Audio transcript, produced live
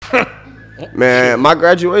Man, my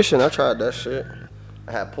graduation, I tried that shit.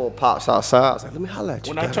 I had pulled Pops outside. I was like, let me holler at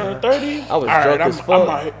you. When I turned 30, I was drunk as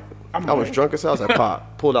fuck. I was drunk as hell. I was like,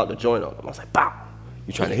 Pop, pulled out the joint on him. I was like, Pop,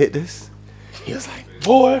 you trying to hit this? He was like,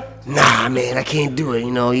 boy, nah, man, I can't do it.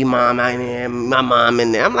 You know, your mom in there, my mom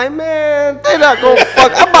in there. I'm like, man, they not gonna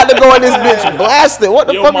fuck. I'm about to go in this bitch blasted. What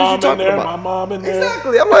the fuck is you talking about? My mom in there.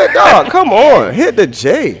 Exactly. I'm like, dog, come on, hit the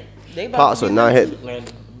J. Pops would not hit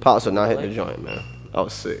the joint, man. I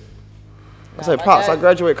was sick. I was like, Pops, I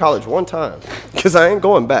graduated college one time because I ain't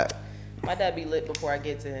going back. My dad be lit before I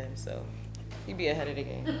get to him, so he be ahead of the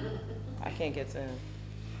game. I can't get to him.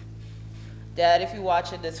 Dad, if you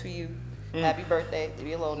watching this for you, happy birthday. Leave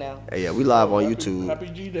me alone now. Hey, yeah, we live on YouTube. Happy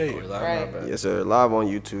G-Day. Right. Yes, sir. Live on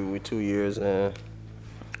YouTube. We 2 years in.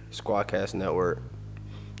 Squadcast Network.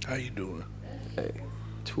 How you doing? Hey,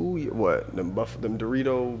 2 years. What? Them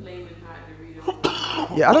Dorito.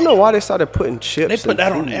 Yeah, I don't know why they started putting chips. They put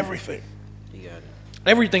that food. on everything.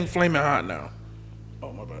 Everything flaming hot now.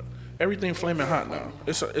 Oh my bad. Everything flaming hot now.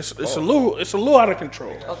 It's a little out of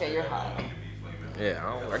control. Okay, you're hot.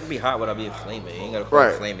 Yeah, I can be hot without being flaming. You ain't gotta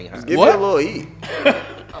Right. flaming hot. Just give What? me a little heat.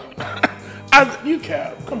 You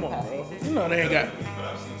cap. Come on, bro. You know they ain't got.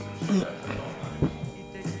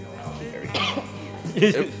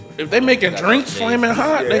 If they making drinks flaming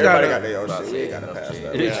hot, they everybody got their own shit. We ain't gotta pass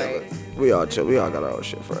that. Yeah. We all chill. We all got our own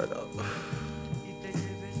shit for it up.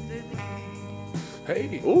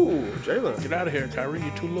 Hey, Ooh, Jalen. get out of here, Kyrie.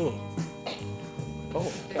 You too little.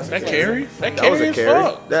 Oh, that carry? That That was carry a as carry.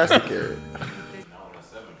 fuck. That's a carry.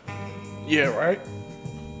 Yeah, right.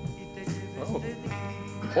 Oh.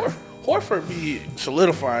 Horford be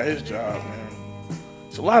solidifying his job, man.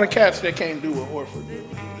 It's a lot of cats that can't do what Horford do.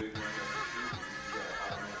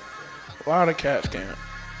 A lot of cats can't.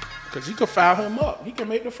 Because you can foul him up. He can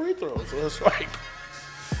make the free throws. So it's like...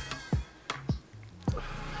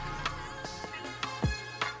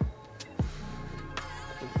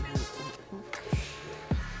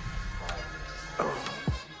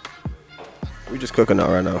 We just cooking out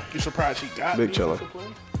right now. You surprised he got Big defensive chillin'. player?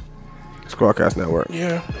 Squadcast Network.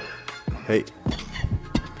 Yeah. Hey.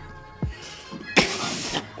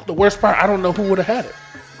 The worst part, I don't know who would have had it.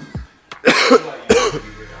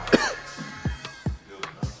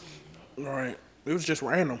 All right. It was just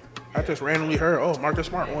random. I just randomly heard, oh, Marcus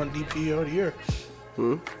Smart won DP of the year.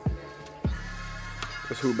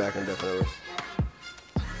 It's who back indefinitely?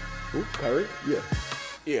 Who? Kyrie? Yeah.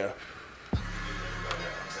 Yeah.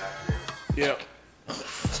 Yep.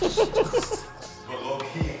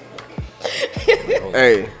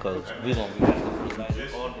 Hey. Cause we gonna be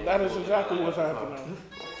That is exactly what's happening.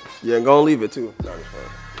 Yeah, and go and leave it too. No, it's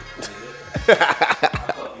fine.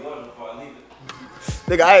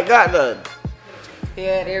 Nigga, I ain't got none.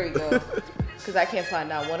 Yeah, there we go. Because I can't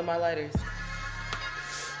find out one of my lighters.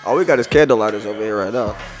 All we got is candle lighters over here right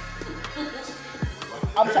now.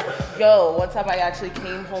 Yo, one time I actually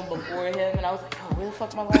came home before him and I was like, yo, where the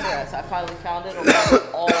fuck my lighter at? So I finally found it on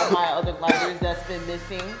all of my other lighters that's been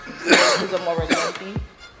missing because I'm already empty.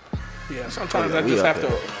 Yeah, sometimes Yeah, I we just up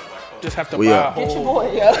have to We buy up. a Get your whole.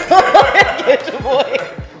 boy, yo. Get your boy.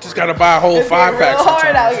 Just gotta buy a whole It's getting 5-pack real hard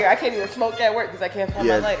out sometimes. here. I can't even smoke at work because I can't find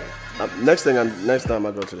my lighter. Next time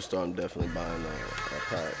I go to the store, I'm definitely buying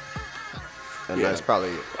a pack. And Yeah. that's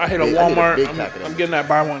probably. I hit a need Walmart. big pack of I'm them. getting that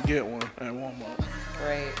buy one get one at Walmart.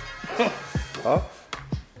 Right. Huh?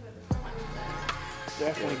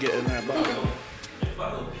 Definitely getting that buy one.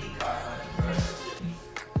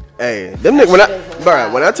 Hey, them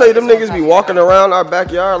niggas. When I tell you them niggas be walking around our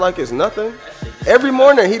backyard like it's nothing. Every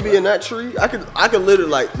morning he be in that tree. I could literally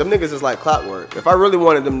like them niggas is like clockwork. If I really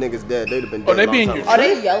wanted them niggas dead, they'd have been dead. Oh, they long be in time your ago. Are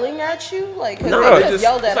they yelling at you? Like, 'cause No, they they just just-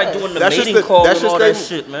 yelled at It's like us. doing the That's just mating the- call that's and all just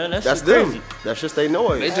that they- shit, man. That's That's them. crazy. That's just they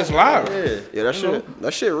noise. They just loud. Yeah. Yeah,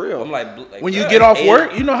 that shit real. I'm like When you yeah, get off hey,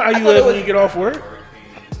 work, you know how you is when you get off work?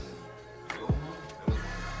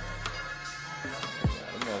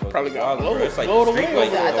 Probably got blow It's like blow the street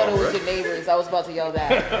wind lights over I and thought it all, was bro. your neighbors. I was about to yell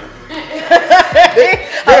back. I They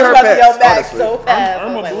was her about to yell pets, back honestly. so fast. I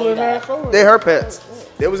was Irma like, blew oh, his God. ass over. They her pets.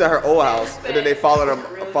 They was at her old house, and then they followed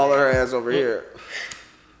her ass over here.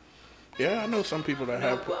 Yeah, I know some people that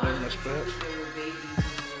have put in this pets.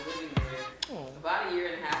 About a year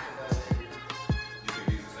and a half ago.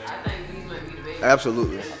 I think these might be the babies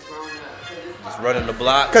Absolutely. growing up. Just running the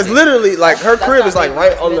block. Cause literally, like her That's crib not is like big, right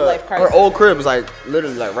that's on the. midlife crisis. Her old crib is like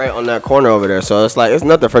literally like right on that corner over there. So it's like it's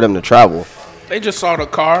nothing for them to travel. They just saw the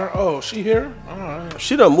car. Oh, she here? All right.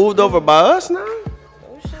 She done moved over by us now.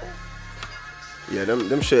 Yeah, them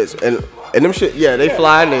shits and them shit. Yeah, they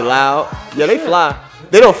fly and they loud. Yeah, they fly.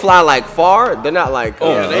 They don't fly like far. They're not like.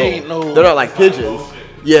 Yeah, they ain't no- They're not like pigeons.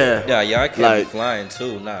 Yeah. Yeah, y'all can't Like- be flying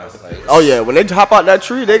too. Nah, it's like, Oh yeah, when they hop out that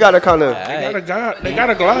tree, they gotta kind of. They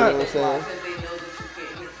gotta glide. Because they know that you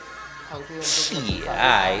can't hit. shit,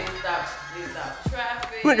 alright. They stop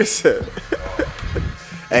traffic. Nigga said.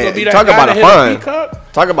 Gonna be Hey, that talk guy about that a hit fine.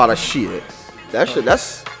 peacock? Talk about a shit. That shit.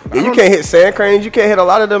 That's. Yeah, you can't hit sand cranes. You can't hit a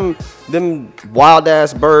lot of them wild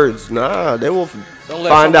ass birds. Nah, they will Don't let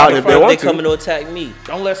find out somebody if they find want They to. coming to attack me.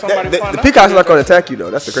 Don't let somebody find The out. peacock's not gonna attack you though.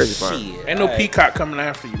 That's the crazy part. Shit. Ain't no alright. peacock coming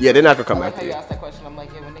after you. Yeah, they're not gonna come I like how after you you. asked that question. I'm like,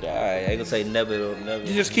 yeah, when they Alright, I ain't gonna say never though, never.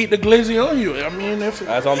 You just keep the glizzy on you. I mean, if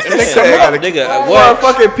That's what I'm if they saying. come up, Nigga, What what? a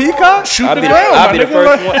fucking peacock? shoot I'll the be the, ground. I'll be my the nigga.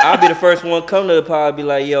 first one. I'll be the first one come to the pod. Be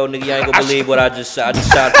like, yo, nigga, you ain't gonna believe what I just shot. I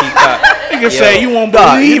just shot peacock. Nigga Yo. say you won't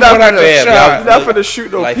Nah, you believe not what I finna- just Fam, shot. You're not finna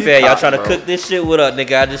shoot no Like, peacock. fair, y'all trying to bro. cook this shit? What up,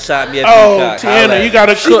 nigga? I just shot me a Oh, peacock. Tiana, Holla. you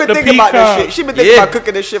gotta She cook been the thinking about this peacock. shit. She been thinking Yeah. about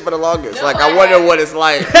cooking this shit for the longest. No, Like, I I wonder haven't. what it's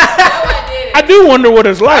like. I do wonder what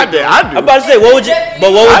it's like. I I'm do. about to say, what would you?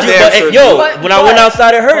 But what I would you? damn But, sure yo, do. when I went But-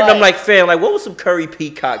 outside and heard it, I'm but- like, fam, like, what would some curry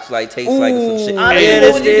peacocks like taste like or some shit? Honestly, Yeah, what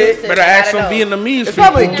this would you do? did. Sis? Better I ask some gotta know. Vietnamese It's people.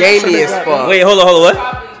 probably gamey as fuck. Wait, hold on, what?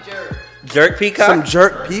 Probably jerk. Jerk peacock? Some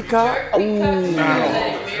jerk peacock? Jerk peacock, you gotta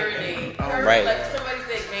let it marinate. Curry, Right. like somebody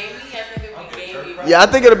said gamey, I think it'd be gamey. Yeah, I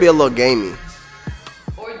think it'll be a little gamey.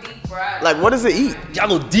 Or deep fried. Like, what does it eat? Y'all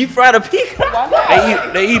go deep fry the peacock? Why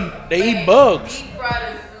not? They eat bugs. Deep fried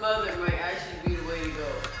and smothered might actually be the way to go.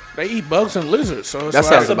 They eat bugs and lizards. So it's That like, sounds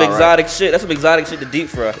That's some about right. exotic shit. That's some exotic shit to deep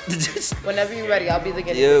fry. Whenever you're ready, I'll be the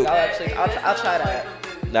guinea Yo. pig. I'll try that.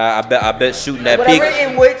 Nah, I bet shooting that Whatever peacock.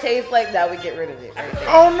 it would taste like, that would get rid of it. Right there.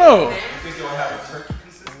 oh no.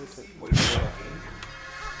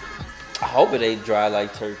 I hope it ain't dry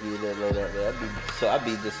like turkey and that low that. That'd be, so I'd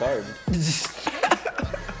be disheartened.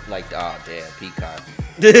 Like, oh damn, peacock.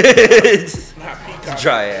 Not peacock.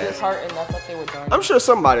 Dry ass. Disheartened, that's what they were doing. I'm sure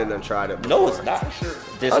somebody done tried it. No, it's not.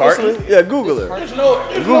 Disheartened. Honestly, yeah, Google it. There's no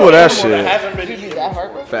Google that animal shit. hasn't been Did you eaten. that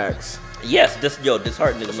hurt? Facts. Yes,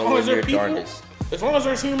 disheartened is long nowhere as there near are people, darndest. As long as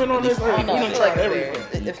there's human on this earth, I we don't know. I done feel tried like it's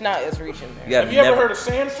everything. there. If not, it's reaching there. You have Have you ever never heard of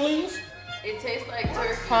sand fleas? It tastes like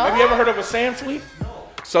turkey. Have you ever heard of a sand flea?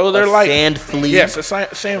 So they're a like sand flea? Yes, a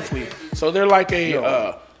sand flea. So they're like a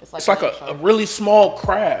It's like it's like a a really small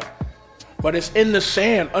crab, but it's in the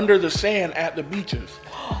sand, under the sand at the beaches.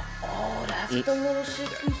 Oh, that's the little shit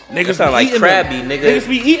you call. Niggas sound be like eating crabby, them. nigga. Niggas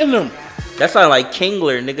be eating them. That sound like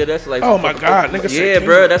Kingler, nigga. That's like Oh my God, nigga said Yeah,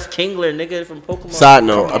 bro, Kingler. that's Kingler, nigga, from Pokemon. Side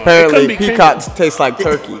note, It apparently could be peacocks taste like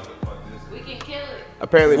turkey. We can kill it.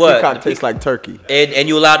 Apparently What? peacock The tastes like turkey. And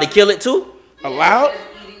you allowed to kill it too? Allowed?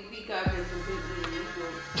 Just eating peacock is completely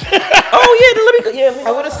illegal. Oh yeah, then let me go. Yeah,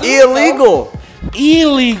 I would assume Illegal.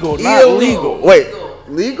 Illegal, not legal. Wait,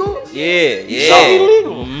 legal? yeah.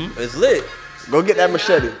 Illegal. It's lit. Go get that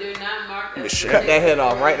machete. They're not marked as Cut that head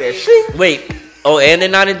off right there. Shing. Wait. Oh, and they're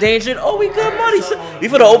not endangered? Oh, we good money. So we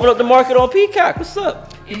finna open up the market on Peacock. What's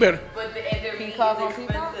up? You better But their meat is Peacock on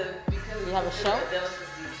peacock? expensive because You have a it's show?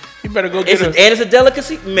 a delicacy. go It's get and it's a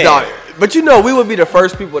delicacy? Man. Dog, but you know, we would be the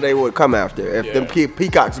first people they would come after if them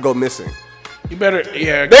peacocks go missing. You better,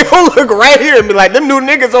 yeah. They gonna look right here and be like, them new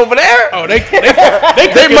niggas over there. Oh, they They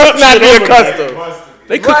cooking must up not shit be over there. accustomed.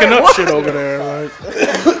 They cooking Right, up what? shit over there.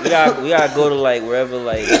 Like, We gotta go to like wherever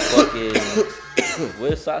like fucking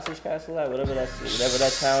where's Sausage Castle at? Whatever that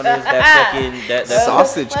town is, that fucking that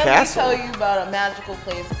Sausage Let Castle. me tell you about a magical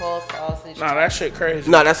place called Sausage. nah, that shit crazy.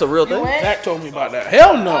 Nah, that's a real thing. went? Zach told me about that.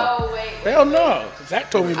 Hell no. Oh, wait. Hell no. Zach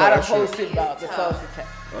told me I about done that shit. posted about the Sausage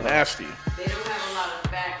Castle. Nasty. They don't have a lot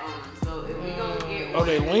of fat on them. So if we gonna get Oh, one,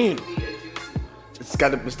 they it lean. needs to be a juicy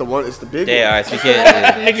one. It's the one. It's the big Yeah, one. alright, so you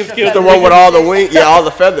can't Niggas It's killed the one with all the wing. Yeah, all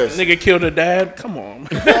the feathers. Nigga killed a dad. Come on.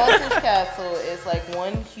 Sausage Castle is like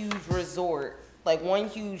one huge resort, like one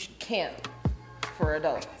huge camp for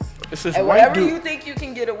adults. It's this And white whatever dude. you think you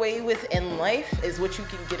can get away with in life is what you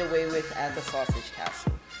can get away with at the Sausage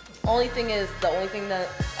Castle. The only thing that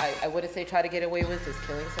I wouldn't say try to get away with is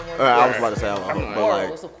killing someone. I was about to say, but like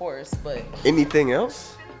Morals, of course, but anything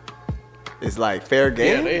else is like fair Yeah,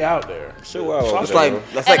 game. they out there. Sure, wow, It's like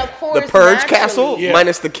that's And like of course, the Purge naturally- Castle Yeah.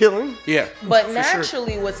 minus the killing. Yeah. But for sure.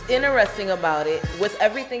 naturally, what's interesting about it, with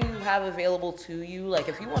everything you have available to you, like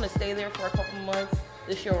if you want to stay there for a couple months,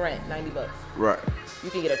 this your rent, $90. Right. You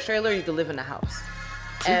can get a trailer, you can live in a house.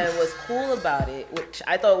 And what's cool about it, which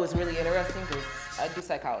I thought was really interesting because I do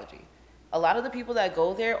psychology, a lot of the people that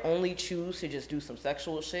go there only choose to just do some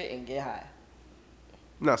sexual shit and get high.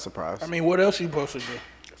 Not surprised. I mean, what else you supposed to do?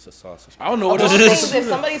 It's a sausage. I don't know what Of this all is. things, if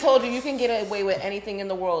somebody told you you can get away with anything in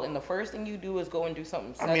the world, and the first thing you do is go and do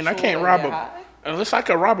something sexual, I mean, I can't and rob get a high? unless I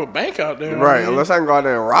could rob a bank out there. Right, I mean, unless I can go out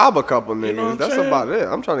there and rob a couple niggas. know what I'm That's saying? about it.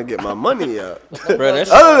 I'm trying to get my money up. Bro, that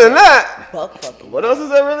shit, Other than that, Buck fucking. what else is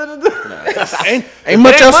there really to do? ain't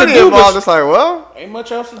much else to money do. involved. But, It's like, well, ain't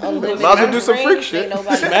much else to do. Living But Might as well in do some the freak rings, shit. ain't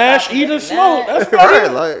nobody smash, stopping eat, and that. smoke. That's about right,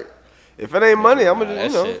 it. like, if it ain't money, I'm gonna, that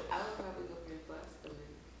you know. shit. I would probably go get plastic.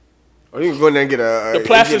 Or you can go in there and get a The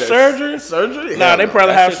plastic get a surgery? Surgery? Nah, Hell they no.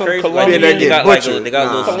 probably That have shit some crazy. Like, Colombian. They get they got like butchered. they got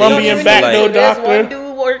Nah. little Colombian stages, back like- door There's doctor. one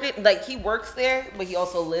dude working, like he works there, but he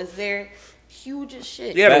also lives there. Huge as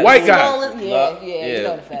shit. Yeah, the Fat white dude. guy. Small as- yeah, Yeah. you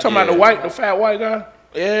know the fat. Talking about the fat white guy.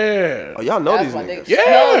 Yeah. Oh, y'all know That's these why they- niggas. Yeah,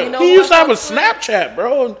 No, you know he used to what have a else, too? Snapchat,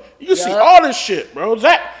 bro. You see Yup. all this shit, bro.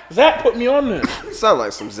 Zach put me on this. You sound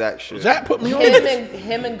like some Zach shit. Zach put me on Him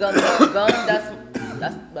this. and Gun,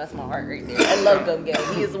 that's my heart right there. I love Gun Gang.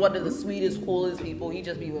 He is one of the sweetest, coolest people. He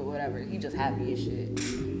just be with whatever. He just happy as shit.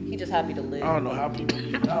 He just happy to live. I don't know how people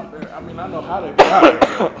get out there. I mean, I know how they get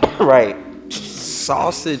out there. Right.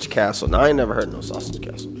 Sausage Castle. Now I ain't never heard of no Sausage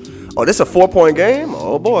Castle. Oh, this a 4-point game?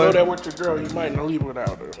 Oh Go boy. there with your girl, you might not leave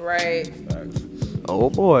without her. Right. Oh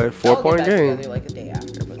boy. I'll get 4-point back game. together like a day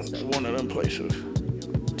after, but still. One of them places.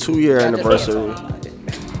 2-year I just anniversary.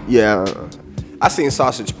 can't talk. Yeah. I seen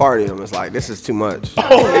Sausage Party and was like, this is too much. But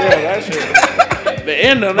Oh yeah, that shit. The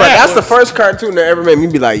end of that. that's the was- first cartoon that ever made me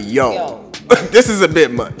be like, yo, Yo. this is a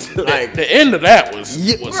bit much. Like, The end of that was.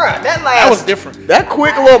 yeah, was bruh, that that was different. That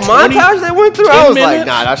quick little 20 montage they went through, I 10 was like, minutes?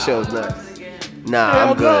 nah, that shit was nuts. Nah, Hell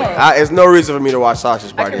I'm good. no. There's no reason for me to watch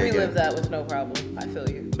Sausage I Party can relive again. that with no problem. I feel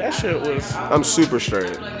you. That shit was. I'm super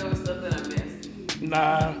straight. Like there was stuff that I missed.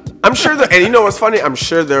 Nah. I'm sure that, and you know what's funny? I'm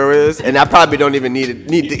sure there is, and I probably don't even need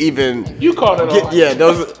to even You caught it get. off. Yeah,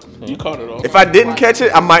 those. You caught it off. If I didn't catch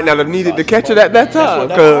it, I might not have needed to catch it at that time.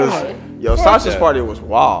 what Cause that yo, Sausage Party was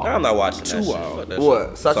wild. I'm not watching that shit. wild. Fuck that What?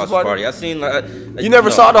 shit. Sausage Party? I seen like. You never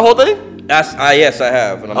saw the whole thing? Yes, I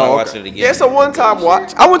have, and I'm not Oh, watching it again. Yeah, it's a one-time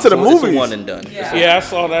watch. I went to the It's a movies. one and done. Yeah, I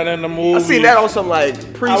saw that in the movie. I seen that on some like I was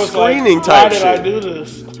like, pre-screening why type did I shit. do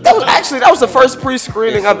this? That was the first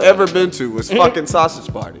pre-screening I've ever been to. Was fucking Sausage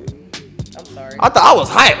Party. I'm sorry. I thought I was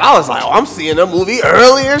hyped. I was like, oh, I'm seeing a movie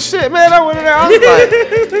early and shit, man. I went in there. I was like,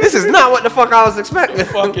 this is not what the fuck I was expecting.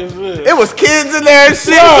 Fuck is this? It was kids in there and shit.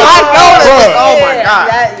 So Bro, I know that. Oh my Yeah,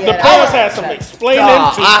 god. the parents had some explaining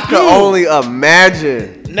Dog, to I could do. only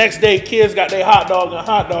imagine. Next day, kids got their hot dog and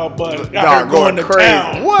hot dog bun. Got Dog, her going to crazy.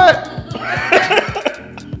 town. What?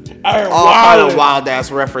 I heard All kind of wild. wild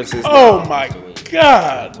ass references. Oh my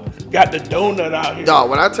god. Got the donut out here. Dog,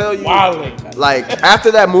 when I tell you, Wildin'. like after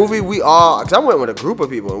that movie, we all, cause I went with a group of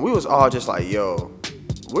people and we was all just like, yo,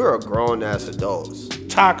 we're a grown ass adults.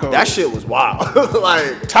 Taco. That shit was wild.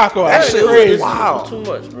 Like Taco that out shit crazy. was wild. Too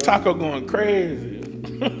much, bro. Taco going crazy.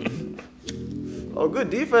 Oh, good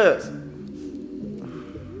defense.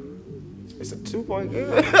 It's a 2-point game.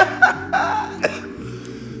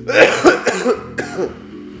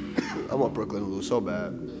 I want Brooklyn to lose so bad.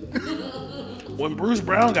 When Bruce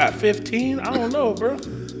Brown got 15, I don't know, bro.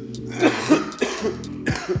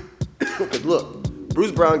 Cause look,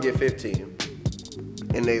 Bruce Brown get 15,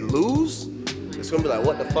 and they lose. It's gonna be like,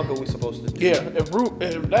 what the fuck are we supposed to do? Yeah, if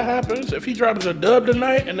that happens, if he drops a dub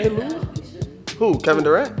tonight and they lose, Who? Kevin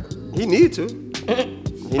Durant? He need to.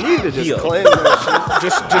 He need to just Yo. claim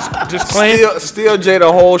that just claim. shit. Steal Jay the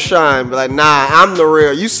whole shine. Be like, nah, I'm the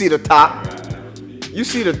real. You see the top. You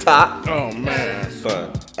see the top. Oh man,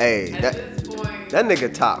 Fun. Hey, At this point, that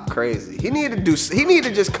nigga top crazy. He need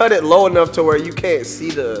to just cut it low enough to where you can't see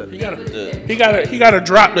he the. gotta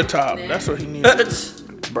drop the top. That's what he needs.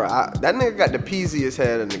 Bro, that nigga got the peasiest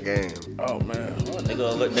head in the game. Oh man, But the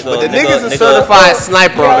nigga's a nigga- certified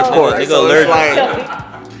sniper on the court. Nigga So it's allergic. like,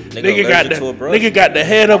 nigga got the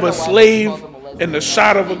head of a slave and the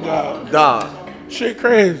shot of a god. dog, Shit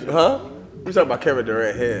crazy. huh? We talking about Kevin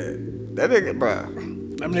Durant head. That nigga, bro.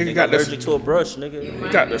 That nigga got allergic the to a brush,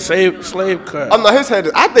 nigga. slave cut. Oh no, his head.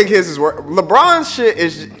 I think his is work. LeBron's shit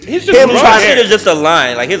is He's just him losing trying Shit to. is just a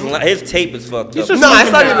line. Like his tape is fucked up. just- No,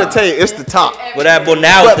 it's not even the tape. It's the top. But now But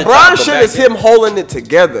it's the Bron's top, shit is him holding it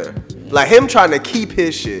together, like him trying to keep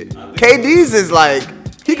his shit. KD's is like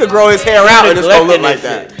he could grow his hair out and it's gonna look like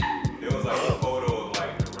that. There was like a photo of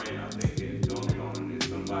like Durant, I think, getting dunked on, and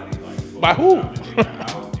somebody like By who? out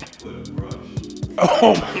with a brush.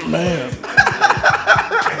 Oh man,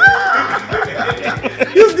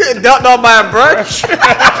 He was getting dunked on by a brush.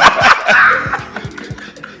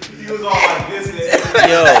 He was all like this and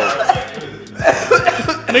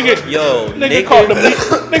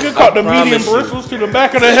nigga caught the medium promise you. bristles to the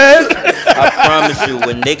back of the head. I promise you,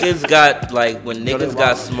 when niggas got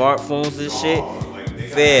smartphones and shit,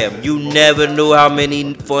 Fam, you never knew how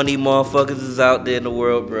many funny motherfuckers is out there in the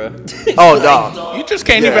world, bro. Oh, dog. You just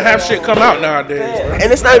can't even have shit come out nowadays. Bro.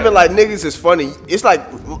 And it's not even like niggas is funny. It's like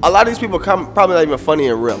a lot of these people probably not even funny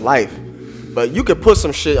in real life. But you could put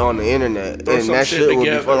some shit on the internet and some that shit shit would be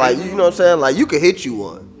together. fun. Like, you know what I'm saying? Like, you could hit you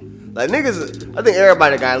one. Like, niggas, I think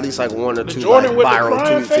everybody got at least like one or two Jordan with the viral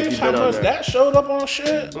crying tweets if face, you how been on much there. that showed up on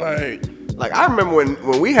shit? Like, I remember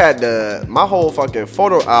when we had my whole fucking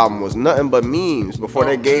photo album was nothing but memes before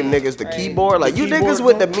they gave niggas the keyboard. Like, you keyboard, niggas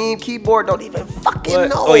with bro. the meme keyboard don't even fucking What?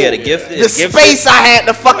 know. Oh, yeah, the gift. The space I had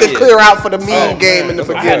to fucking clear out for the meme game in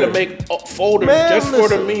the I had to beginning. make folders Man, just for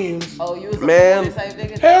the listen. memes. Oh, you was a Man. folder type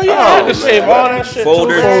nigga? Hell yeah, I had to man. save all that shit.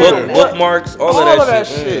 Folders, to a folder. bookmarks, all of that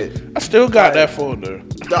shit. I still got that folder.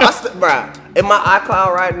 Bruh, in my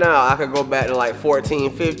iCloud right now, I could go back to like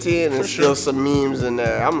 14, 15 and sure. still some memes in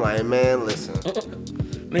there. I'm like, man, listen.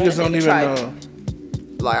 Niggas don't even tried. know.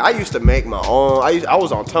 Like, I used to make my own. I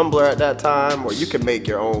was on Tumblr at that time where you could make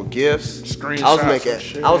your own gifts. Screenshots I was and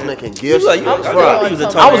shit. making gifts. I know Bruh, you was a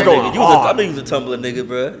Tumblr I was going nigga. hard. I know you was a Tumblr nigga,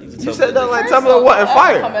 bro. You said that like Tumblr wasn't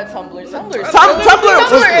fire. Come at Tumblr. Tumblr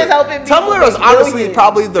Tumblr is helping me. Tumblr was honestly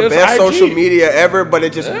probably the It was best IG. social media ever, but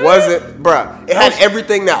it just wasn't, bruh. It had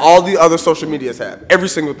everything that all the other social medias have. Every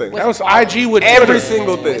single thing. That was IG with Every Twitter.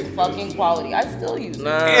 single With thing. fucking quality. I still use it.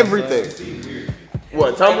 Everything.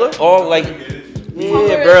 What, Tumblr? All like,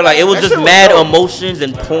 yeah, bro. Like it was That just shit was mad dope. emotions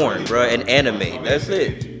and porn, bro, and anime. That's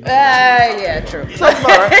it. Yeah, true. It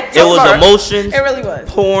was emotions, It really was.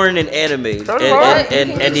 porn, and anime, and alright.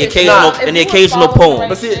 and the Nah, occasional if and the you was occasional following poem.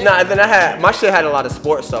 But see, then I had my shit had a lot of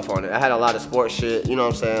sports stuff on it. I had a lot of sports shit, you know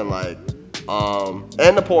what I'm saying, like,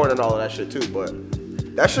 and the porn and all of that shit too. But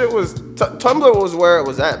that shit was Tumblr was where it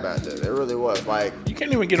was at back then. It really was. Like, You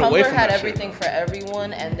can't even get away Tumblr from had that everything for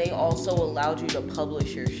everyone, and they also allowed you to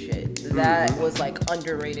publish your shit. That was like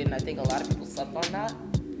underrated, and I think a lot of people slept on that.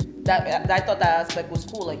 I thought that aspect was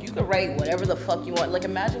cool. Like, you could write whatever the fuck you want. Like,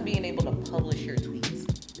 imagine being able to publish your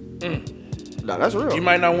tweets. nah, that's real. shit. You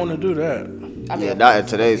might not want to do that. I mean, Yeah, not in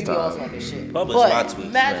today's we do all time. sorts of shit. Publish But my tweets,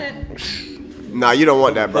 imagine Nah, you don't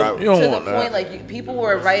want that, bro. You don't to want the point, that. like, people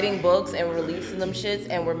were writing books and releasing them shits,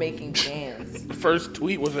 and we're making bands. The first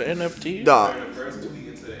tweet was an NFT. Dog. The first tweet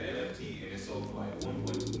into the NFT and it sold for like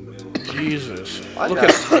 1.2 million. Jesus. I Look got-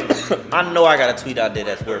 at I know I got a tweet out there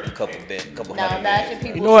that's worth a couple Now hundred. imagine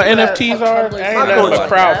people. You know what who NFTs have are? Tumblrs Ain't and nothing stuff but like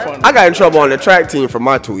that. crowdfunding. I got in trouble on the track team for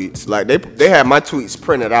my tweets. Like, they had my tweets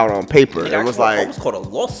printed out on paper and was like, almost called a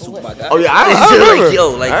lawsuit, my guy. oh yeah, I remember. Like, yo,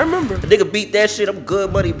 like, I remember. The nigga beat that shit. I'm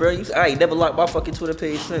good money, bro. I ain't never locked my fucking Twitter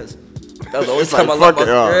page since. That was the only It's time like, I locked fuck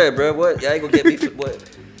my it, huh? yeah, bro. What? Y'all ain't gonna get me for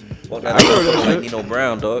what? Well, not like Nino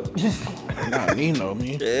Brown, dog. Nah, Nino,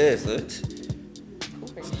 me. Yeah, son.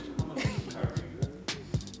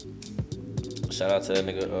 Shout out to that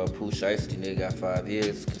nigga Pooh Shiesty. Nigga got 5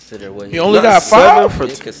 years. Consider what He only got Seven 5? for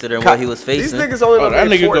Yeah, considering what he was facing. These niggas only Oh, that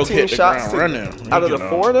made nigga go 14 hit the shots ground to- running. out of He the gonna-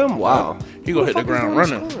 4 of them. Wow. He gonna hit the ground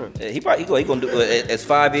running. Yeah, he gonna do it's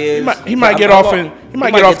 5 years. He might get off in. He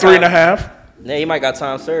might get off 3.5. Yeah, he might got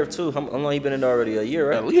time served too. How long he been in there already? A year,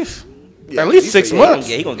 right? At least. Yeah, At least he 6 said- months.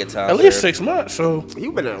 Yeah, he gonna get time. At least served. 6 months. So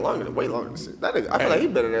You been there longer, way longer. Than that nigga, I feel like he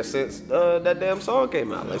been in there since that damn song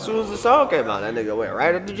came out. Like, as soon as the song came out, that nigga went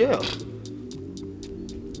right into jail.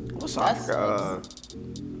 What's That's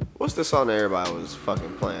what's the song that everybody was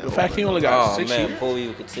fucking playing? the fact he only got Oh 6 man, years. before we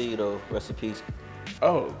even continue though, rest in peace.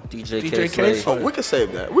 Oh, DJ DJ K. K. Oh, we can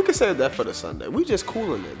save that. We can save that for the Sunday. We just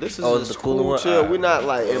cooling it. This is Oh, just this is a cooler cool, one? chill. Alright. We're not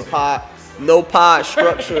like in pod, no pod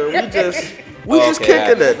structure. We just Okay,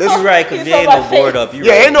 kicking it. This You is right, cause You there ain't saw no my face. board up. You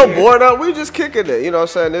Yeah, right. ain't no board up. We just kicking it. You know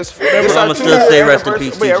what I'm saying? This But our I'ma still 2-year say rest in anniversary.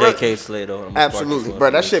 peace, But yeah, DJ K. Slay though. I'ma spark absolutely, this bro.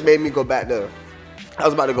 one. That shit made me go back to. I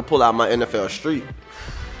was about to go pull out my NFL Street.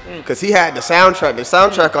 Cause he had the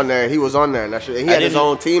soundtrack on there. He was on there, and that shit. And he I had his didn't-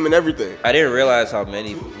 own team and everything. I didn't realize how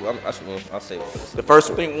many. I'll say it for The first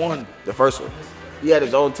I one, think one. the first one. He had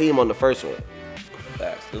his own team on the first one.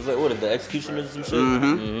 facts. It was like what is the executioners and shit.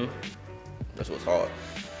 Mm-hmm. That's what's hard.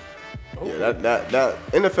 Yeah, that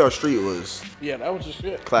NFL Street was Yeah, that was just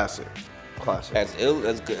shit. classic. As ill,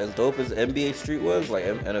 as good, as dope as NBA Street was, like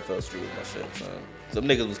NFL Street was my shit, son. Some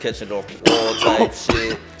niggas was catching it off the wall type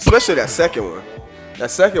shit. Especially that second one. That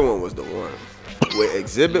second one was the one. Where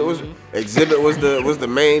Exhibit was the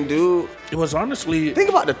main dude. It was honestly Think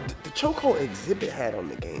about the chokehold Exhibit had on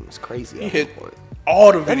the game. It's crazy. he At hit one point.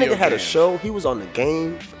 all the That video nigga had a games. show. He was on the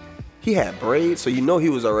game. He had braids, so you know he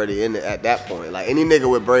was already in it at that point. Like any nigga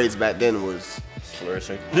with braids back then was.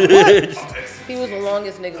 Flourishing. He was the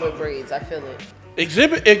longest nigga with braids. I feel it.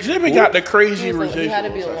 Exhibit got the crazy He had to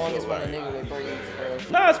be residuals. the I longest feel one like. nigga with braids,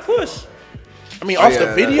 bro. Nah, it's push. I mean, off the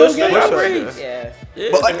yeah, video push, game push, upgrades. Yeah.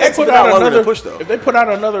 But like, They X put been out out longer another than Push though. If they put out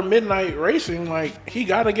another Midnight Racing, like he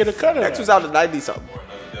got to get a cut of X that. was out in 90 something.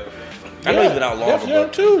 I know he's been out longer, Def Jam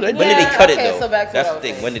but too. when did Yeah, he cut okay, it though? so back to That's what the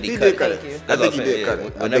I was thing. When did he He cut did it? cut Thank it. you. I That's think he what I'm did cut saying,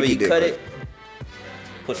 it. yeah. I Whenever think he did cut it,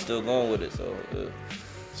 Push still going with it. So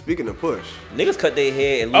Speaking of Push. niggas cut their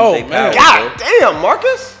hair and lose Oh, their man. power. God damn,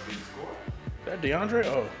 Marcus. That DeAndre?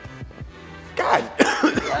 Oh, God.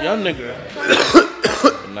 young nigga.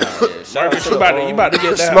 Nah, yeah. Shout out Marcus, to you the, about to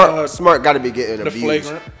get that Smart got to be getting the abused.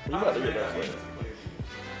 flagrant. You about to get that.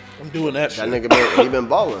 I'm doing that That shit. nigga he been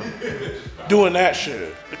balling. Doing that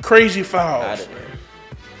shit. The crazy Out fouls. of there.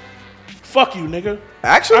 Fuck you, nigga.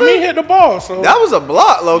 Actually, I mean, hit the ball, so that was a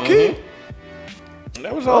block, low key.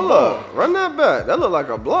 that was all Hold ball. up, run that back. That looked like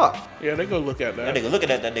a block. Yeah, they go look at That that. nigga looking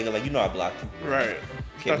at that nigga like, you know I blocked you. Right.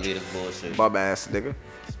 Can't believe this bullshit. Bum ass nigga.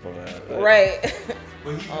 Right.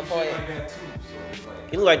 But he On was point. like that too, so it's like.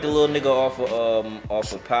 He look like the little nigga off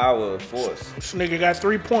of Power Force. This nigga got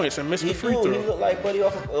 3 points and missed He the free do. He throw. look like Buddy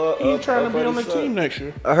off of. He trying to be on the Buddy's son. team next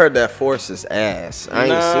year. I heard that Force is ass. I ain't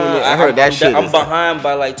Nah, seen it. I heard that shit. I'm is- behind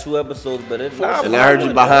by like 2 episodes, but it's not. and I heard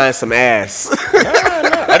you behind some ass.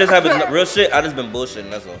 I just haven't real shit. I just been bullshitting.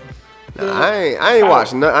 That's all. Nah, I ain't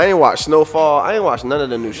watched. I ain't watched Snowfall. I ain't watched none of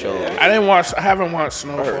the new shows. I haven't watched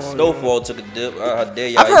Snowfall. Snowfall took a dip. How dare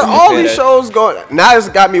y'all? I've heard even all compare these that. shows going. Now it's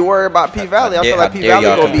got me worried about P Valley. I dare- feel like how P dare Valley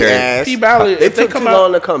y'all gonna be compare it. ass. P Valley, They if they took come too out-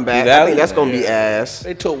 long to come back. I P-Valley? think that's gonna be Yeah. ass.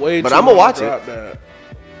 They took way But too I'ma long watch to it. drop that.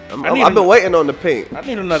 I've been waiting on the pink. I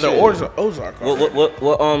need another Shit. Ozark.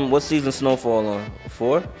 What season Snowfall on?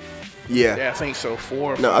 4? Yeah. Yeah, I think so.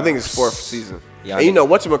 4. No, I think it's 4th season. Yeah, And you know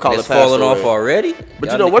whatchamacallit It's passed falling off away. already. But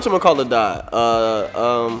Y'all you know niggas- whatchamacallit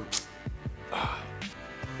died.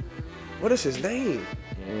 What is his name?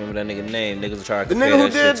 I remember that nigga name. Niggas are trying to The compare nigga who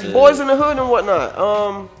that shit did to- Boys in the Hood and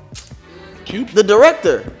whatnot. Cute. The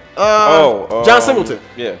director. John Singleton.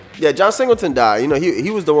 Yeah. Yeah, John Singleton died. You know, he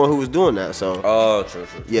was the one who was doing that. So Oh, true.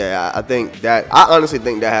 yeah, I think that. I honestly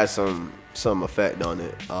think that has some effect on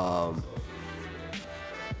it.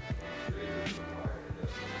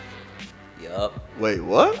 Yup. Wait,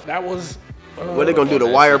 what? That was. What they gonna do? The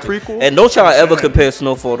Wire prequel? And don't y'all ever compare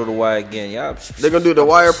Snowfall to The Wire again, y'all. They gonna do the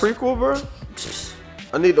Wire prequel, bro?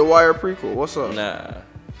 I need the Wire prequel. What's up? Nah.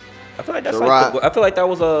 I feel like that's The like. Rock. I feel like that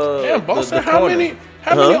was Damn, the Boston, how corner. many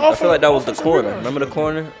I feel like that was the offensive corner. rebounds? Remember the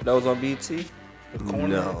corner that was on BT? The corner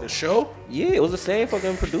No. of the show? Yeah, it was the same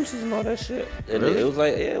fucking producers and all that shit. And Really? it was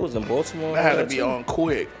like, yeah, it was in Baltimore. That had to and all be too. on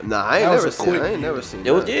quick. Nah, I ain't That was never a seen. quick I ain't view. never seen.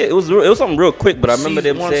 It was that. yeah, it was something real quick, but I remember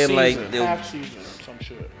them One saying like season, they, half season or some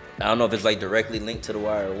shit. I don't know if it's like directly linked to The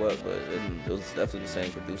Wire or what, but it was definitely the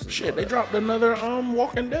same producers. and Shit, all they that. dropped another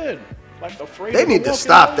Walking Dead. Like Afraid They of the need to Walking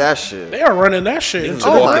stop Dead. that shit. They are running that shit into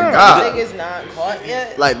Oh the my ground. God. Niggas not caught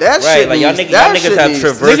yet. Like that Right, shit. like, y'all needs- niggas- that y'all niggas shit have needs-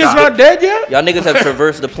 traversed- Niggas not dead yet? Y'all niggas have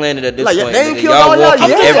traversed the planet at this Like, point. they ain't nigga. killed all y'all walking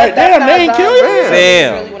yet. every- Like, damn, they ain't killed you?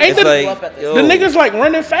 Fam, Ain't it's the- like yo, The niggas like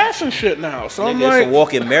running fast and shit now. So I'm nigga, it's like, a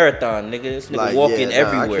walking marathon, nigga. This nigga Like, walking yeah, nah,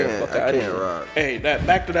 everywhere. Fuck I out can't here. rock. hey, that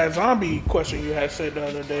back to that zombie question you had said the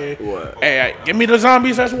other day. What? Hey, give me the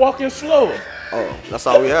zombies that's walking slow. Oh, that's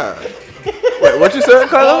all we have. Wait, what you said,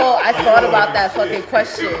 Carla? Oh, I thought about that fucking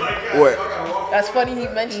question. What? That's funny he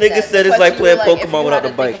mentioned Nigga that. said The it's like question, playing if Pokemon you without had the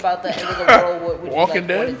to bike. think about the end of the world, what would you Walking like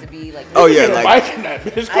Dead? want it to be like? Oh yeah, Nigga like. biking that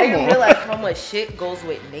bitch. I Come didn't on. realize how much shit goes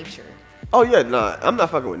with nature. Oh yeah, nah. I'm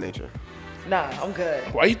not fucking with nature. Nah, I'm good.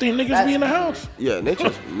 Why you think niggas That's be in the cute. house? Yeah,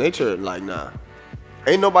 nature. Like nah.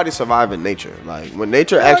 Ain't nobody surviving nature. Like when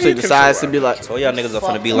nature Well, actually you can decides to survive. be like, So y'all niggas are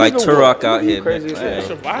finna be Fuck. like Nigga, Turok what? out You here, crazy man. as hell. Hey,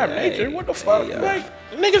 Survive hey, nature. What the fuck? yeah. Like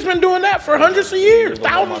niggas been doing that for hundreds of years,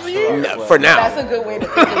 thousands of years. nah, for now. That's a good way to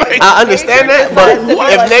think of it. I understand that, but Nature decides to be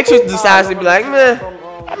if like, nature decides to be like,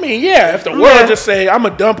 meh, I mean, yeah, if the world just say I'm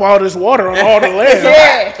gonna dump all this water on all the land,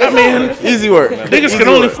 Yeah. I mean, easy work. niggas Easy can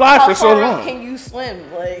only work. fly How for so far up long. can you swim?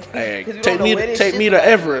 Like, Hey, 'cause you take don't me know where this to shit's at.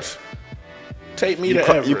 Everest. Take me to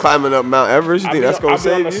Everest. You climbing up Mount Everest? You think that's gonna I'll be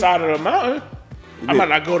on save the you? side of the mountain. I might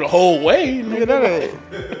not go the whole way. Nigga, Nigga. that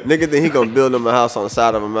ain't. Nigga think he gonna build him a house on the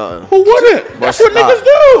side of a mountain. Who wouldn't? That's what stop. niggas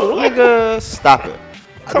do. Like, Nigga, stop it.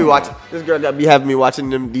 I be Come watching this girl that be having me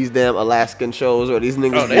watching these damn Alaskan shows or these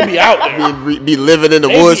niggas oh, they be out there. be living in the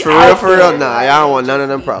They woods be for real, out for real. there. Nah, y'all don't want none of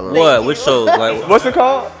them problems. What? Which shows? Like, What's it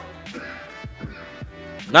called?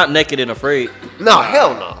 not naked and afraid. No,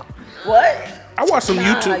 hell no. What? I watch some Nah,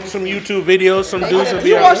 YouTube videos. Some dudes that be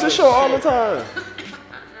You out watch there. the show all the time.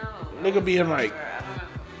 Nigga being like,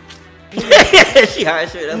 She high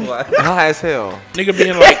as shit. That's why. High as hell. nigga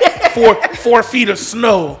being like 4 feet of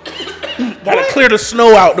snow. Gotta clear the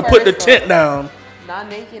snow out to put the tent down. Not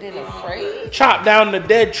naked and afraid. Chop down the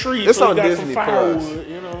dead tree. It's so on you got Disney some Plus. firewood,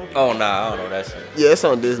 you know. Oh nah, I don't know that shit. Yeah, it's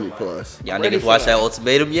on Disney Plus. Y'all Ready niggas for watch that. that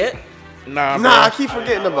Ultimatum yet? Nah, Nah, I bro. keep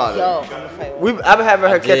forgetting about Yo, it. I'm afraid. I've been having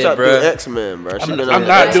her I catch did, up bruh. through X-Men, bro. She been on I'm the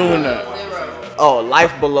not X-Men. doing that. Oh,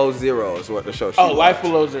 Life Below Zero is what the show. Oh, Life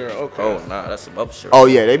Below Zero. Okay. Oh nah, that's some up shit. Oh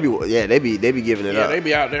yeah, they be giving it yeah, up. they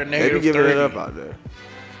be out there They negative be giving 30. it up out there.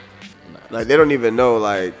 Like they don't even know.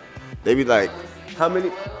 Like they be like, how many?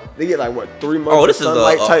 They get like what 3 months? Oh, of this is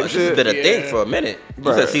sunlight type this shit. has been a thing Yeah. for a minute. You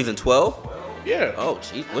Bruh. said season 12? Yeah. Oh,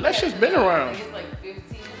 jeez. Well, that shit's been around. It's like 15.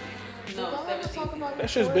 No, 17. That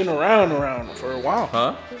shit's been around for a while.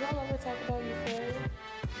 Huh? Did y'all ever talk about Euphoria?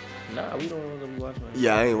 Nah, we don't really watch it.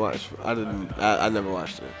 Yeah, I ain't watched. I didn't. I never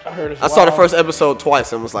watched it. I heard it's I saw the wild. first episode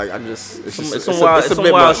twice and was like, I'm just. It's just. It's some wild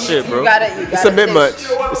shit, bro. You gotta It's a bit much.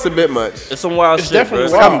 It's a bit much. It's some wild It's shit, definitely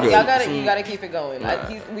bro. wild. I'm good. You gotta keep it going.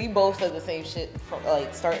 We both said the same shit from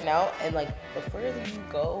like starting out, and like the further you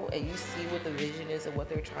go and you see what the vision is and what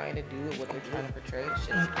they're trying to do and what they're trying to portray, shit's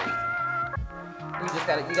crazy.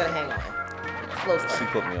 You gotta hang on. Slow She start.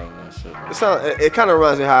 put me on that shit. It kind of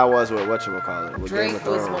reminds me how I was with whatchamacallit, with Game Drake of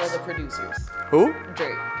was Thrones. one of the producers. Who?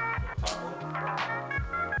 Drake.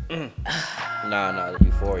 Nah, the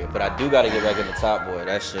Euphoria. But I do gotta get back in the Top Boy.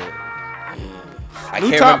 That shit. I New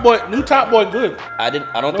can't Top remember. Boy. New Top Boy. Good. I don't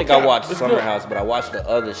No think cap. I watched It's Summer good. House, but I watched the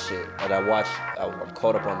other shit. And I'm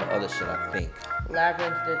caught up on the other shit, I think.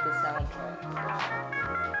 Labyrinth did the soundtrack.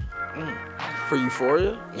 For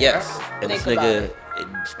Euphoria? Yes. And Think this about nigga,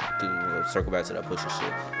 it. to circle back to that Pusha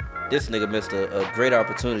shit. This nigga missed a great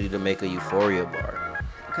opportunity to make a Euphoria bar.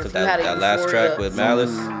 Because he had a that last Euphoria track with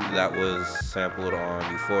Malice, that was sampled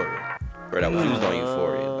on Euphoria. Or that was used on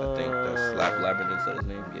Euphoria. I think that's Labyrinth said his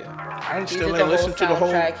name. Yeah. I He still did ain't the listened to the whole.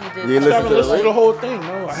 soundtrack. He did. You I listen haven't to the listened to link? the whole thing.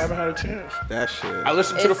 No, I haven't had a chance. That shit. I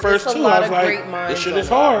listened to the It's first a two. lot I was of like, great minds this shit on is it.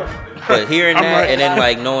 hard. But hearing I'm that like- and then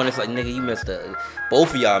like knowing it's like, nigga, you missed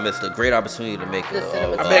both of y'all missed a great opportunity to make The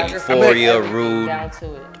a cinematography, Euphoria, everything rude, down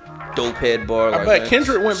to it. dope head bar. I like, bet man,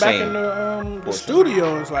 Kendrick went back shame. in the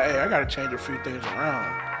studio and was like, hey, I gotta change a few things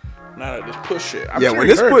around. Now that this push shit. I'm Yeah, sure when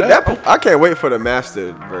you this heard put that, I can't wait for the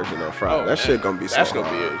mastered version on Friday. Oh, that man. shit gonna be so That's hard.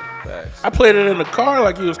 gonna be it. Facts. I played it in the car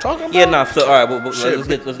like you was talking about. Yeah, nah. So all right, but Shit, let's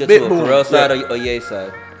get bit to it. boom. Pharrell side Yeah. or Ye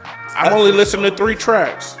side? I'm only listening to 3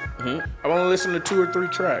 tracks. Mm-hmm. I've only listened to 2 or 3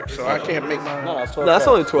 tracks, so I can't make my. No, it's 12 No, it's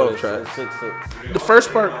only tracks. 12 It's tracks. 6. The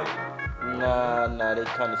first part. Nah, they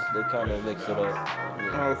kind of mix it up.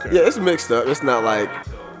 Oh, okay. Yeah, it's mixed up. It's not like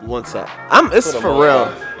one side. It's For the Pharrell.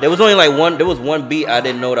 most part. There was only like one. There was one beat I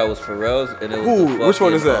didn't know that was Pharrell's, and it was Who? the Which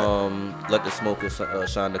one is that? Let the Smoke with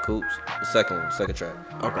Shine the Coops. The second track.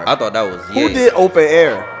 Okay. I thought that was Who Ye. did Open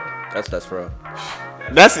Air? That's Pharrell.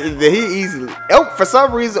 He easily. For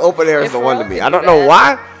some reason, Open Air is If the one to Pharrell me. can I don't do know that.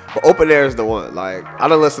 why, but Open Air is the one. Like I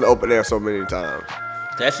done listened to Open Air so many times.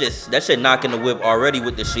 That shit knocking the whip already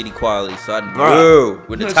with the shitty quality. So I Bruh. knew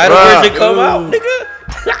when the title Bruh. version come out, nigga.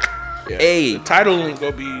 Yeah. Hey. The title link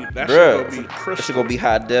gonna be that shit Bruh, gonna be that crystal. shit gonna be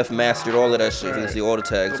high def, mastered, all of that shit. You can Right. see all the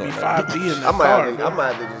tags Gonna on be that. 5D in I that might, car. have to, I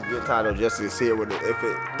might have to just get Tidal just to see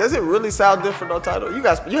it. Does it really sound different on Tidal? You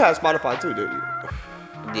have Spotify too, don't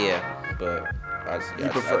you? Yeah, but You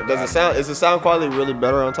prefer? Is the sound quality really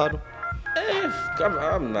better on Tidal?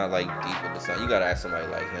 I'm not like deep in the sound. You gotta ask somebody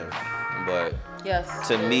like him. But Yes.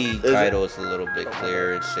 to me, it? Tidal is a little bit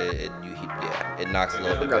clearer and shit. It knocks a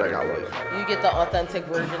little bit better. You get the authentic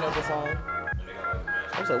version of the song.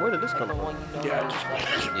 I was like, where did this The come from? one you know. Yeah, that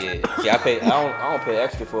is like- Yeah. See, I don't pay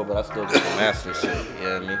extra for it, but I still get the master shit. You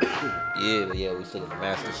know what I mean? Yeah, but yeah, we still get the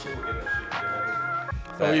master shit.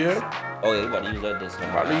 Oh yeah. Oh yeah, you about to use that this time.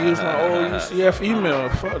 About to use my old UCF email.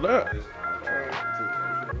 Fuck that.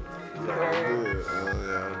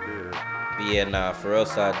 But yeah, nah, Pharrell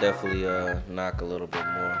side definitely knock a little bit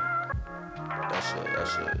more. That shit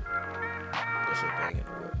banging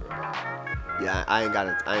the whip, bro. Yeah, I ain't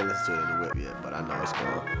listened to it in the whip yet, but I know it's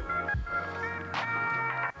going.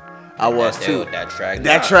 I was too. That track.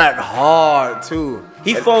 That track hard too.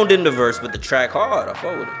 He phoned in the verse, but the track hard. I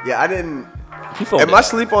fuck with it. Yeah, I didn't. He phoned Am it I out.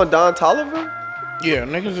 sleep on Don Toliver? Yeah,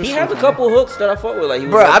 niggas just. He has a couple hooks that I fuck with. Like he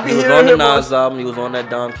was, Bruh, on, I be he was hearing on the him on- Nas album. He was on that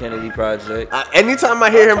Dom Kennedy project. Anytime I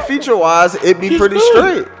hear him feature wise, it be He's pretty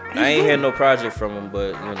good. straight. I ain't hear no project from him,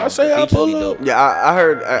 but you know, I say the I features pull be up. dope. Yeah, I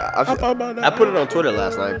heard. I thought about that. I put it on Twitter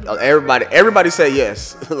last night. Everybody said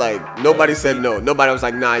yes. Like nobody said no. Nobody was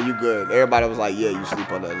like, nah, you good. Everybody was like, yeah, you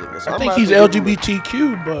sleep on that nigga. So I I'm think about he's to give him a-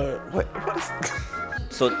 LGBTQ, but What is?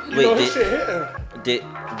 So you know wait, his shit hitting.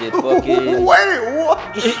 did fucking Wait, what?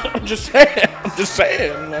 I'm just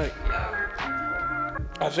saying. Like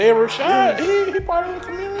Isaiah Rashad, he part of the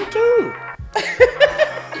community too.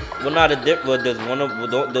 Well, not a well, there's one of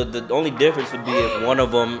the only difference would be if one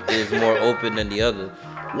of them is more open than the other.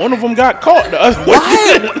 One of them got caught. The other one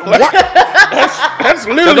didn't. Like, that's So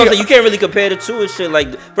I'm literally. saying you can't really compare the two and shit. Like,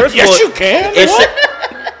 first of all, Yes, you can. It's What?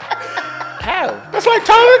 how? That's like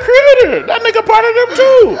Tyler the Creator. That nigga part of them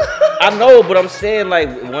too. I know, but I'm saying like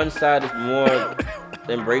one side is more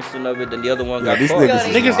embracing of it than the other one got these caught.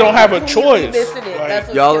 Niggas don't have a choice. Missing it. Like, That's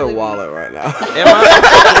what's Y'all are killing me. wallet right now. Am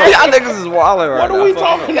I? Y'all niggas is wallet right What now. are we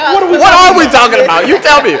talking God. about? What are we talking about? You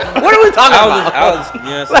tell me. What are we talking I about? was, you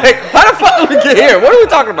know what I'm saying? Like, how the fuck did we get here? What are we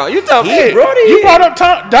talking about? You tell me. Hey, you brought up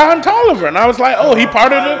Don Toliver, and I was like, oh, he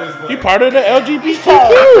part of the LGBTQ.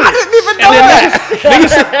 I didn't even know that.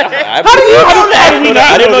 How do you know that? How do we not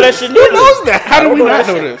I didn't know that this? shit Who neither. knows that? How do we not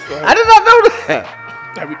know this? I did not know that.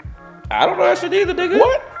 I don't know that shit either, nigga.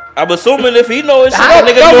 What? I'm assuming if he knows shit, How-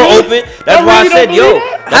 that nigga's don't more really- open. That's don't why I really said, don't yo. believe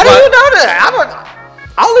that? How do you know that?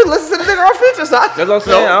 I only listen to the nigga on feature side. That's what I'm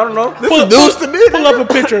saying. I don't know. This is news to me. Pull up a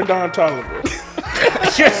picture of Don Toliver.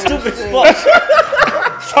 You're stupid as fuck.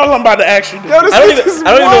 That's all I'm about to ask you. to Yo, do. this I don't nigga's even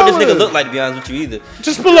know what this wildin'. nigga look like, to be honest with you, either.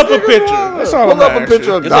 Just pull up a picture. That's all I'm Pull up gonna a ask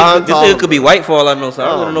picture you. of This Don nigga could be Toliver. white for all I know, so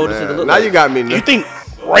I Oh, don't know what this nigga man. look Now like. you got me. You think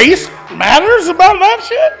race matters about that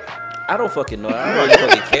shit? I don't fucking know. I don't really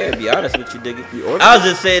fucking care, to be honest with you, nigga. I was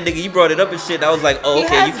just saying, nigga, you brought it up and shit. And I was like, oh, He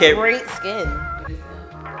okay, has you can't. great skin.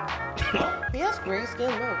 He has great skin.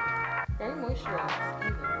 Look, very moisturized.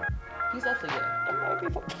 Even. He's definitely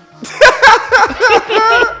good.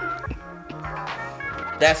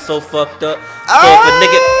 That's so fucked up.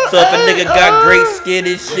 So if a nigga got great skin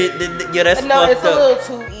and shit, then yeah, that's No, it's fucked a up.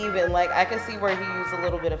 little too even. Like I can see where he used a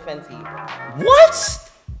little bit of Fenty. What?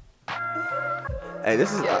 Hey,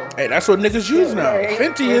 this is. Yo, Hey, that's what niggas use now. Right.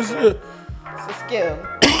 Fenty is it's a skill.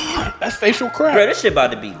 that's facial crap. Bro, this shit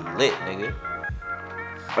about to be lit, nigga.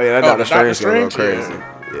 Oh yeah, that Oh, Dr. Dr. Strange gonna go Strange, crazy.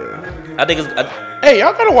 Yeah. I think it's. Hey,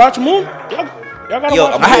 y'all gotta watch Moon. Y'all gotta Yo,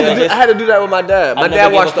 watch I'm I Moon. had, to do, I had to do that with my dad. My I never dad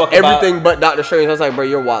gave a watched fuck everything but Dr. Strange. I was like, bro,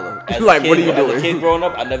 you're wildin'. as a Like, kid, what are you As a doing? kid growing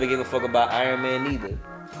up, I never gave a fuck about Iron Man either.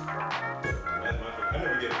 That's my favorite. I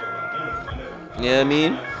never get a fuck about none of them. I never. You know what I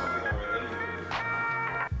mean? I don't think I read any of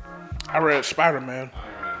it. I read Spider-Man.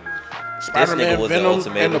 This nigga Spider-Man, was the Venom,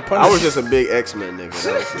 ultimate. and the I Punisher. was just a big X-Men nigga.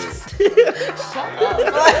 That was it.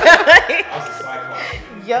 I was a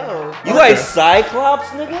Cyclops. Yo, You like Cyclops,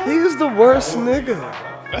 nigga? He was the worst nigga.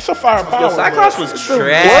 That's a firepower. Yo, Cyclops was the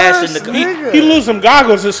trash in worst the. nigga. He lose some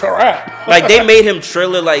goggles. It's a wrap. Like they made him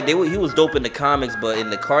Triller, like he was dope in the comics, but in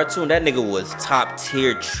the cartoon, that nigga was top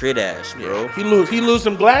tier Tridash, bro. He lose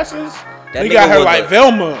some glasses. That He nigga got her was like a-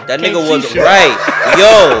 Velma. That Can't nigga see was shit. right,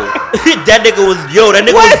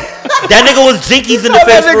 that nigga was Jinkies in the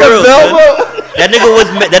face That for nigga real, son. Velma.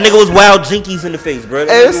 That nigga was wild Jinkies in the face, bro.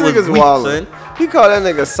 That Hey, this nigga was nigga's weak, wild. son. He called that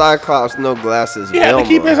nigga Cyclops, no glasses. He had to Velma.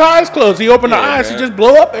 keep his eyes closed. He opened the Yeah, eyes man. to just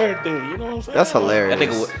blow up everything. You know what I'm saying? That's hilarious. That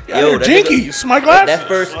nigga was Yo, that nigga- Jinkies, my glasses. That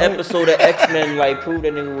first episode of X-Men like proved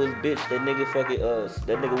that nigga was bitch. That nigga fucking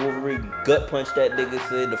that nigga Wolverine gut punched that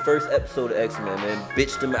nigga in the first episode of X-Men and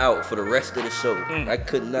bitched him out for the rest of the show. I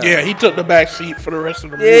could not. Yeah, he took the back seat for the rest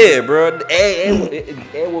of the movie. Yeah, bro.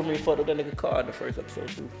 And Wolverine fucked up that nigga car in the first episode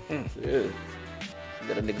too. Yeah.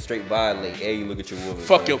 Let a nigga straight violate. Hey, you look at your woman.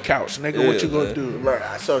 Fuck son. your couch, nigga. What Yeah, you gonna man. do? Bro,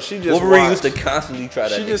 so she just Wolverine watched, used to constantly try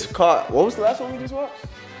that. She nigga. just caught. What was the last one we just watched?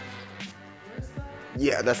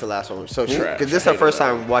 Yeah, that's the last one. So Trash. because this is her first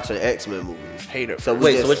time watching X-Men movies. Hate it. So we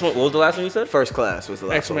Wait, just, so which one? What was the last one you said? First Class was the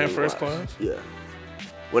last X-Men one. we First watched. Class? Yeah.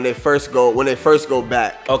 When they first go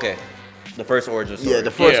back. Okay, the first origin story. Yeah,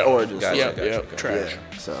 the first Yeah. origin. Gotcha, story. gotcha, Yep, gotcha. trash.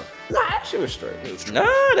 Yeah. So that shit was straight. Nah,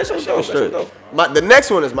 that shit was dope. That shit was dope. The next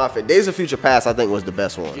one is my favorite. Days of Future Past, I think, was the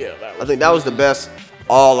best one. Yeah, that was I think that was the best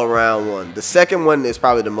all around one. The second one is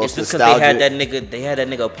probably the most It's just because nostalgic. they had that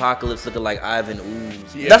nigga Apocalypse looking like Ivan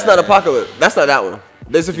Ooze. Yeah. That's not Apocalypse. That's not that one.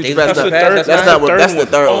 Days of Future Days Past. of That's the Future third. Past, That's not what. That's the one.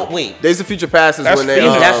 third Oh, one. wait. Days of Future Past is That's when they.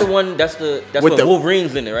 Phoenix. That's the one. That's With when the-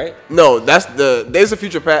 Wolverine's in it, right? No, that's the Days of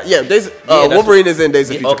Future Past. Yeah, that's Wolverine is in Days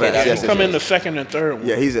of Yeah, Future okay, Past. that's Yes, He yes, come in yes. the second and third one.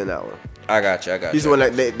 Yeah, he's in that one. I got you. He's the one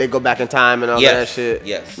that they go back in time and all Yes, that shit.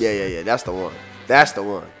 yes. Yeah. That's the one. That's the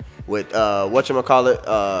one. With whatchamacallit?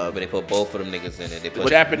 But they put both of them niggas in it. They put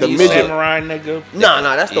Japanese midget. samurai nigga. Nah,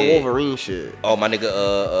 that's the Yeah. Wolverine shit. Oh my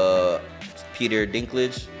nigga, Peter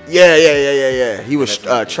Dinklage. Yeah. He was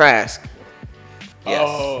That's Trask. Yes.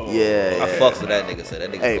 Oh. Yeah. I fucks with that nigga. So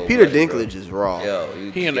that nigga. Hey, cold Peter blooded, bro. Dinklage is raw. Yo,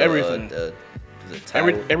 He in yo, everything. is it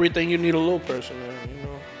Tyler? Everything you need a little person in, you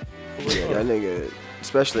know. Yeah, that nigga,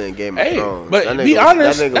 especially in Game of Hey, Thrones. but that nigga be was-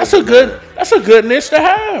 honest, that nigga that's was a good man. that's a good niche to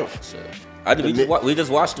have. We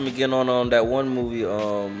just watched him again on that one movie.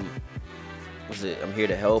 Was it I'm Here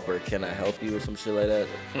to Help or Can I Help You or some shit like that?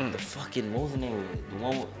 The fucking what was the name of it? The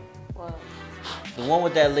one with, well, The one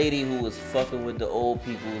with that lady who was fucking with the old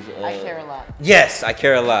people's. I Care a Lot. Yes, I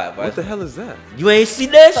Care a Lot. What the hell is that? You ain't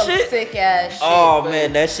seen that Some shit? sick ass shit. Oh but-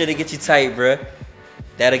 man, that shit'll get you tight, bruh.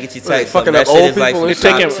 That'll get you What, they tight. fucking that up shit old is like people some and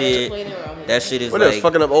shit? top shit. That shit is What is like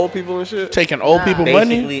fucking up old people and shit? Taking old people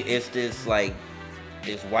money. basically it's this like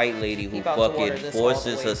this white lady who He about to water fucking this all the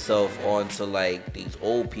forces way. herself onto like these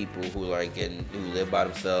old people who like who live by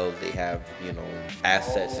themselves. They have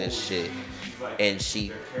assets and shit, and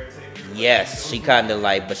she. Yes, she kind of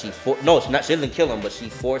like, but she doesn't kill them, but she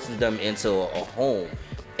forces them into a home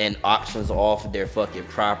and auctions off their fucking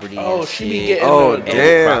property. Oh, and she be shit. getting Oh, the-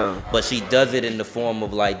 damn. But she does it in the form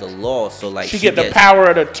of like the law, so like She get the gets- power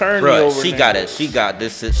of attorney Bruh, over she niggas. got it. She got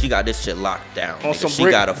this shit locked down. On nigga. some She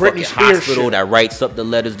got a Britney fucking Spears hospital shit. that writes up the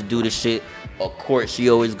letters to do the shit. A court she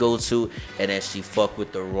always go to, and then she fuck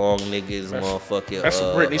with the wrong niggas, motherfucking. that's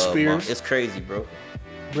Britney Spears. It's crazy, bro.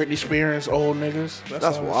 Britney Spears, old niggas. That's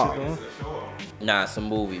all she wild. doing. Nah, it's a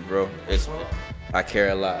movie, bro. It's I Care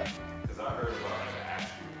a Lot. Because I heard about like an actual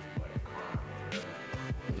like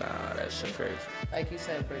crime. Nah, that shit crazy. Like you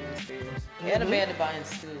said, Britney Spears. And Amanda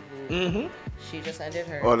Bynes too, who she just ended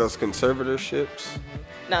her. All those conservatorships.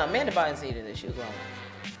 Nah, Amanda Bynes needed it. She was wrong.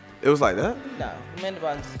 It was like that. Nah, Amanda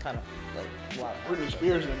Bynes is kind of like wild. Britney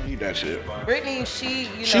Spears didn't need that shit. Britney,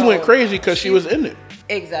 She went crazy because she was in it.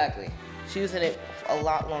 Exactly. She was in it a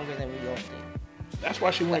lot longer than we all think. That's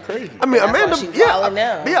why she went crazy. I mean, That's why Amanda. she Yeah, wildin'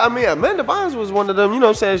 now. yeah. I mean, Amanda Bynes was one of them. You know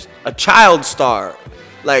what I'm saying? A child star.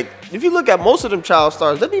 Like, if you look at most of them child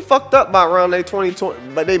stars, they be fucked up by around their 20,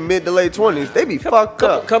 but they mid to late 20s. They be fucked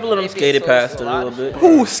up. Couple of them They be skated exposed past to it a a lot little of bit.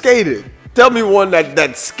 Who skated? Tell me one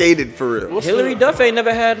that skated for real. Hillary Duff ain't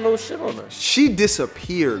never had no shit on her. She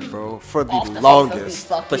disappeared, bro, for the Off the face of longest.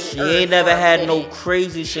 the fucking But she earth ain't never for a had no minute.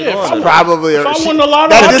 crazy shit Shit, on if her. Probably. If I she- won a lot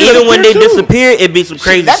of that money- Even when they disappeared, too. disappear, it'd be some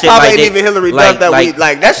crazy That shit. probably like ain't they, even Hillary like, Duff that like, we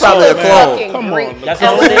like. That's probably a man. clone. Fucking Come great. on, That's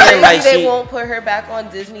And what I'm maybe saying, like, they she- won't put her back on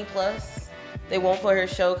Disney Plus. They won't put her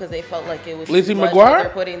show because they felt like it was Lizzie too much, McGuire? but they're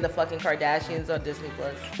putting the fucking Kardashians on Disney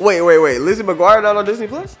Plus. Wait. Lizzie McGuire not on Disney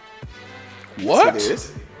Plus? What? It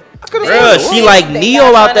is. I could have Bruh, sworn. she like They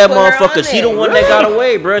Neo not out that trying to put her motherfucker. on She the there. one that got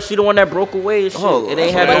away, bruh. She the one that broke away and shit. Oh, It that's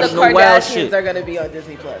ain't had But no, the no wild Kardashians shit. are gonna be on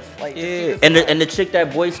Disney Plus. Like, just Yeah, keep it and smart. the chick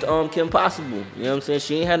that voiced Kim Possible, you know what I'm saying?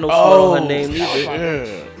 She ain't had no smut Oh, on her name either.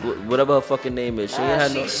 yeah. Whatever her fucking name is, she ain't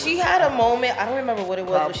had no. she had a moment. I don't remember what it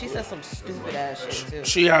was, but she said some stupid ass shit too.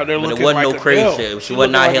 She out there But looking it wasn't like no a crazy Adele. shit. She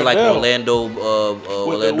wasn't out looking here like Adele. Orlando, with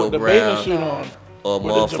Orlando the bathing Brown suit on. or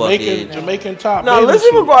With the Jamaican motherfucking. top. No, bathing Lizzie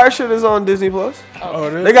suit. McGuire shit is on Disney Plus. Oh,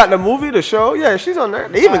 it is? They got the movie, the show. Yeah, she's on there.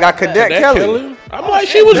 They even got Cadet That Kelly. I'm like,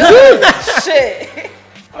 she was good. Shit.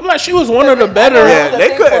 I'm like, she was one of the better. Yeah, the they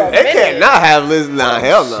thing couldn't. for a They minute. can't not have Lizzie. Nah,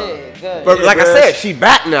 hell no. Shit, good. But like I bruh. said, she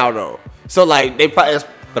back now though. So like they probably.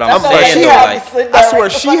 But I'm That's all saying they though, had. like, Slid I down swear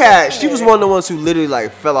right the she fucking had. She was thing. one of the ones who literally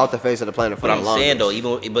like fell off the face of the planet for but the I'm longest. saying though,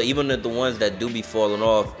 even the ones that do be falling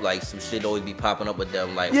off, like some shit always be popping up with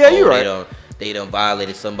them. Like, Yeah, you're right. They done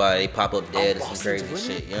violated somebody, they pop up dead or some crazy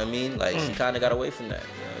shit. You know what I mean? Like she kind of got away from that.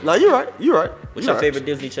 You know? No, you're right. You're right. What's You're your right. favorite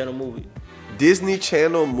Disney Channel movie? Disney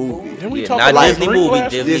Channel movie? Didn't we Yeah, talk not about Disney Drink movie,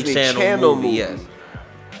 last week? Disney, Disney Channel, Channel movie. movie. Yes.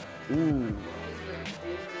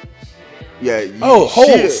 Yeah. Oh,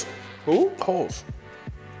 shit. Holes. Who? Holes.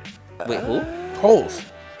 Wait, who? Holes.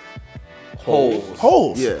 Holes.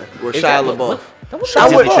 Holes. Yeah, with Is Shia that- LaBeouf. That was Shia a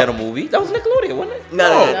Disney LaBeouf. Channel movie. That was Nickelodeon, wasn't it?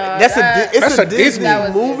 No, No. that's that- it's That's a a Disney Disney. That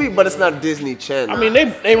was movie, Disney. but it's not Disney Channel. I mean,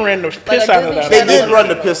 they ran the piss a out of Disney that. they Channel did run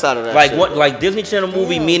the piss out of that. Like shit. what? Like Disney Channel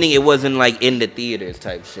movie, meaning it wasn't like in the theaters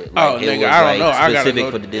type shit. Like, Oh, it nigga, was I don't like know. I gotta specific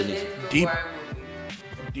go for the Disney. Deep. McGuire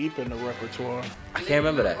movie. Deep in the repertoire. I can't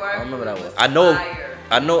remember that. I don't remember that one. Was I know. fire.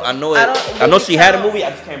 I know it. I don't- I know she had a count- movie. I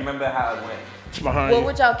just can't remember how it went. It's behind What you.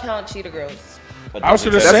 would y'all count Cheetah Girls? But I was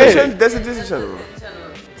gonna Disney say- Channel- that's a Disney Channel.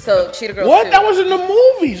 So Cheetah Girls. What? 2. That was in the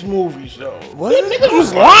movies though. Was Them it? niggas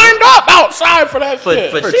was lined up outside for that For-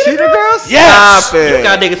 shit. for For Cheetah Cheetah Girls? Yes. Stop it. You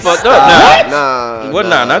got niggas fucked What? up. Nah. What?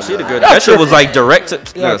 Nah, not Cheetah Girl. Y'all That shit was tripping. like direct to.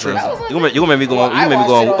 Y'all Listen, tripping. you gonna make me go on. You I gonna make me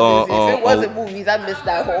go watched it on on. Disney. If it wasn't movies, I missed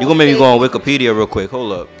that whole. You gonna make me go on thing. Wikipedia real quick.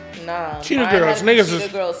 Hold up. Nah. Cheetah mine had Girls, to be niggas Cheetah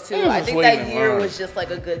is- Girls too. niggas I is think waiting that in year line. was just like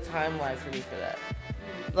a good timeline for me for that.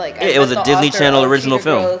 Like Yeah, it was met a the Disney author Channel of original Cheetah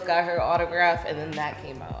film. Girls, got her autograph, and then that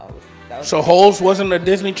came out. That was So Holes wasn't a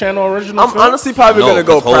Disney Channel original I'm film? honestly probably No, gonna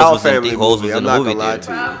go 'cause Holes Proud was in- Family Holes was movie. in I'm the not movie gonna lie theater.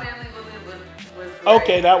 to you. Proud Family was great.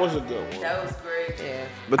 Okay, that was a good one. That was great. yeah.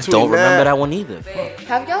 Between Don't remember that one either.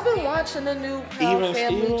 Have y'all been watching the new Proud Even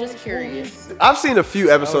Family? Stevens Just curious. I've seen a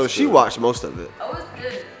few episodes. She watched most of it. Oh, it's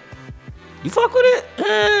good. You fuck with it?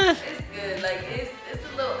 It's good. Like it's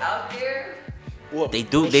a little out there. What- They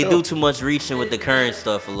do. what They show? do too much reaching with the current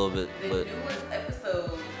stuff a little bit. The But newest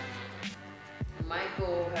episode,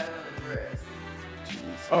 Michael having a dress.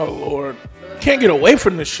 Oh Lord, can't get away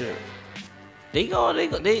from this shit. They gotta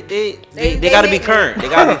be current. They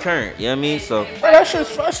gotta be current. You know what I mean? So Bro, that shit's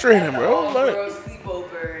frustrating, bro. Like, Girl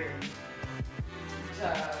sleepover and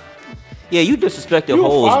yeah, you disrespected You a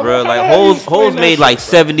Hoes, father? bro. Like How you Hoes explain that made like shit,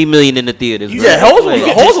 70 million in the theaters. Bro. Yeah, Hoes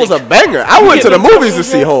Like, was a banger. I went to the movies to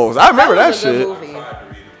see Hoes. I remember that was a good shit. movie.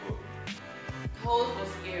 hoes was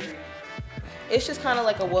scary. It's just kind of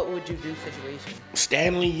like a what would you do situation.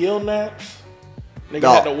 Stanley Yilnaps. Nigga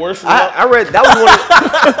Dog. had the worst. I read that was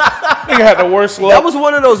one. Nigga had the worst luck. That was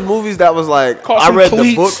one of those movies that was like Cost I some read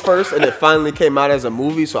cleats. the book first and it finally came out as a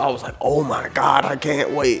movie, so I was like, oh my god, I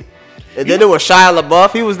can't wait. And then there was Shia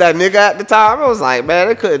LaBeouf. He was that nigga at the time. I was like, man,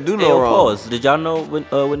 they couldn't do Hey, no wrong. pause. Did y'all know when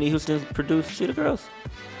Whitney Houston produced Cheetah Girls?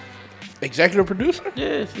 Executive producer.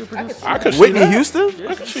 Yeah, she produced. I could see Whitney that. Houston?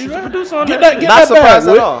 I could see She's a that. producer on Get that. that, get Not that surprised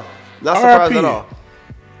bag, at all. Not surprised RIP. at all.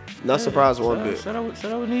 Not surprised one bit. Shout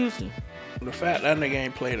out Whitney Houston. The fact that nigga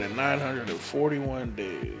ain't played in 941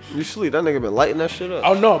 days. You sleep. That nigga been lighting that shit up.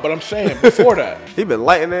 Oh no, but I'm saying before that. He been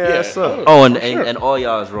lighting their Yeah. ass up. Oh, and, For sure. and all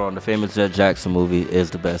y'all is wrong. The famous Jet Jackson movie is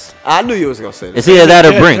the best. I knew you was gonna say that. It's either that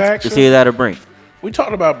or Jet Brink. Jackson? It's either that or Brink. We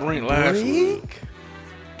talked about Brink last week. Brink?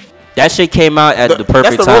 That shit came out at the perfect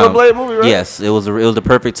That's the time. Rollerblade movie, right? Yes, it was the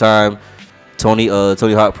perfect time. Tony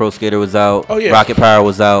Hawk Pro Skater was out. Oh, yeah. Rocket Power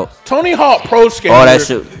was out. Tony Hawk Pro Skater. All that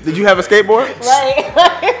shit. Did you have a skateboard?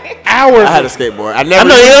 Hours. I had a skateboard. I never.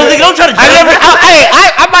 I know you don't try to.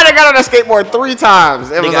 I might have got on a skateboard 3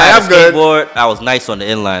 times. It was Nigga, like, I had I'm a good. skateboard. I was nice on the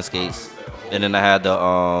inline skates, and then I had the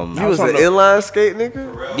You was on an the- inline skate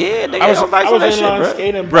nigga? Yeah, nigga, I was nice on that shit, inline bro.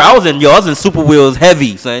 skating, Bro, I was in Super Wheels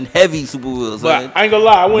heavy, son. Heavy Super Wheels, son. But I ain't gonna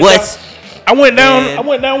lie. What? I went down. Man. I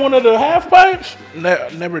went down one of the half pipes.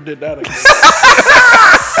 Never did that again.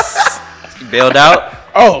 You bailed out.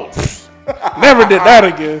 Oh, never did that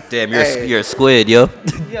again. Damn, you're a squid, yo.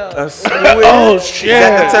 A squid? Oh Is shit.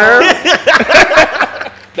 that the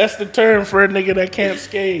term? That's the term for a nigga that can't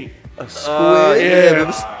skate. A squid?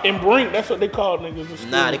 Yeah. In Brink, that's what they call niggas. A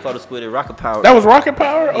squid. Nah, they called it squid. Rocket Power. That was Rocket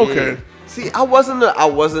Power. Okay. See, I wasn't a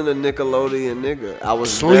Nickelodeon nigga. I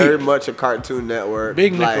was Sleep. very much a Cartoon Network.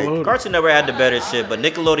 Big like, Nickelodeon. Cartoon never had the better shit, but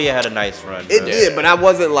Nickelodeon had a nice run. It bro. did, but I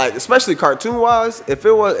wasn't like, especially cartoon wise. If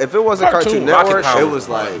it wasn't Cartoon, Cartoon Rocket Network, Power it was was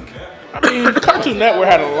like I mean, Cartoon Network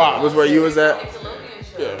had a lot. was where you was at.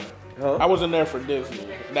 Yeah. I wasn't there for Disney.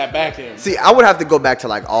 That back end. See, I would have to go back to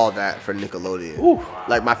like all that for Nickelodeon. Ooh.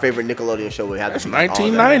 Like my favorite Nickelodeon show would have That's to be like, All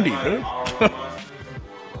That. 1990, dude.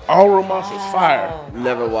 All Romance was fire.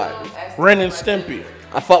 Never watched. Ren and Stimpy.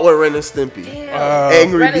 I fought with Ren and Stimpy.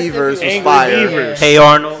 Angry Ren and Stimpy Beavers was was Angry fire. Beavers. Hey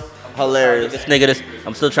Arnold. Hilarious. This nigga,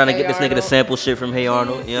 I'm still trying to get Hey this nigga to Arnold. sample shit from Hey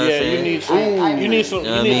Arnold. You know what I'm Yeah, saying? you need some. You need some. know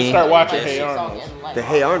You what I need to mean? start watching Yeah. Hey Arnold. The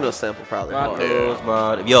Hey Arnold sample probably. Rock hard. those,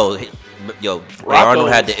 man. Yo, Hey Rocco Arnold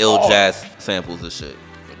had the was ill hard. jazz samples and shit.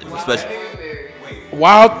 Especially,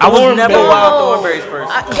 Wild I was Thornberry. never Wild Thornberry's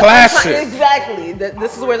person. Classic. Exactly.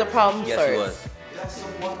 This is where the problem Yes, he starts.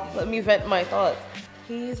 was. Let me vent my thoughts.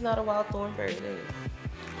 He's not a wild thornberry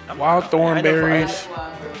nigga. Wild Thornberries.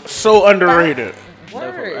 So underrated.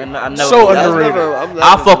 Word. I never. So I was underrated. never- I'm never-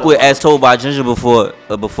 I fuck with As Told by Ginger before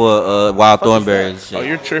Wild Thornberry and shit. Oh,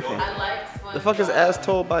 you're tripping. The fuck is As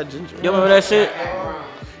Told by Ginger? You remember that shit?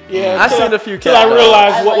 Yeah, I seen a few till I cat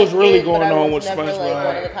realized I what was liked really it, but going I on was with never, like, one of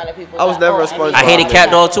SpongeBob. the kind of people I was that, never a oh, SpongeBob. I hated Yeah.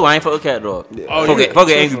 Cat Dog too. I ain't fuck with Cat Dog. Oh, Fuck you're it,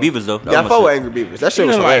 Angry tripping. Beavers though. That Yeah, I was fuck my with shit. Angry Beavers. That shit You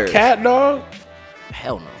was didn't like hilarious. Cat Dog?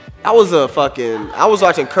 Hell no. I was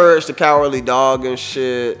watching Courage the Cowardly Dog and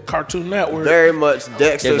shit. Cartoon Network. Very much There's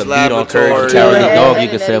Dexter's a beat on Courage the Laboratory. Cowardly Yeah. Dog you Yeah,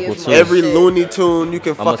 can that sample is too. Every Shit. Looney Tune you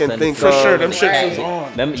can I'ma fucking send it think to of. For sure, them shits Right. was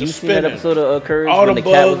on. Remember, you Just seen that spinning. episode of Courage All when the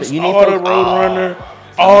the cat bugs, was? You need all the folks- Roadrunner,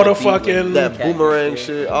 all the beat when fucking That boomerang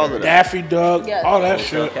shit, all of that. Daffy Duck, Yes. all that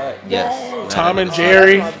shit. Yes. Tom and Oh,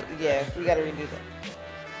 Jerry. that's my- yeah, we gotta redo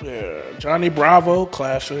that. Yeah, Johnny Bravo,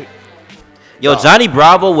 classic. Yo, Johnny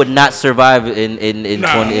Bravo would not survive in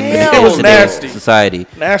Nah. 20 in Hell today's nasty. society.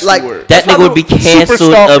 Nasty Like, word. That nigga would be canceled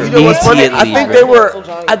stalker. You know what's funny? immediately. I think bro. they were.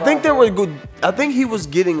 Johnny I think they Bravo. were good. I think he was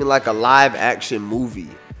getting like a live action movie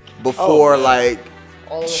before man. like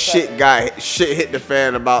All of a shit sudden. shit hit the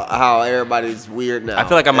fan about how everybody's weird now. I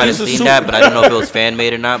feel like I might have He's a seen super- that, but I didn't know if it was fan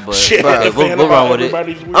made or not. But Shit, Bruh, the we'll fan run about with it.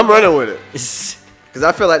 everybody's weird. I'm running with it because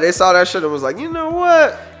I feel like they saw that shit and was like, you know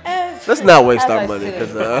what? Let's not waste As our I money sit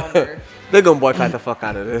because and ponder. they're gonna boycott the fuck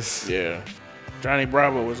out of this, Yeah, Johnny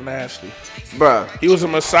Bravo was nasty. bruh. He was a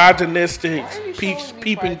misogynistic,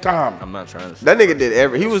 peeping Tom. I'm not trying to. That nigga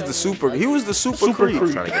did He was the super. He was the super, Super creep.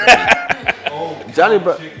 creep. Trying to get Johnny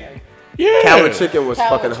Bro. Yeah, Cow and Chicken was Cow and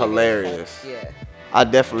fucking Chicken, hilarious. Yeah. I'll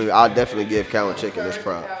definitely give Cow and Chicken this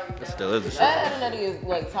prop. It still is a shit. Ed, Ed, and Eddie is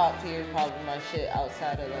like top tier, probably my shit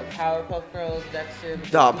outside of like Powerpuff Girls, Dexter.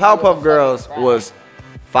 Dog, because Powerpuff these Girls fucking was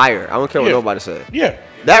fire. I don't care what Yeah. nobody said. Yeah.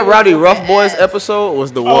 That Rowdy Rough Ass. Boys episode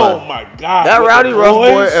was the Oh one. my god. That with Rowdy the Rough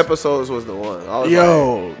Boy boys? episodes was the one. I was like,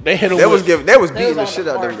 Yo, they hit him they with. was They beating the was on shit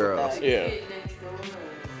the out of them court with girls. that. Yeah.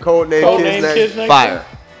 Code name Code Kids Name Next, Kids Next fire.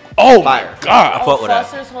 Oh Fire. my god. fuck Oh, with that.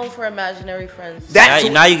 Foster's Home for Imaginary Friends. That's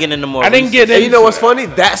Now you getting into more. I didn't get and into you know what's that. funny?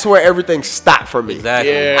 That's where everything stopped for me.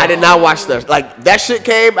 Exactly. Yeah. I did not watch that. Like that shit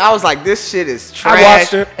came, I was like, this shit is trash. I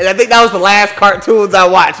watched it. And I think that was the last cartoons I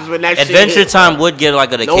watched was when that Adventure shit hit. Time would get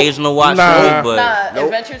like an Nope. occasional watch Nah. through, but Nah, Nope.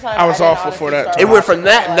 Adventure Time. I was didn't awful honestly for that, start too. It went from watching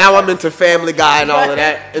that, until now I I'm into Family Guy and all of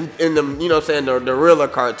that, in the, you know what I'm saying, the realer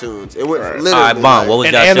cartoons. It went Right. literally. all right, Bond. What was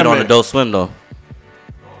And y'all shit on anime. Adult Swim though?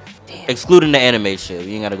 Excluding the anime shit,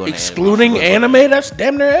 you ain't gotta go. into Excluding anime. anime, that's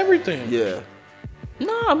damn near everything. Yeah.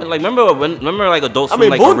 No, I mean like remember like Adult I Swim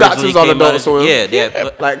mean, like Boondocks originally was on came Adult out. Swim. Yeah.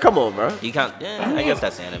 But Like, come on, bro. you can't. Yeah, I guess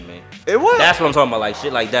that's anime. It was. That's what I'm talking about. Like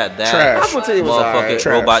shit like that. That Trash. Aqua Teen was motherfucking alright.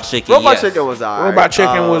 Trash. Robot Chicken. Robot yes. Chicken was alright. Robot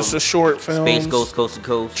Chicken was a short film. Space Ghost Coast to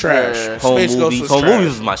Coast. Trash. Yeah. Home Space Ghost movies. was Home trash. movies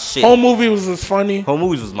was my shit. Home movie was funny. Home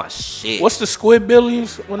movies was my shit. What's the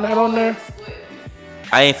Squidbillies? Wasn't that on there?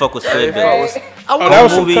 I ain't fuck with Squid I Billy. was, Oh, that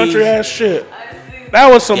was some movies. country ass shit. That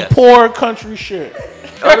was some Yes. poor country shit.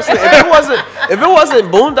 honestly, if it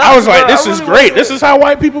wasn't Boondocks, I was like, bro, this is really great. wasn't- This is how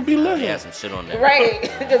white people be living. Yeah, some shit on there. Right.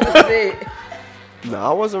 This is it. No,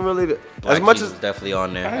 I wasn't really. Black As much Keys as was definitely on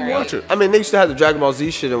I there. didn't watch it. I mean, they used to have the Dragon Ball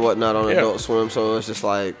Z shit and whatnot on Yeah. Adult Swim, so it's just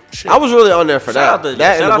like Shit. I was really on there for Shout that. out,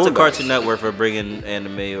 that shout and out the to Boondocks. Cartoon Network for bringing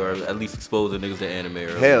anime or at least exposing niggas to anime.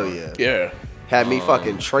 Early. Hell yeah. Yeah. Had me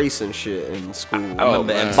fucking tracing shit in school. I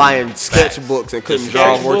remember man. MC buying sketchbooks and couldn't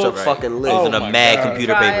draw worth a sketchbook, fucking list. Oh Using a my mad God.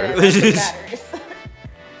 computer Right, paper. and nothing matters.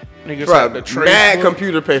 Niggas Bro, had the trace mad book,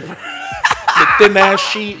 computer paper. the thin ass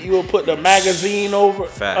sheet. You would put the magazine over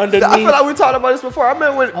Facts. underneath. I feel like we talked about this before. I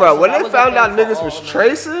remember when, bro, so when that they was a found thing out for niggas all was of them.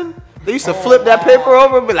 tracing, they used to flip that paper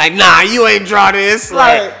over and be like, nah, you ain't draw this.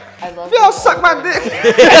 Like, I love y'all this suck my over. dick.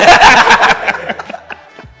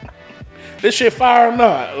 This shit fire or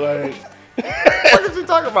not? Like What is you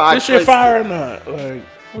talking about? this shit fire or not? Like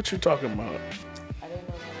what you talking about? I didn't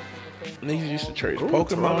know that was a thing. Niggas used to trace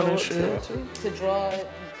Pokemon and shit. To draw it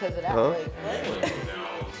because of that. Huh? Like, what?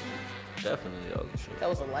 Definitely all the shit. That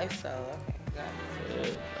was a lifestyle. Okay, got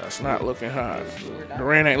it. That's not looking hot.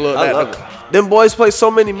 Durant ain't look I that. love it. Them boys play so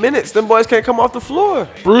many minutes. Them boys can't come off the floor.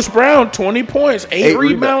 Bruce Brown, 20 points, 8 8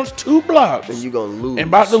 rebounds, 2 blocks. And you gonna lose. And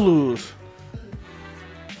about to lose.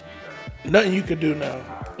 Nothing you can do now.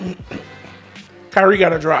 Kyrie got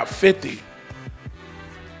to drop 50.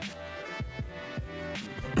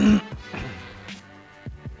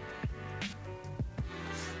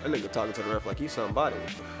 That nigga talking to the ref like he's somebody.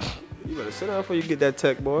 You better sit down before you get that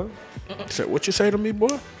tech, boy. Said, what you say to me,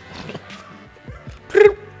 boy?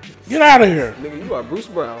 Get out of here. Nigga, you are Bruce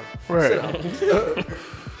Brown. Right.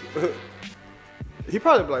 He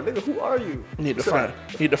probably be like, nigga, who are you? Need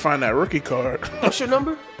to find that rookie card. What's your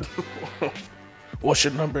number? What's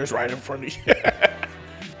your number? Is right in front of you.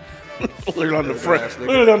 Look it on the front. ass nigga.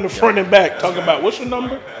 Look it on the front and back. Talking about what's your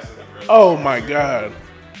number? Oh my God.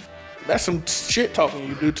 That's some shit talking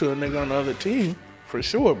you do to a nigga on the other team, for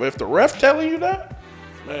sure. But if the ref telling you that,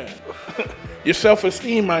 man, your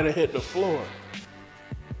self-esteem might have hit the floor.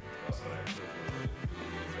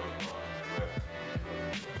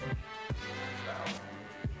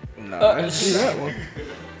 Nah, I didn't see that one.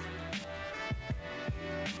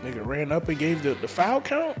 Nigga ran up and gave the foul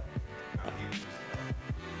count?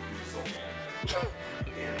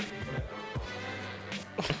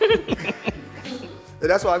 And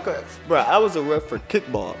that's why I cut. Bro, I was a ref for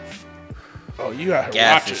kickball. Oh, you out here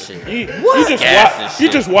Gas watching. and shit. You just Gas and you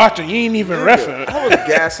shit. just watching. You ain't even reffing. I was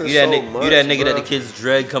gassing You that, so nigga, much, you that nigga bro. that the kids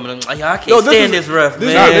dread coming in. Like, yo, I can't No, stand this ref,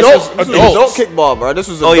 this man. Was this adult, is this was adult adults. kickball, bro. This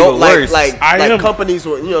was Oh, adult, even like, worse. I am- companies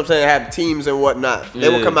would, you know what I'm saying, have teams and whatnot. They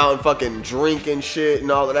would Yeah. come out and fucking drink and shit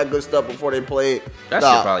and all of that good stuff before they played. That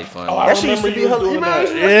Nah. shit probably fun. Oh, I That shit used to remember be you hella, doing you know, that. that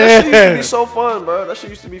shit used to Yeah. be so fun, bro. That shit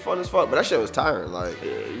used to be fun as fuck, but that shit was tiring. Like,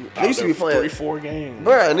 they used to be playing, 3-4 games.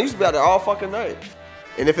 bro, and they used to be out there all fucking night.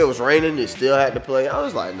 And if it was raining, they still had to play. I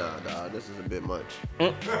was like, nah, dog, this is a bit much.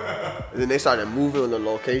 And then they started moving the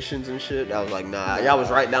locations and shit. I was like, nah, y'all was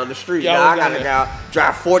right down the street. Y'all Nah, I was gotta in go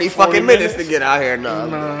drive 40 40 fucking minutes to minutes? get out here.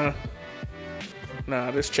 Nah,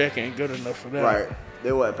 Nah, this check ain't good enough for that. right.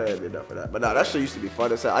 They wasn't paying me enough for that. But nah, that shit used to be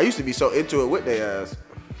fun as hell. I used to be so into it with their ass.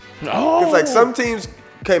 Oh, It's like some teams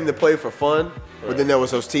came to play for fun, But then there was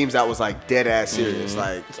those teams that was like dead ass serious.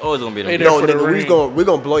 Like, It's always gonna be They the there no, for the nigga, ring. we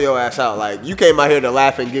gonna blow your ass out. Like, you came out here to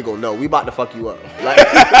laugh and giggle. No, we about to fuck you up. Like,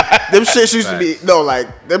 them shits used to be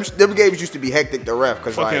them games used to be hectic to ref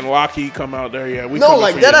because Fucking like Lockheed come out there, yeah. We no, coming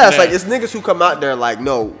like for that your ass. neck. Like it's niggas who come out there like,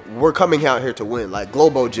 no, we're coming out here to win. Like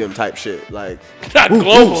Globo Gym type shit. Like Not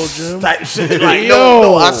Global Gym. type shit. Like Yo.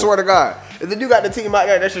 no, I swear to God. And then you got the team out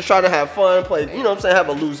there that's just trying to have fun, play. You know what I'm saying? Have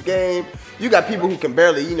a loose game. You got people who can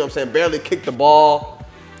barely, you know what I'm saying, barely kick the ball.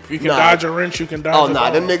 If you can Nah. dodge a wrench, you can dodge Oh a nah,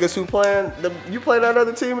 ball. them niggas who playing, you play that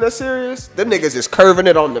other team that's serious. Them niggas is curving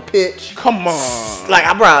it on the pitch. Come on. Like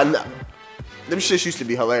I bro, them shits used to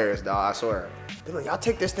be hilarious, dog. I swear. They're like, y'all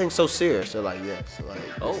take this thing so serious. They're like, yes. Like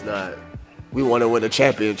it's not. We want to win a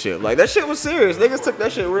championship. Like that shit was serious. Niggas took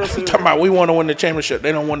that shit real serious. Talking about we want to win the championship.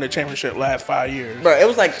 They don't win the championship last 5 years. Bro, it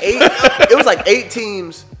was like 8. It was like 8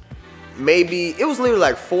 teams. Maybe it was literally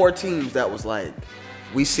like 4 teams that was like,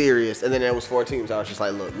 we serious, and then there was 4 teams. I was just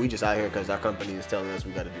like, look, we just out here because our company is telling us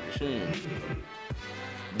we got to do this shit.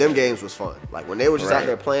 Them games was fun. Like when they were just out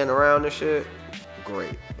there playing around and shit,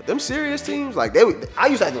 great. But them serious teams, like I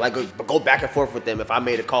used to have to like go back and forth with them if I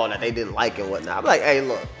made a call that they didn't like and whatnot. I'm like, hey,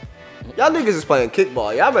 look, y'all niggas is playing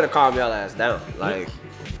kickball. Y'all better calm y'all ass down. Like.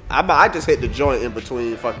 I just hit the joint in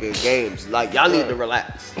between fucking games. Like y'all need to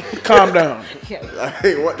relax. Calm down.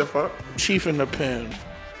 Like what the fuck? Chief in the pen.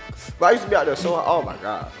 But I used to be out there so. Oh my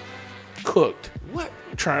god. Cooked. What?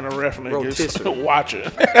 Trying to ref Rotisserie. niggas.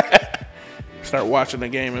 Watching. Start watching the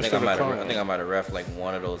game I think instead of I calling. think I might have ref like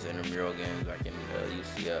one of those intramural games, like in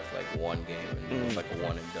UCF, like one game, and it was like a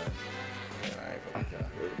one and done. Yeah, all right, fuck that.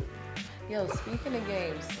 Yo, speaking of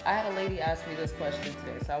games, I had a lady ask me this question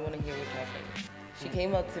today, so I want to hear what y'all think. She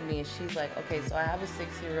came up to me and she's like, okay, so I have a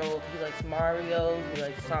 6-year-old. He likes Mario, he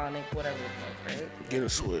likes Sonic, whatever the fuck, right? Get a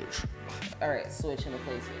switch. All right, Switch and a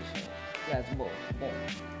PlayStation. Yes, boom, boom.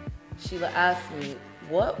 She asked me,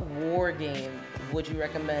 what war game would you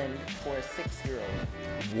recommend for a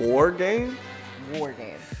 6-year-old? War game? War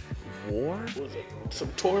game. War? Was it some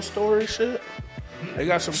Toy Story shit? They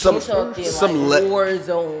got some Some- Toy Story? Talking Some like le-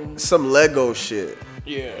 Warzone. Some Lego shit.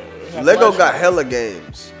 Yeah. Lego got hella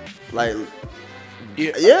games. Like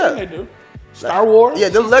Yeah. Yeah. They do. Star Wars? yeah,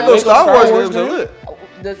 them Lego Lego Star Wars Wars games are game?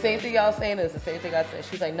 lit. The same thing y'all saying is the same thing I said.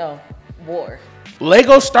 She's like, no, war.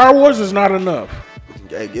 Lego Star Wars is not enough.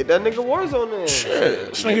 Hey, get that nigga Warzone in. Shit.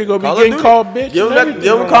 This nigga gonna Call be of getting Duty. called bitch. Give and him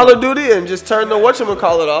everything. Call of Duty and just turn the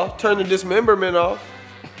whatchamacallit off. Turn the dismemberment off.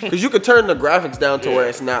 Cause you could turn the graphics down to where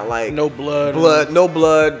it's not like No blood. no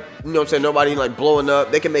blood. You know what I'm saying? Nobody like blowing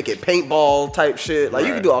up. They can make it paintball type shit. Like you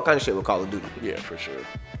can Right. do all kind of shit with Call of Duty. Yeah, for sure.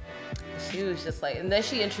 She was just like, and then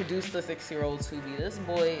she introduced the 6-year-old to me. This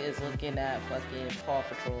boy is looking at fucking Paw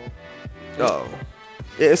Patrol. Oh.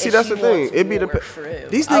 Yeah, and see And that's she the thing. wants It'd be war for him.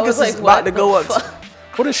 these I was niggas like, is about what to the go up. fuck?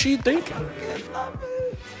 What is she thinking?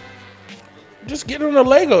 Just get him the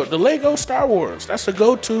Lego Star Wars. That's a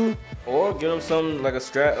go-to. Or get him something like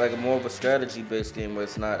like a more of a strategy-based game where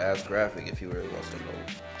it's not as graphic. If he really wants to know.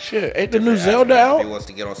 Shit, ain't the new different Zelda aspects. If out? he wants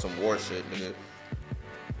to get on some war shit, nigga.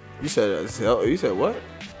 You said what?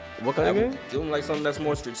 What kind of game? Give him like something that's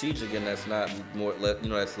more strategic and that's not more,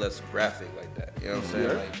 that's less graphic like that. You know what I'm saying?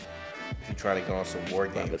 Yeah. Like, if you're trying to get on some war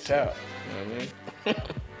game, The shit, tap. you know what I mean?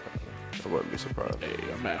 I wouldn't be surprised. Hey,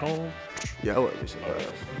 I'm at home. Yeah, I wouldn't be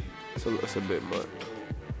surprised. It's a bit much.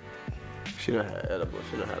 She done had edible.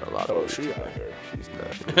 She done had a lot of. Oh, weed she tonight. out here. She's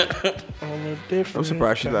not. On a different I'm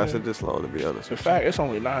surprised she time. lasted this long. To be honest In with you. fact, it's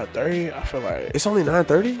only 9:30. I feel like It's only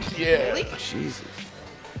 9:30. yeah, Jesus.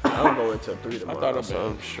 I'm going till 3 tomorrow. thought it'd so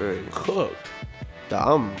been- I'm straight. cooked.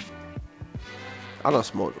 I done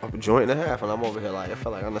smoked a joint and a half, and I'm over here like I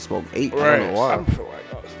feel like I done smoked 8. I Right. don't know why. I feel like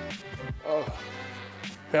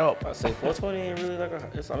help. I say 420 ain't really like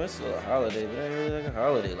it's still a holiday, but it ain't really like a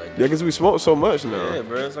holiday like Yeah, that. cause we smoke so much now. Yeah,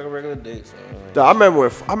 bro, it's like a regular date. So, Dawg,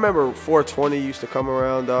 I remember 420 used to come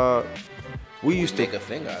around, dog. We used to make a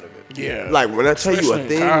thing out of it. Yeah. like when I tell you Especially a in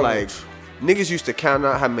thing, college. like niggas used to count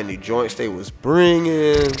out how many joints they was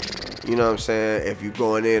bringing. You know what I'm saying? If you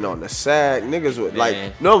going in on the sack, niggas would like.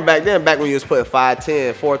 Man. No, back when you was putting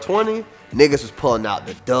 510, 420, niggas was pulling out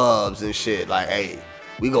the dubs and shit. Like, hey,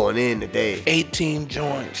 we going in today. 18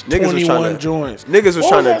 joints, Niggas was 21 trying to joints. Niggas was What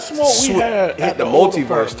trying to that smoke we had hit at the old multiverse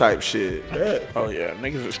apartment? type shit. Oh yeah,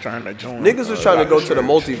 niggas was trying to join. Niggas was trying to go to the Dr.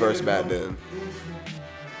 multiverse back then.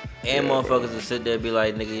 And motherfuckers will sit there and be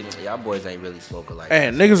like, nigga, y'all boys ain't really smoking like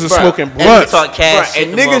And this. niggas are Bruh, smoking and blunts. Talk cash shit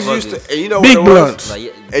and to niggas used motherfuckers. to, and you know Big what it was? blunts. Like,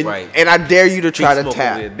 yeah, And, right. and I dare you to try to smoking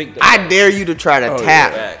tap. with big- I dare you to try to Oh,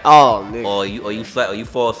 tap. yeah. Oh, nigga. Or you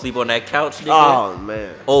fall asleep on that couch, nigga. Oh,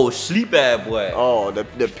 man. Oh, sleep at boy. Oh, the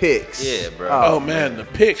pics. Yeah, bro. Oh man, the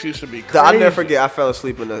pics used to be crazy. I'll never forget. I fell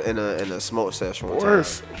asleep in a smoke session one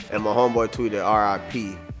Worse. time, and my homeboy tweeted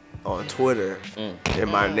 "R.I.P." on Twitter in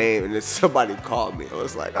my name, and then somebody called me. I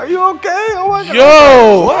was like, "Are you okay?" Oh my God.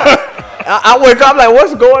 Yo, I wake up like,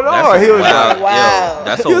 "What's going on?" He was wild, like, Wow. Yo,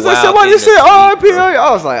 that's a "He was like, wild somebody thing to said sleep, R.I.P." bro.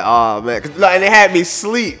 I was like, "Oh man," and they had me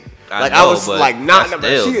sleep. I Like know, I was but like not.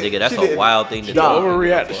 that's still, nigga, that's a didn't- wild thing to she do. dog.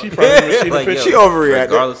 overreacted. She probably didn't see the Like, picture. She overreacted.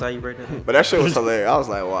 Regardless how you break that down. But that shit was hilarious. I was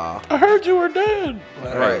like, "Wow." I heard you were dead.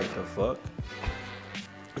 Like, Right. The fuck? I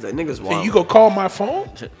was like, "Niggas And wild." you go call my phone?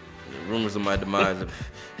 The rumors of my demise have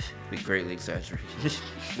be greatly exaggerated.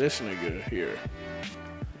 This nigga here.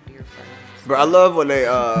 Bro, I love when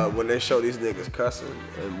they show these niggas cussing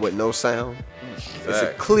and with no sound. It's a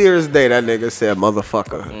Fact. clear as day that nigga said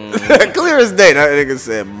motherfucker. Clear as day that nigga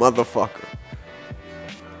said motherfucker.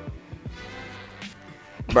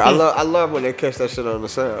 Bro, I love when they catch that shit on the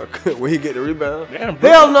sound. When he get the rebound. Damn, bro.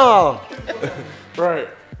 Hell no. Right.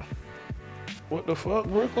 What the fuck,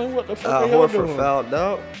 Brooklyn? What the fuck are y'all Horford doing? fouled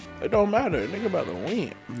out. It don't matter. Nigga about to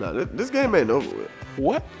win. No, this game ain't over with.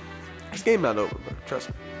 What? This game not over, bro. Trust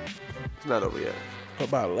me. It's not over yet.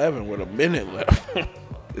 About 11 with a minute left.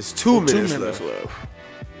 It's 2 minutes, 2 minutes left. left.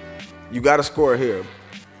 You got to score here.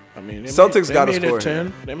 I mean, Celtics they gotta made score it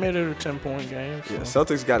 10. They made it a 10-point game. So. Yeah,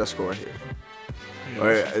 Celtics got to score here. Yeah.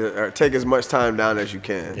 Or take as much time down as you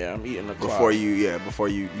can. Yeah, I'm eating the clock. Before you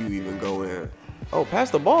even go in. Oh,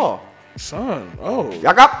 pass the ball. Son. Oh.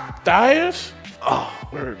 Y'all got. Thias? Oh.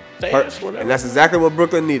 Or Thias, whatever. And that's exactly what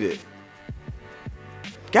Brooklyn needed.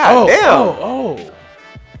 God damn. Oh.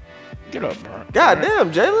 Get up, bro. God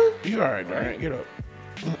damn, Jalen. You all right, Durant? Get up.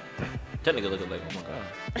 That nigga looking like, oh my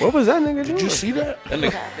god. What was that nigga doing? Did you see that?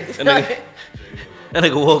 That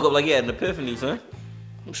nigga woke up like he had an epiphany, son.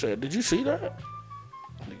 I said, did you see that?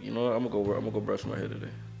 You know what? I'm gonna go brush my hair today.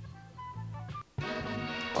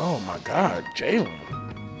 Oh my God,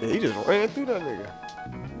 Jalen. Yeah, he just ran through that nigga.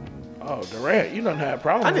 Oh, Durant, you done had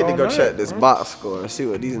problems. I need to all go night, check this bro. box score and see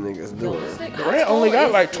what these niggas doing. Durant only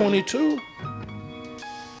got like 22.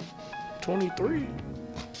 23.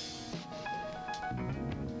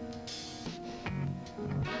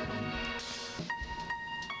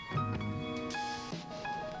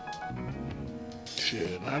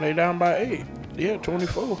 Shit, now they down by 8. Yeah,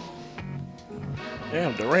 24.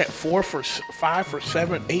 Damn, Durant 5 for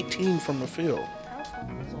 7, 18 from the field.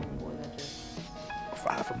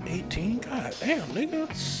 5 from 18? God damn, nigga.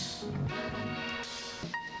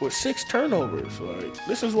 With 6 turnovers. Like,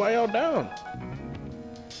 this is why y'all down.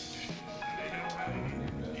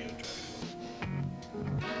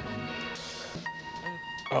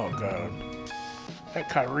 Oh, God. That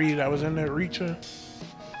Kyrie that was in there reaching.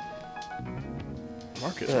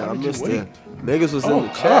 Marcus, Yeah, I why did missed you it. wait? Niggas was Oh, in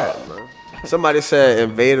the chat, God. bro. Somebody said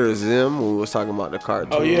Invader Zim when we was talking about the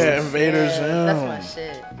cartoon. Oh, yeah, Invaders. That's my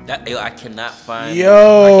shit. That yo, I cannot find.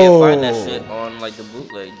 Yo. I can't find that shit on like the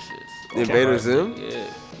bootleg shit. Invader Zim? Yeah,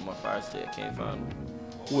 on my Fire Stick, I can't find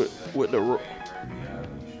it. With the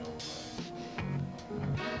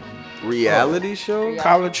Reality show?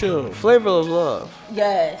 College Hill. Flavor of Love.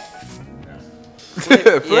 Yes. Flavor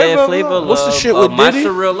Yeah, of Flavor Love. Love. What's the shit with My Diddy?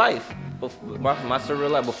 Surreal Life. My Surreal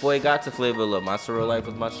Life. Before it got to Flavor Love, My Surreal Life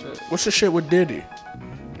was my shit. What's the shit with Diddy?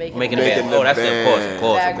 Making the Making band. the Oh, that's it. Of course, band. of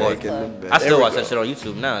course, of Bag course. Making the band. I still we watch go. that shit on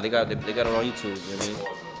YouTube now. They got it on YouTube. You know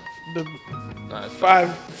what The I mean? Nah,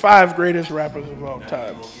 it's- five greatest rappers of all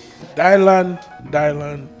time. Dylan.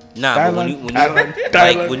 Nah, but when you Dylan,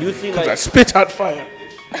 like when you see Because I like spit out fire.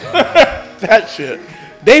 That shit.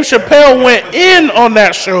 Dave Chappelle went in on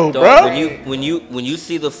that show, dog, bro. when you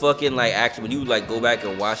see the fucking like action, when you like go back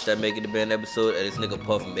and watch that Making the Band episode and this nigga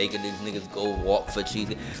Puff making these niggas go walk for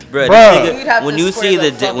cheese, bro. Bruh. You'd have When to you swear see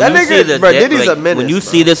the the fuck when That you see nigga- the bruh, de- Diddy's like, a menace, when you bro.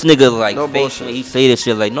 see this nigga like No face bullshit. when he say this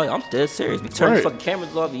shit like, no, I'm dead serious. We turn the Right. fucking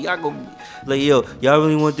cameras off. And y'all go like, yo, y'all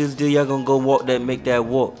really want this deal? Y'all gonna go walk that, make that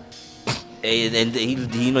walk. And he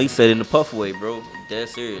you know he said it in the Puff way, bro. Dead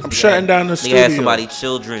serious. I'm Nigga shutting had- down the nigga had studio. somebody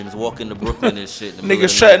children's walking to Brooklyn and shit. in the middle Nigga of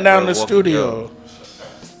the shutting night, down bro, the walking- studio.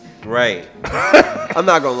 Right. I'm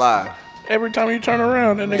not gonna lie. Every time you turn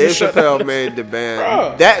around, that nigga Dave shut down. Chappelle made the band.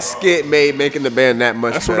 Bruh. That skit made Making the Band that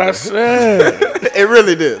much That's better. what I said. It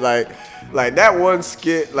really did. Like that one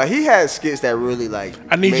skit. Like he had skits that really like.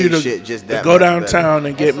 I need made you to, shit just to that go much downtown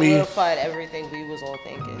and It get me solidified everything we was all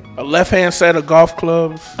thinking. a left-hand set of golf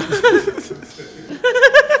clubs.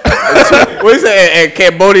 What you say? And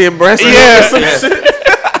Cambodian breast milk Yeah. or some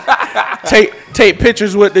shit? Take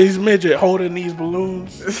pictures with these midget holding these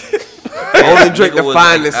balloons. Only drink Nigga the was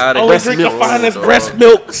finest out of Only breast drink milk. the finest dog. breast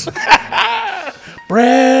milks.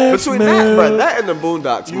 Breast Between milk. that and the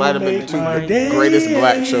Boondocks might have been the make two my day. greatest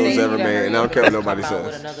black They shows need ever to made, hurry and I don't up care what and nobody come out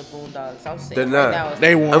with says. another Boondocks. I'm saying They're right not. now it's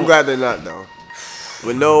They won't. I'm glad they're not though.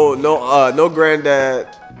 With no granddad.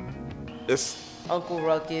 It's Uncle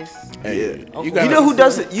Ruckus. Hey, yeah. you, gotta, You know who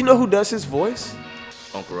does it? You know who does his voice?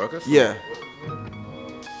 Uncle Ruckus? Yeah.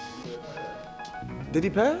 Did he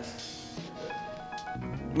pass?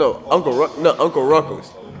 No, Uncle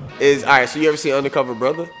Ruckus is all right. So you ever seen Undercover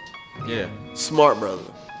Brother? Yeah. Smart Brother.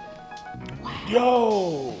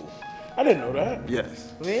 Yo, I didn't know that.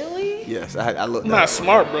 Yes. Really? Yes. I looked. Not That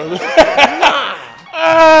smart, brother.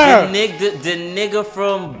 The nigga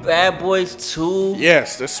from Bad Boys 2.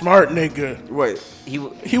 Yes, the smart nigga. up. Wait. He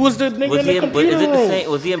He was the nigga was in the he in, computer is it the room. same?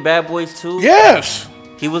 Was he in Bad Boys 2? Yes.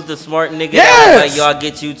 He was the smart nigga. Yes! That was like, y'all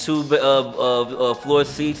get you two floor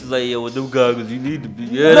seats. He's like, yo, with them goggles, you need to be.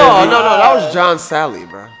 Yeah, No. That was John Sally,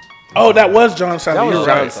 bro. Oh, that was John Sally. That was You're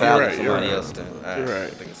John right. Sally. You're right. You're Somebody right. else then. All You're right. I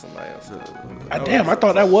think it's somebody else. Damn, I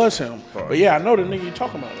thought that was him. But yeah, I know the nigga you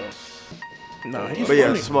talking about though. No, he's But yeah,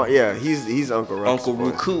 funny. smart. Yeah, he's Uncle Ruckus. Uncle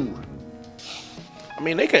Ruku. I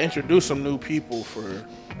mean, they can introduce some new people for.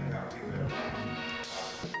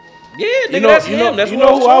 Yeah, nigga, that's him. That's you what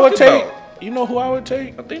know who I would talking take. about. You know who I would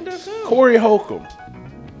take? I think that's him. Corey Holcomb.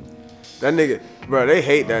 That nigga, bro. They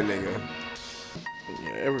hate that nigga.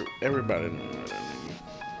 Yeah, everybody knows that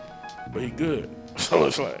nigga. But he good. So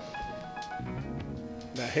it's like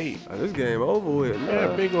that hate. Oh, this game over with. Yeah,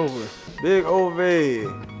 Man. big over. Big OV.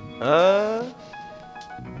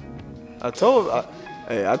 I told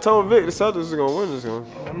Vic the Celtics was gonna win this one.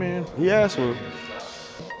 I mean, He asked me,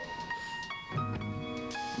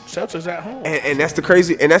 Celtics at home. and that's the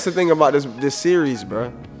crazy, and that's the thing about this series,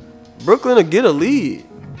 bro. Brooklyn will get a lead.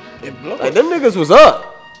 It blow. Like them niggas was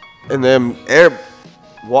up, and then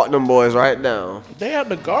walk them boys right down. They at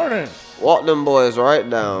the Garden. Walk them boys right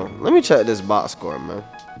down. Let me check this box score, man.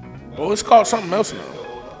 Oh, it's called something else now.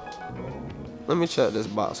 Let me check this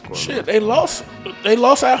box score. Shit, they lost. They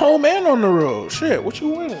lost at home and on the road. Shit, what you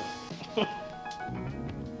winning?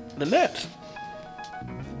 The Nets.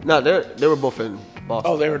 No, they were both in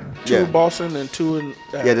Boston. Oh, they were two Yeah. in Boston and two in.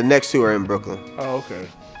 Yeah, the next two are in Brooklyn. Oh, okay.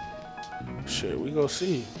 Shit, we go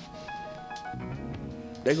see.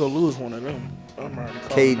 They go lose one of them. I'm already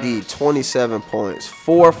calling KD 27 points,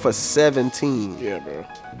 4 for 17, that. Yeah, bro.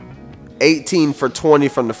 18 for 20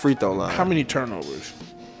 from the free throw line. How many turnovers?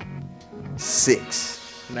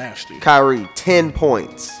 6. Nasty. Kyrie 10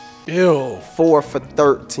 points, Ew. 4 for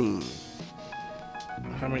 13.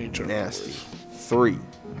 How many turnovers? Nasty. 3.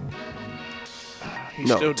 He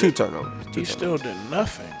No, still 2 did, turnovers. He still did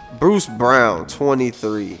nothing. Bruce Brown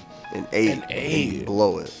 23 and 8. And 8. you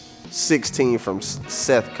blow it. 16 from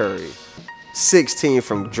Seth Curry. 16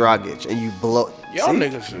 from Dragic, and you blow it. Y'all See?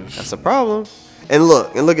 niggas is. That's a problem. And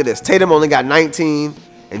look at this. Tatum only got 19,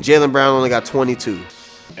 and Jaylen Brown only got 22.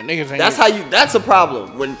 And niggas ain't. That's a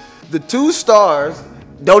problem. When the two stars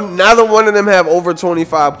don't, neither one of them have over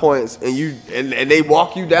 25 points, and they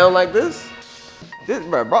walk you down like this.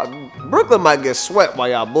 Brooklyn might get swept while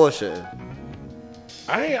y'all bullshitting.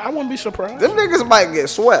 I wouldn't be surprised. Them niggas might get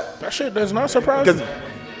swept. That shit does not surprise me.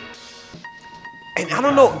 And I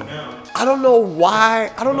don't know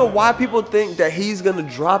why people think that he's gonna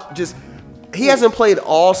drop. He hasn't played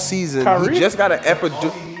all season. Kyrie? He just got an All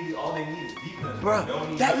epidural. they need is defense. Bro, They don't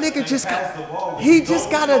need that to nigga just pass got the ball. he just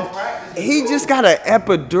got an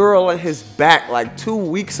epidural in his back like 2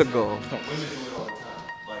 weeks ago. Women do it all the time.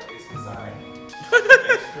 Like it's alright.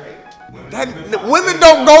 It's straight. Women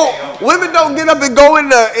don't get up and go in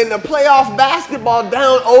the playoff basketball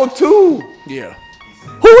down 0-2. Yeah.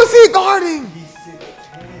 Who is he guarding? He's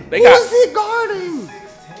 6'10". They Who got is he guarding?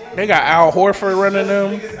 6'10". they got Al Horford running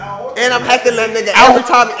them. Niggas out. And I'm hacking that nigga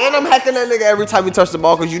every time he touches the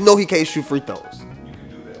ball because you know he can't shoot free throws.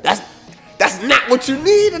 That's not what you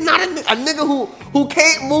need. And not a nigga who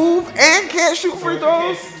can't move and can't shoot free So if you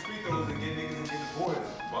can't throws. shoot free throws and get niggas and get the boards,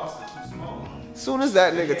 Boston's too small. Soon as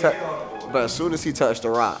that nigga but as soon as he touched the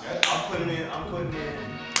rock, I'm putting in LaMarcus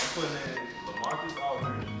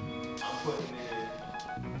Aldridge. I'm putting in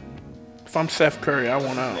If I'm Seth Curry, I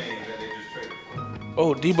want out. names that they just traded for.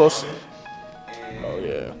 Oh, Debo's. And Oh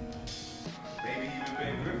yeah. maybe even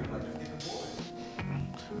Ben Griffin, like just get the boards.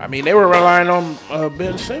 I mean, they were relying on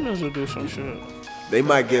Ben Simmons to do some shit. they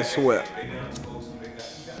might get swept. They down to 0-2. They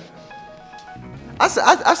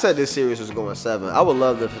got I said this series was going 7. I would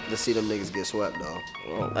love to see them niggas get swept though.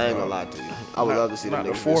 Oh, I ain't gonna lie to you. I would love to see them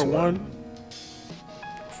Not the niggas get swept. 4-1.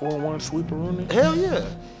 4-1 sweeper Rooney. Hell yeah.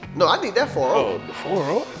 No, I need that 4-0. Oh, the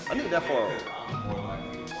 4-0. I need that 4-0.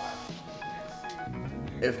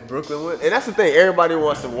 If Brooklyn win, and that's the thing, everybody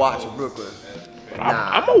wants to watch Brooklyn.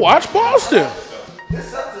 I'm gonna watch Boston.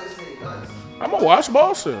 This Celtics team, nice. I'm gonna watch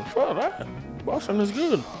Boston. Fuck that. Boston is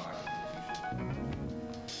good.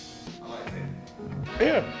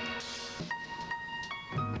 Yeah.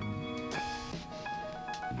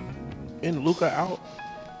 And Luka out.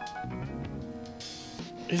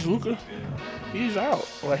 Is Luka? He's out.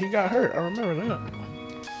 Like he got hurt. I remember that.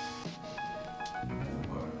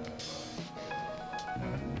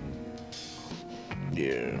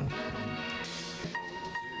 Yeah.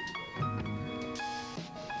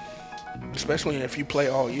 Especially if you play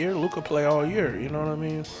all year. Luka play all year. You know what I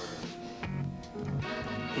mean?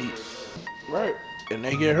 Right. And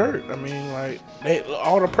they get hurt. I mean, like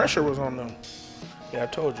all the pressure was on them. Yeah, I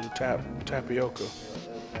told you, tapioca.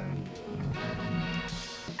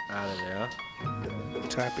 Out of there.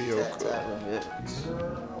 Tapioca.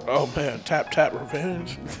 Oh man, tap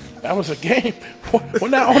revenge. That was a game.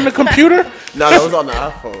 Wasn't that on the computer? No, that was on the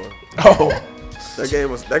iPhone. Oh, That game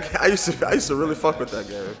was. I used to really fuck with that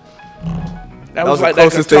game. that was like the that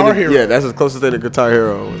closest Guitar thing. Hero. Yeah, that's the closest thing to Guitar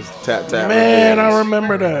Hero was tap. Man, I Revenge.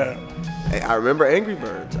 remember that. Hey, I remember Angry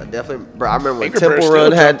Birds. I definitely, bro. I remember when Angry Temple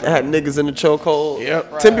Birds Run still had niggas in the chokehold.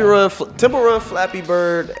 Yep. Temple Run, Flappy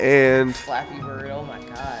Bird, and Flappy Bird, oh my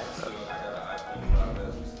god.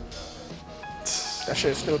 That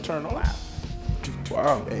shit still turned on.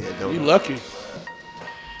 Wow, Yeah, don't you know. lucky.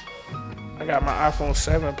 I got my iPhone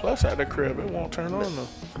 7 Plus at the crib. It won't turn on though.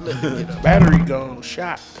 Battery gone,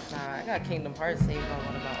 shot. Nah, I got Kingdom Hearts saved on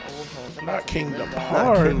one of my old phones. I'm Not about to Kingdom relive that.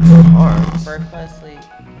 Hearts. Kingdom Hearts. Birth by Sleep.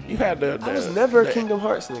 You had the I was never a Kingdom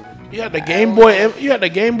Hearts nigga. You had the Game Boy. You had the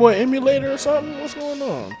Game Boy emulator or something. What's going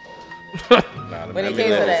on? When it came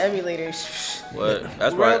to the emulators, What?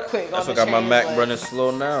 That's Real why. quick That's on what the got my chains, Mac like- running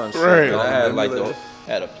slow now. And shit. Right. I had like Emulator.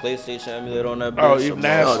 had a PlayStation emulator on that. Oh, bitch. you I'm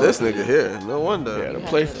nasty. Oh, this nigga here. No wonder. Yeah, the you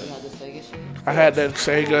play. had the Sega shit. I had that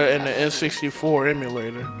Sega and the N64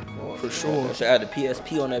 emulator for sure. I should add the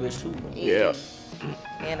PSP on that bitch too. Yeah,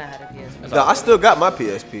 And I had a PS. No, I still got my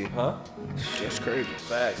PSP. Huh? that's crazy.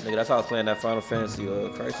 Facts, nigga. That's how I was playing that Final Fantasy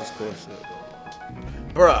Crisis Core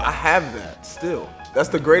shit. Bro, I have that still. That's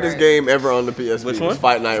the greatest game ever on the PSP. Which was one?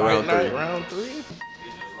 Fight Night Fight Round Night 3. round 3.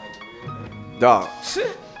 Dog.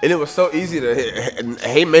 And it was so easy to hit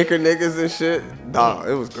haymaker niggas and shit. Dog,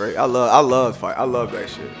 it was great. I love Fight. I love that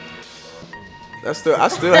shit. I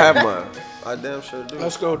still have mine. I damn sure do.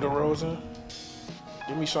 Let's go, DeRozan.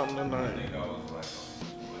 Give me something tonight.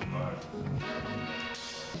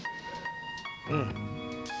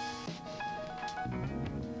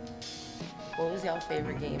 What was y'all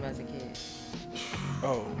favorite game as a kid?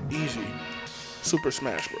 Oh, easy. Super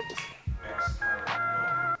Smash Bros.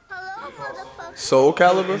 Soul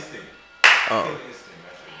Calibur? Oh.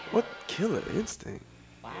 What? Killer Instinct?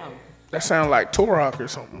 Wow. That sounds like Turok or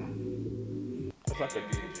something. It's like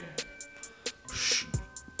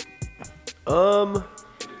a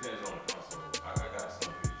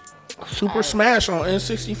Super Smash on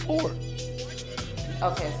N64.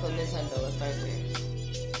 Okay, so Nintendo, let's start there.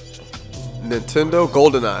 Nintendo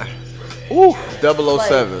GoldenEye. Ooh,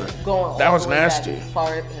 007. Like, going That all was the way back nasty. as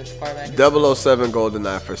far back. 007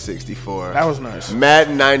 GoldenEye for 64. that was nice.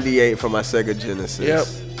 Madden 98 for my Sega Genesis. Yep.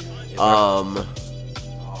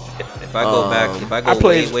 If I go back, if I go I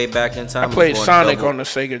played- way back in time, I played I'm going Sonic double- on the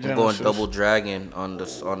Sega I'm going Genesis. Double Dragon on the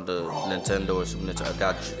Nintendo or Super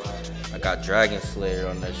Nintendo. I got Dragon Slayer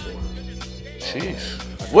on that shit. Jeez.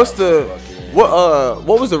 What's the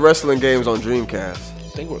what was the wrestling games on Dreamcast?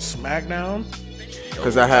 I think it was SmackDown.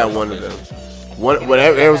 Because I had one of them.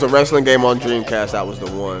 Whenever there was a wrestling game on Dreamcast, that was the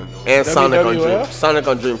one. And Sonic on WWF? Sonic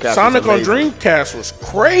on Dreamcast. Sonic on was amazing. Dreamcast was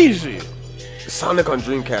crazy. Sonic on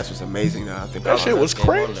Dreamcast was amazing. Now I think That about shit it. was Game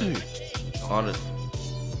on crazy. there. On it.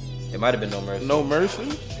 It might have been No Mercy. No Mercy.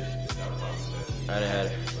 I didn't have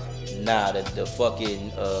it. Nah, the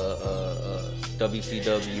fucking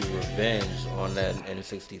WCW Revenge on that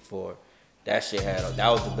N64. That shit that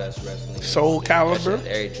was the best wrestling. game Soul on there. That shit Calibur? had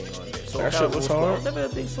everything on there. Soul That shit Calibur was cool. hard. I was never a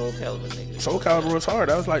big Soul Calibur nigga. Soul Calibur was hard.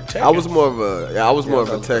 That was like Tekken. I was more of a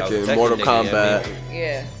Tekken, Tekken Mortal nigga, Kombat. yeah,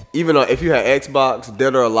 Yeah. Even though if you had Xbox,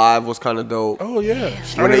 Dead or Alive was kind of dope. Oh yeah. When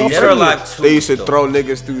Started they off used, Dead or to, Alive 2 they used to though. throw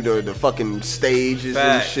niggas through the fucking stages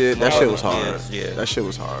and Facts. shit. That shit was hard. Yes, yeah. That shit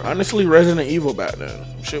was hard. Honestly, Resident Evil back then.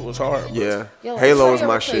 Shit was hard. Yeah. Yo, Halo I'm was sorry,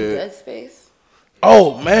 my you ever played shit. Dead Space?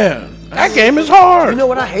 Oh man, that game is hard. You know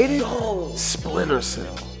what I hated? Splinter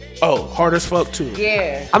Cell. Oh, hard as fuck too.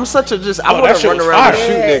 Yeah. I'm such a just. I Oh, want that to shit run was around and fire.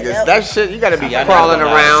 shoot Yeah, niggas. that That shit, you gotta be Y'all crawling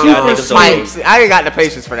niggas around Super on smooth. pipes. I ain't got the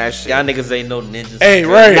patience for that shit. Y'all niggas ain't no ninjas. Hey,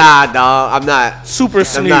 right. Nah, dog. I'm not. Super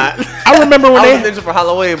sneak. not. I remember when I was they. a ninja for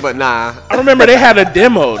Halloween, but nah. I remember they had a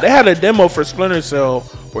demo. They had a demo for Splinter Cell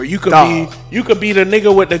where you could Dog. be the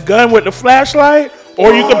nigga with the gun with the flashlight,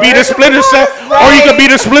 or you could be the Splinter Cell, or you could be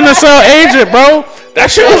the Splinter Cell agent, bro.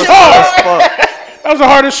 That shit was hard. Fuck. That was the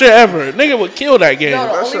hardest shit ever. Nigga would kill that game. No, the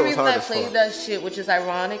That only shit was reason hard I as played fuck. that shit, which is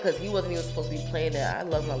ironic, because he wasn't even supposed to be playing that. I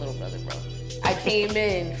love my little brother, bro. I came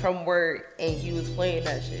in from work and he was playing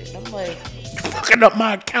that shit. And I'm like, Fucking up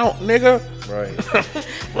my account, nigga. Right.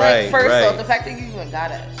 like first right. off, the fact that you even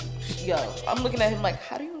got it, yo, I'm looking at him like,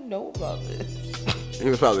 how do you know about this? He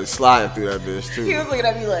was probably sliding through that bitch He too. was looking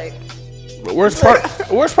at me like, The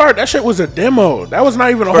worst part, that shit was a demo. That was not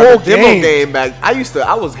even a Bro, whole the demo game. game back.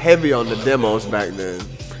 I was heavy on the demos back then.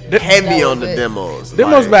 Heavy That on was the it. demos.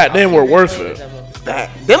 Demos Like, back then were worth playing it. the demo.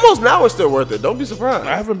 Demos now are still worth it. Don't be surprised.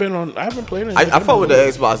 I haven't played it. I fuck with the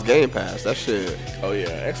Xbox Game Pass. That shit. Oh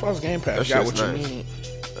yeah, Xbox Game Pass That got shit's what nice. you need.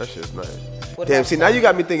 That shit's nice. What Damn. about See, now you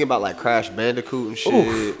got me thinking about like Crash Bandicoot and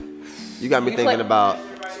shit. You got me You thinking play- about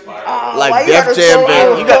why like you Def gotta Jam.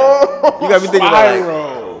 slow You down? got me thinking about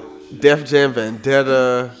Spyro. like Def Jam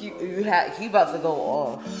Vendetta. He about to go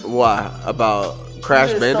off. Why? About Crash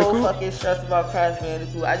I'm just Bandicoot? so fucking stressed about Crash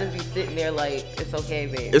Bandicoot. I just be sitting there like, it's okay,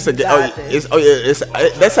 babe. It's a You game. got this.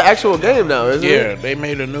 That's an actual game now, isn't Yeah, it? they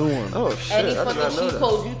made a new one. Oh shit! Any I did fucking not know cheat that.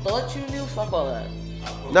 codes you thought you knew, fuck all that.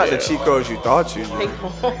 Not the cheat codes you thought you knew. Ping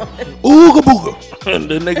pong. Ooga booga. And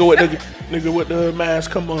the nigga with the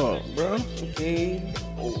mask come on, bro. Okay.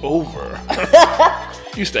 Over.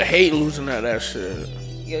 Used to hate losing at that shit.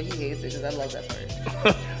 Yo, he hates it because I love that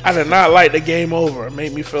part. I did not like the game over. It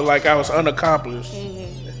made me feel like I was unaccomplished.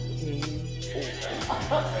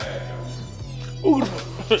 Ooga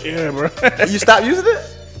booga. Yeah, bro. You stopped using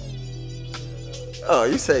it? Oh,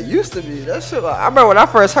 you said used to be. That shit. I remember when I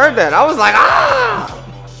first heard that. I was like, ah.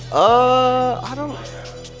 I don't.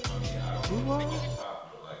 Do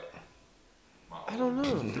I don't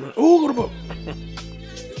know. Ooga booga.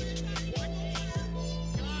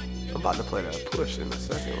 I'm about to play that push in a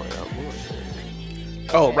second. Like I'm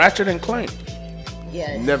bullshit. Oh, Ratchet and Clank.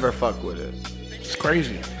 Yeah. Never fuck with it. It's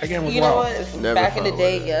crazy. That game was You know wild. what? If Never back in the found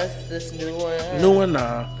day, it. yes, this new one. New one,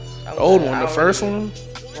 nah. I'm The old good. one, I the don't first really- one,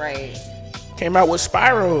 Right. came out with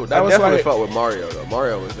Spyro. That I was definitely like fuck with Mario though.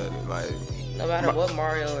 Mario was that like No matter what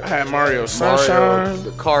Mario. I had Mario Mario, Sunshine.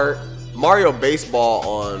 the kart. Mario Baseball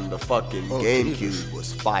on the fucking Oh, GameCube Jesus.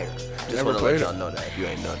 was fire. Just Never want to let played y'all it. know that if you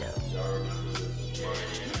ain't know that.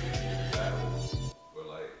 But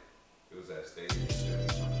like, it was that stadium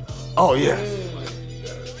shit. Oh yeah. Like, you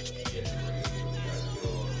gotta get the ring, you gotta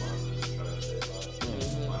kill all the monsters and try to save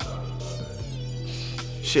lives. My daughter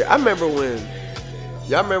loved that. Shit, I remember when.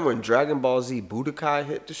 Y'all remember when Dragon Ball Z Budokai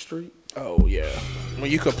hit the street? Oh yeah,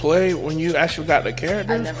 when you could play, when you actually got the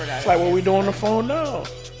characters. I never got It's like it. what we do on the phone now.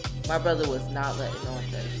 My brother was not letting off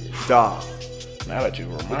that shit. Dog. Now that you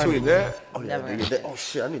remind Between me, that, oh yeah, Never. nigga, that, oh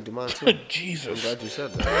shit, I need to do mine too. I'm Jesus, glad you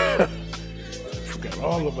said that. forgot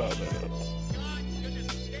all about that.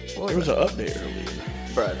 There was an update earlier.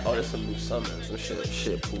 Bruh, oh, there's some new summons. Some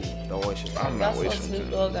shit pool. Don't waste your time. I'm Y'all not saw wasting Snoop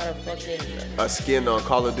time. Dogg got a fucking. A skin on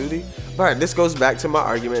Call of Duty. Bruh, this goes back to my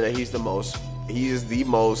argument that he is the most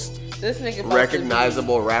This nigga about to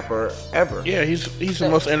recognizable rapper ever. Yeah, he's the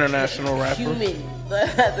most international be rapper. human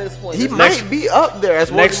at this point. He This might be up there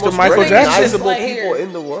as one of next the to most Michael Jackson. recognizable Right people here.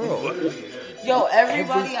 in the world. Yo,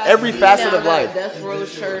 everybody. every facet of life. Death Row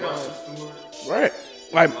shirt on. Right,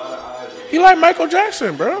 like he like Michael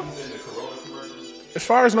Jackson, bro. As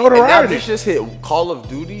far as And now notoriety, this just hit Call of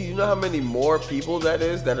Duty. You know how many more people that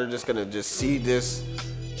is that are just gonna just see this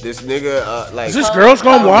nigga like. is this Girls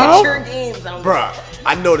Gone Come Wild? get your games. I don't Bruh,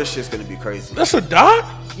 I know this shit's gonna be crazy. That's a doc.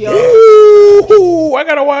 Yo. Ooh, I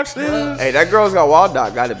gotta watch this. Hey, that Girls Got Wild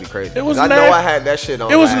doc gotta be crazy. It was 'Cause I na- know I had that shit on.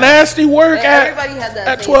 It was last. nasty work And at everybody had that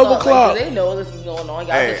at same 12 thought, o'clock. Like, do they know this is going on?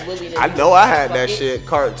 Y'all Hey, just willing I to know I had that fuck it. shit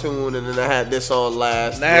cartoon, and then I had this on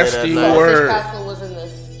last. Nasty night. word. Fish Castle was in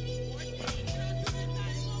this.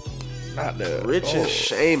 Not the Rich oh. and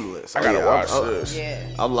Shameless. I gotta yeah, watch I'm- this. Yeah.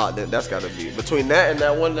 I'm locked in. That's gotta be between that and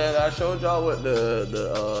that one that I showed y'all with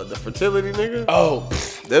the fertility nigga. Oh,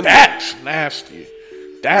 Them- that's nasty.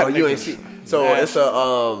 That Oh, you ain't nigga's see. So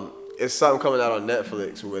nasty. it's something coming out on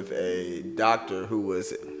Netflix with a doctor who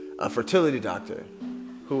was a fertility doctor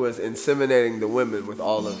who was inseminating the women with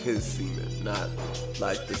all of his semen, not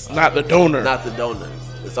like this, not the donor. not the donors.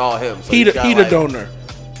 It's all him. So he he's the, got, he the like, donor.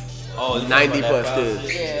 Oh, 90 plus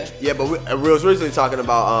kids. Yeah. Yeah, but we was recently talking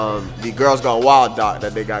about the Girls Gone Wild doc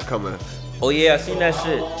that they got coming. Oh yeah, I seen that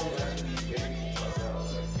shit.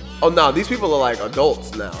 Oh no, these people are like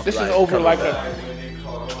adults now. This like, is over coming like back.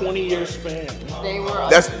 a 20-year span. They were.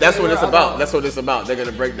 That's they what were it's about. adults. That's what it's about. They're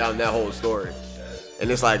gonna break down that whole story, and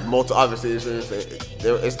it's like obviously,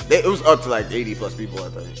 it was up to like 80 plus people. I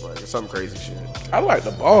think like some crazy shit. I like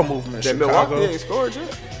the ball movement. That Chicago. Milwaukee ain't scored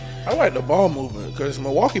yet. I like the ball movement because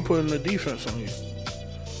Milwaukee putting the defense on you.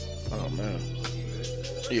 Oh man.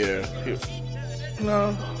 Yeah.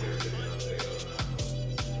 No.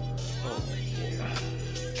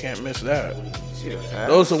 Can't miss that.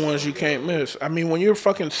 Those are the ones you can't miss. I mean, when you're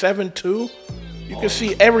fucking 7'2", you can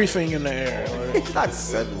see everything in the air. Like, He's not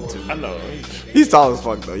 7'2". I know. He's tall as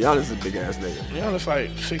fuck though. Giannis is a big ass nigga. Giannis like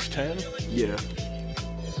 6'10". Yeah.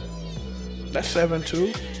 That's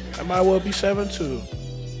 7'2". I might well be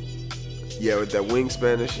 7'2". Yeah, with that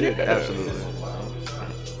wingspan and shit. Yeah. Absolutely.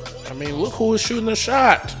 I mean, look who is shooting the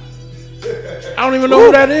shot. I don't even know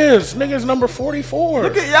who that is. Nigga's number 44.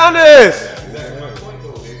 Look at Giannis.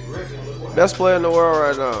 Best player in the world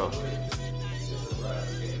right now.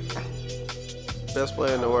 Best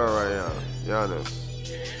player in the world right now. Giannis.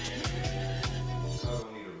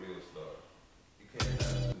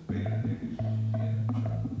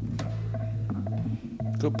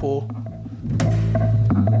 Good pull.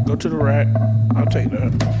 Go to the rack. I'll take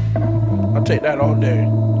that. I'll take that all day.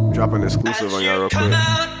 Drop an exclusive on y'all real quick.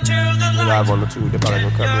 Live on the two. They probably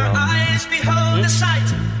gonna cut me off.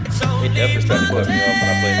 They definitely started putting me off when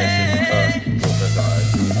I played that shit in the car.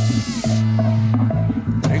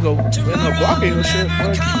 They go in the blocking and shit.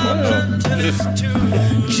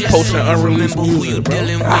 Just posting unreleased music, bro.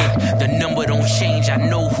 The number don't change. I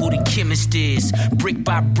know who the chemist is. Brick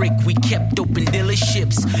by brick, we kept open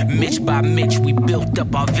dealerships. Mitch by Mitch, we built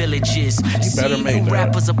up our villages. better See make you that.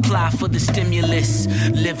 rappers apply for the stimulus.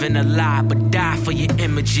 Living a lie, but die for your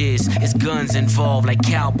images. It's guns involved like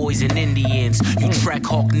cowboys and Indians. You track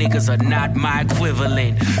hawk niggas are not my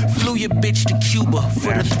equivalent. Flew your bitch to Cuba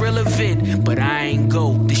for the thrill of it, but I ain't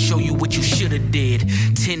go to show you what you shoulda did.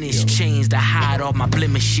 Tennis chains to hide all my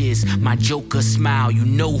blemishes. My Joker smile, you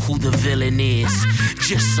know who the villain is.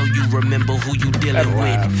 Just so you remember who you dealing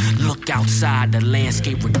with. Look outside, the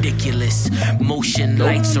landscape ridiculous. Motion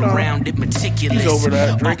lights around it meticulous. He's over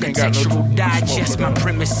that. Drake ain't got no Architectural smoke digest, for my that.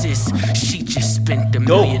 premises. She just spent $1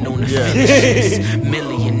 million on the finishes.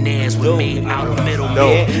 Millionaires were made out of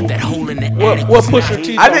middlemen. That hole in the attic What was Pusha not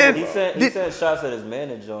T? I didn't. He sent shots at his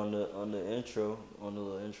manager on the intro, on the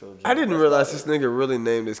little intro. I didn't realize this nigga really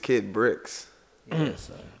named his kid Bricks. Yeah,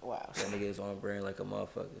 son. Wow. That nigga is on brand like a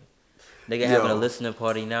motherfucker. Nigga having a listening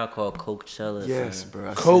party now called Coachella. Yes, son.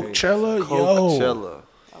 bro. Coachella? Yo. Coachella.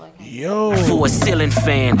 Yo. For a ceiling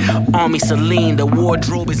fan, Army Celine, the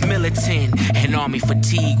wardrobe is militant, and Army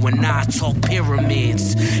fatigue when I talk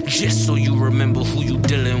pyramids. Just so you remember who you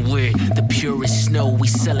dealing with. The purest snow, we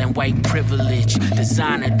selling white privilege.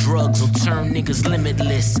 Designer drugs will turn niggas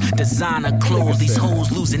limitless. Designer clothes, these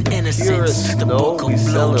hoes losing innocence. Purest The snow, book we of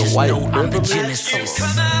blow, selling just white know I'm the privilege?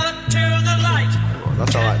 genesis.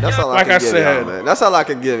 That's all I Like can I give said, y'all, man. That's all I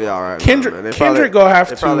can give y'all right Kendrick- now, man. Kendrick gonna have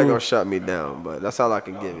They probably to- gonna shut me down, but that's all I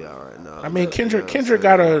can give y'all right now. I mean, Kendrick You know what I'm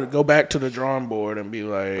gotta go back to the drawing board and be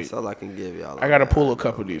like, That's all I can give y'all. I gotta pull a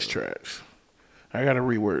couple of these tracks. I gotta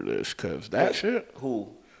reword this because that shit. Who?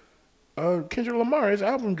 Kendrick Lamar, his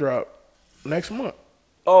album drop next month.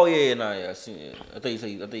 Oh yeah, I seen it. I think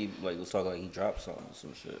he like was talking like he dropped something or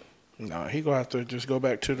some shit. Nah, he gonna have to just go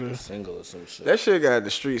back to the. Single or some shit. That shit got the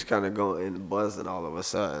streets kind of going and buzzing all of a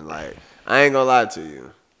sudden. Like, I ain't gonna lie to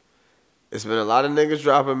you. It's been a lot of niggas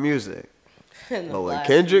dropping music. In the But when last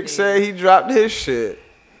Kendrick 2 said days. he dropped his shit,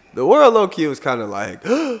 the world low key was kind of like,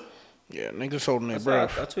 Yeah, niggas holding their That's why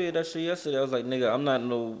breath. I tweeted that shit yesterday. I was like, nigga, I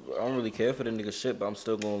don't really care for the nigga shit, but I'm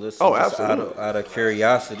still gonna listen. Oh, just absolutely. Out of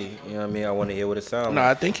curiosity, you know what I mean? I want to hear what it sounds Nah, I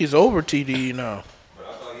like. think he's over TDE now.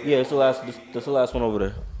 Yeah, it's the last. That's the last one over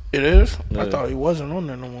there. It is? I Yeah. thought he wasn't on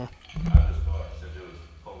there no more. I just thought since it was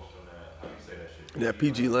post on that, how you say that shit? that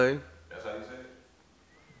PG Lane. That's how you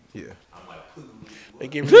say it? Yeah. I'm like, They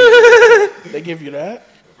give you, they give you that?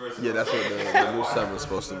 Yeah, that's what the new summer's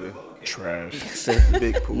supposed to be. Trash.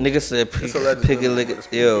 Big pool. Nigga said, It's a legendary pick a lick.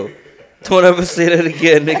 Yo, don't ever say that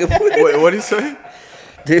again, nigga. Wait, what'd he say?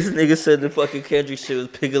 This nigga said the fucking Kendrick shit was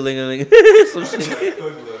pickling some shit.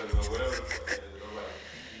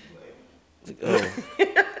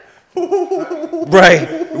 Oh.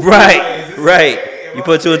 Right. You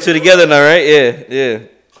put two and two together now, right? Yeah.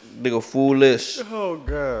 Nigga foolish. Oh,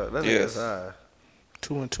 God. That Yes. nigga's high.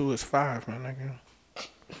 2 and 2 is 5, my nigga.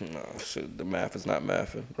 No, shit, the math is not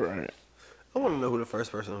mathing. Right. I want to know who the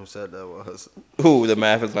first person who said that was. Who, the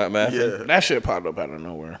math is not mathing? Yeah. That shit popped up out of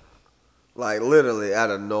nowhere. Like literally out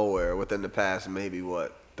of nowhere within the past maybe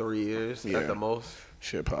 3 years Yeah. at the most.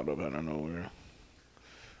 Shit popped up out of nowhere.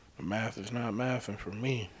 Math is not mathing for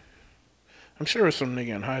me. I'm sure it's some nigga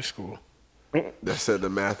in high school. That said the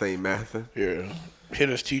math ain't mathing. Yeah. Hit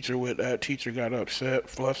his teacher with that. Teacher got upset,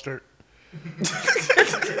 flustered.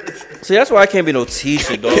 See, that's why I can't be no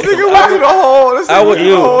teacher, dog. Nigga went through the whole. This I nigga would went through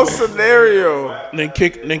the do. whole scenario. Then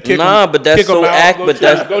kick Nah, him. but that's kick him so out, go but to-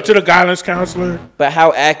 that's- go to the guidance counselor. But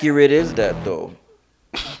how accurate is that though?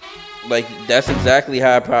 Like that's exactly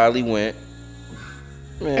how it probably went.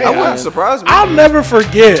 Man, I wouldn't surprise me. I'll never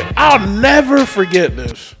forget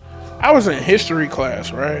this. I was in history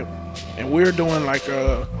class, right? And we were doing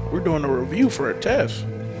a review for a test.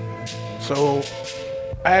 So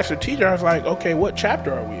I asked the teacher, I was like, okay, what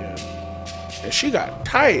chapter are we in? And she got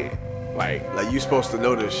tight. Like you supposed to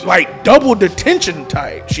know this shit. like double detention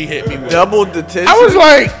tight. She hit me with. Double detention. I was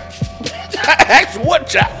like, I asked what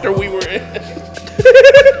chapter we were in.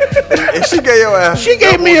 and she gave your ass. She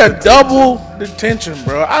gave me a double detention,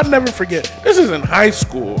 bro. I'll never forget. This is in high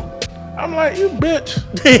school. I'm like, you bitch.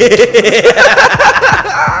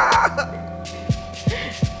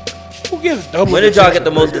 Who gets double When did y'all detention? get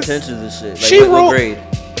the most detentions and shit? Like She what wrote- grade?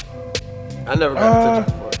 I never got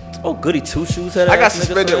detention before. Oh, goody two shoes had I got ass nigga,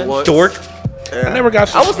 suspended son. once. Dork. Yeah. I never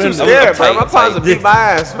got I was too suspended. scared, bro. Tight, My pops tight. would beat my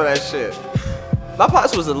ass for that shit. My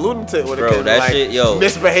pops was a lunatic when it Bro, came to that like shit, yo.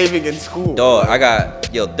 misbehaving in school. Dog, I got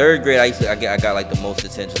third grade. I got like the most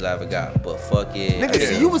detentions I ever got. But fuck it. Nigga,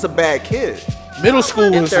 see, you was a bad kid. Middle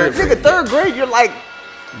school was third different. Nigga, third grade, you're like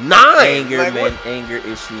 9. anger, Like, man, what? anger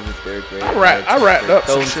issues in third grade. I wrapped up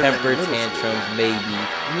some Throwing shit in temper middle school. tantrums, maybe.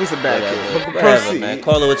 You was a bad Whatever, kid. But whatever, proceed. man.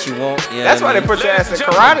 Call it what you want. You know That's why what I they mean? put your ass in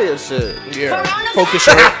karate and shit. Yeah. Focus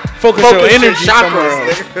your energy somewhere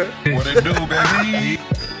else. nigga. What it do, baby?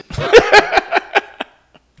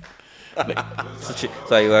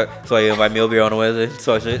 So you invite me over here on a Wednesday?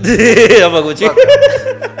 So shit. I'm fucking with you.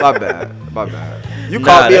 My bad. My bad. You Nah,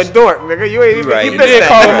 called me a that's- dork, nigga. You ain't even. right. You You missed did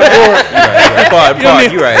call him that. a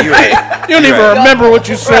dork. You're right. You're right. You don't even Right. remember what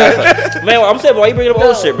you said. Man, I'm saying, why you bringing up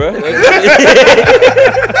old shit, bro? You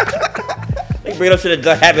bringing up shit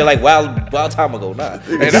that happened like wild time ago, nah.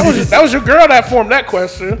 Hey, that was your girl that formed that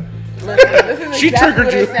question. Listen, this is She exactly triggered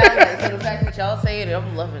what you. it sounds like. So the fact that y'all saying it,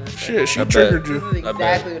 I'm loving this. Shit, she I bet. triggered This you. is I bet.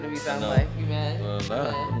 exactly what it be sound No. like. You mad?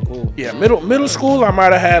 Nah, I'm cool. Yeah, middle school, I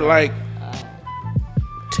might have had like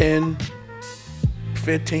 10,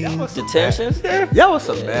 15. Detentions? Y'all was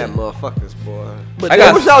some bad motherfuckers, boy. But I What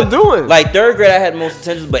got was y'all doing? like third grade. I had most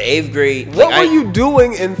detentions, but eighth grade. What like, were you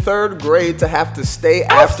doing in third grade to have to stay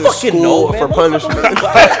I after fucking school know, man. for punishment?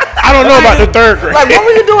 I don't know about the third grade. Like, what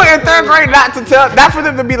were you doing in third grade not for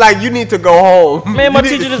them to be like, you need to go home? Man, my You need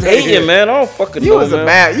teacher to just stay hate here. you, man. I don't fucking You know, was man. a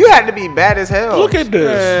bad. You had to be bad as hell. Look at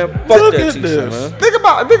this. Man, fuck Look that at teacher, this. man. Think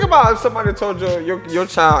about if somebody told your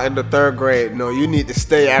child in the third grade, no, you need to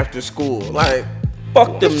stay after school. Like,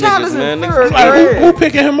 Fuck them this child niggas, is in man. third Niggas- Like, grade. who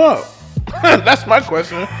picking him up? That's my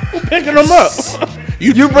question. Who picking him up?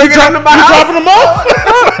 You bringing him to my You house? dropping him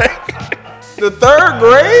off? The third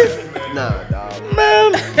grade? Nah, dog.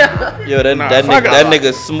 Man, Yo, that if I that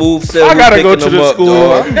nigga smooth said I who gotta go picking to them the up, school.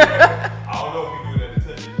 dog. I don't know if you do that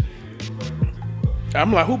detention shit.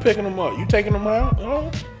 I'm like, who picking him up? You taking him out?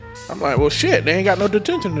 Oh. I'm like, well, shit, they ain't got no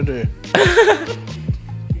detention today.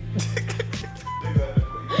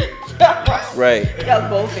 Right. Y'all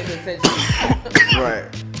both in detention. Right.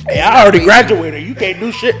 Hey, I already graduated. You can't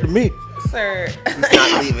do shit to me. Sir. He's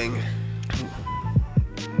not leaving.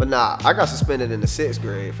 But nah, I got suspended in the 6th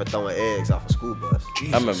grade for throwing eggs off a school bus.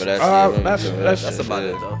 Jesus. I remember that shit. Uh, I remember that's that. that's, That's about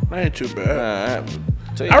it, though. That ain't too bad.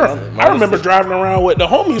 Tell you, I remember driving around with the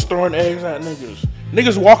homies throwing eggs at niggas.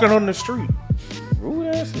 Niggas walking on the street. rude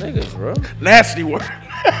ass niggas, bro. Nasty work.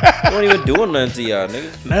 They weren't even doing nothing to y'all,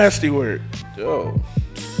 niggas. Nasty work. Yo.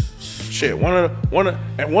 Shit, one of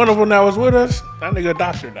them that was with us, that nigga a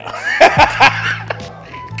doctor now.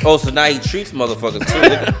 Oh, so now he treats motherfuckers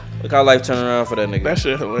too. Look how life turned around for that nigga. That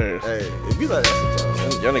shit hilarious. Hey, it be like that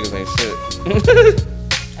sometimes. Y'all niggas ain't shit.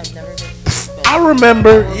 I've never been. I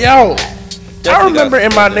remember, yo. I Definitely remember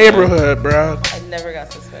got in my suspended, neighborhood, bro. I never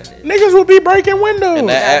got suspended. Niggas would be breaking windows. And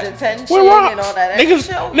that- That detention With rocks. and all that Niggas,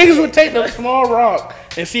 extra shit. niggas would take the small rock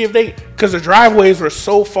and see if they, cause the driveways were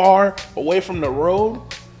so far away from the road.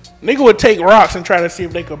 Nigga would take rocks and try to see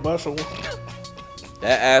if they could bust a window.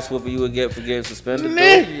 That ass whooping you would get for getting suspended, though.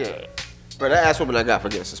 Nigga. Bro, that ass whooping I got for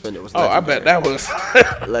getting suspended was Oh, I legendary. bet that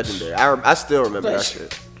was. Legendary. I still remember that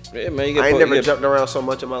shit. Yeah, man, you get, I ain't you never get, jumped around so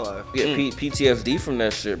much in my life. you get PTSD from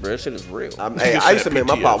that shit, bro. That shit is real. Hey, I used to make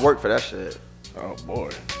my PTSD. pop work for that shit. Oh boy,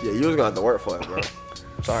 Yeah, you was gonna have to work for it, bro.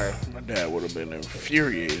 Sorry. my dad would have been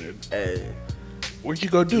infuriated. Hey, What you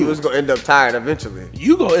gonna do? You was gonna end up tired eventually.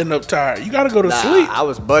 You gonna end up tired. You gotta go to Nah, sleep. I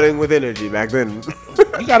was budding with energy back then.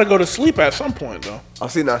 You gotta go to sleep at some point though. Oh,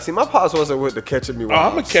 see, my pops wasn't with the catching me Oh, while I'm I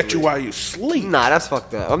gonna was catch you asleep. while you sleep. Nah, that's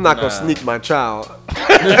fucked up. I'm not gonna sneak my child.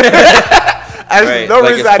 Right,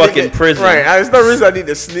 like it's fucking prison. Right, there's no reason I need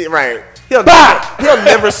to sneak. Right, he'll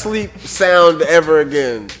never sleep sound ever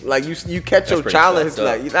again. Like you catch your pretty child and it's fucked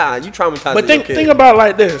up. like, nah, you traumatized But your kid. think about it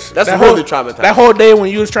like this. That's that really whole, traumatizing. That whole day when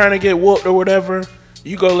you was trying to get whooped or whatever,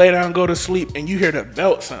 you go lay down, go to sleep, and you hear the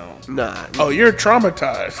belt sound. Nah, Oh, you're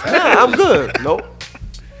traumatized. nah, I'm good. Nope.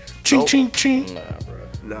 Ching, Nope. ching, ching.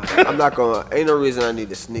 Nah, I'm not gonna. Ain't no reason I need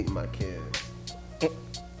to sneak my kid.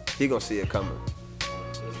 He gonna see it coming.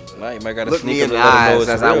 Nah, you might gotta Look sneak me him in to the let him know eyes it's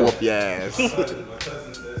as I real. whoop your ass. My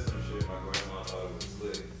cousin said some shit. My grandma thought it was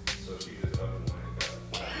slick, so she just up and went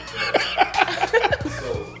and got it.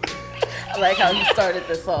 So, I like how you started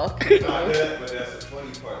this off. not that, but that's the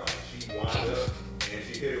funny part. Like, she wound up and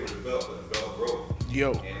she hit it with the belt, but the belt broke.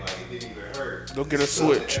 Yo, And like, it didn't even hurt. go get a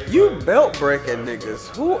switch. You belt breaking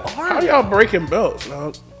niggas. Who are How you? y'all breaking belts,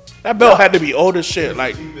 dog? That belt had to be old as shit,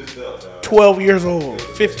 like Cheapest belt, dog. 12 years old,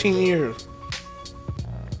 15 years.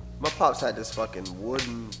 My pops had this fucking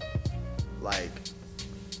wooden, like,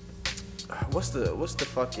 what's the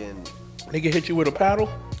fucking? Nigga hit you with a paddle?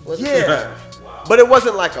 Yeah, but it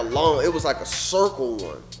wasn't like a long. It was like a circle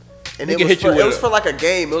one, and Nigga it was hit you for, with it was a- for like a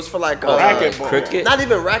game. It was for like Racquetball. Cricket? Not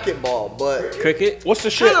even racquetball, but What's the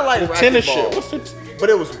shit? Kinda like the tennis racquetball. shit. What's the but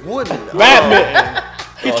it was wooden. badminton?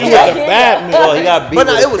 Hit you yeah. with a badminton. Oh, he got beat But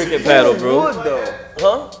with nah, a it was cricket paddle, full bro. wood though,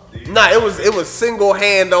 huh? Nah, it was single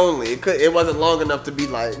hand only. It wasn't long enough to be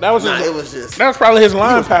like. That was nah, his- it was just. That was probably his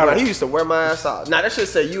line paddle. He used to wear my ass out. Nah, that shit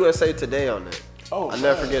say USA Today on it. Oh, I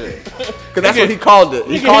never forget it. Cause that's what he called it.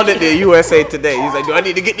 He called it the USA Today. He's like, do I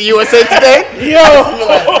need to get the USA Today? Yo,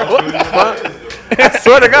 What the fuck? I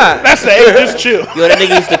swear to God. that's the just chill. Yo, that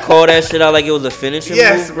nigga used to call that shit out like it was a finishing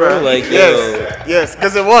Yes, move, bro. bro. Like, yes,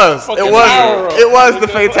 because it was. Fucking It was. power up. It was the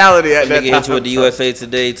fatality at yo, that nigga hit you with the time. USA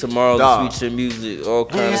Today, tomorrow Dog. the sweet shit music, all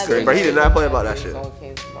He kinds used of to, crazy. bro. He did not play about that shit.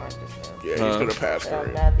 Yeah, he's gonna pass for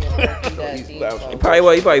it. That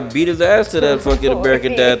was- He probably beat his ass to that fucking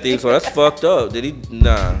American Dad theme song. That's fucked up. Did he?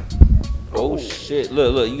 Nah. Oh shit!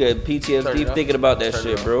 Look, you got PTSD thinking about that Turn it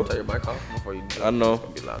shit, off. bro. Turn your mic off before you. I know.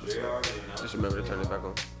 It's gonna be loud. Just remember to turn it back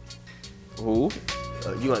on. Who?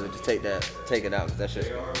 You want to just take it out, cause that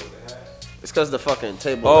shit. It's cause the fucking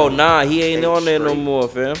table. Oh nah, he ain't on there no straight. more,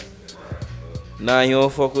 fam. Nah, he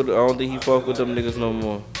don't fuck with. I don't think he fuck with them niggas no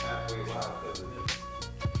more.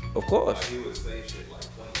 Of course.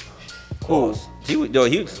 Of course. He would. Yo,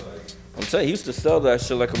 he was. I'm telling you, he used to sell that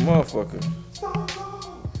shit like a motherfucker.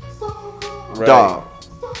 Right. Dog.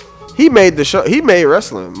 He made the show. He made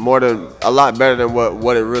wrestling a lot better than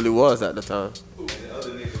what it really was at the time. And the other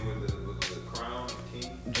nigga with the crown,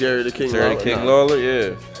 king, Jerry the King. Jerry Lawler. King Nah. Lawler, yeah.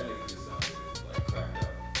 that nigga just sounded like cracked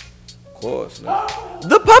out. Of course. Nah.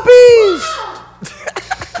 The puppies.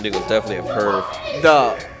 Nigga was definitely a perv.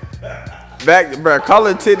 Dog. Back, bro.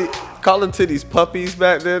 Calling titties puppies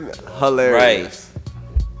back then. Hilarious.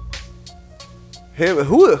 Him.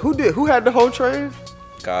 Who had the whole train?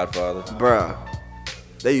 Godfather. Bruh.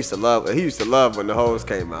 They used to love. He used to love when the hoes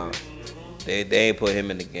came out. They ain't put him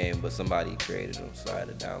in the game, but somebody created him, so I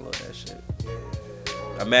had to download that shit.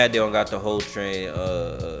 I'm mad they don't got the whole train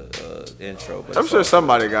intro, but I'm it's sure all-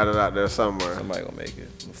 somebody got it out there somewhere. somebody gonna make it.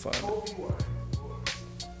 I'm gonna find it.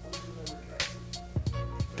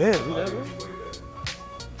 Damn. Who that was?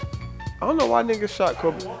 I don't know why niggas shot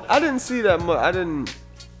Kobe. I didn't see that much. I didn't.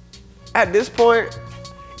 At this point,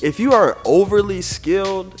 if you are overly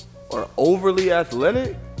skilled or overly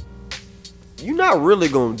athletic, you're not really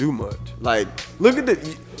gonna do much. Like, look at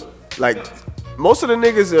most of the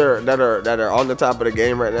niggas that are on the top of the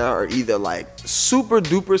game right now are either like super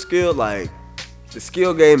duper skilled, like the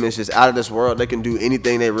skill game is just out of this world. They can do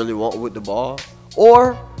anything they really want with the ball,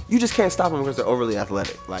 or you just can't stop them because they're overly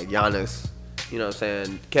athletic, like Giannis. You know what I'm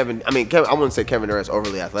saying? Kevin, I wouldn't say Kevin Durant's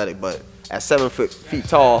overly athletic, but at 7 feet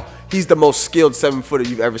tall, he's the most skilled 7-footer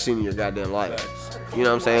you've ever seen in your goddamn life. You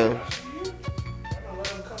know what I'm saying?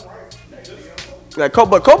 Like,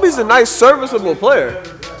 but Kobe's a nice, serviceable player.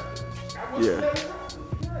 Yeah.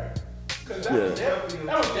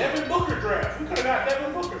 That was Devin Booker draft. We could have got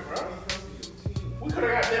Devin Booker, bro. We could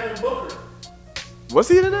have got Devin Booker. Was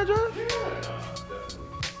he in that draft?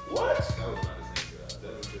 What?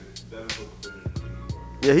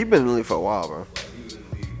 Yeah, he been in the league for a while, bro.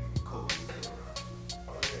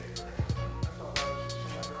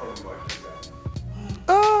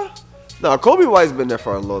 No, Kobe White's been there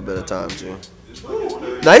for a little bit of time too.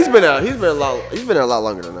 Nah, he's been there a lot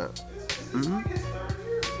longer than that.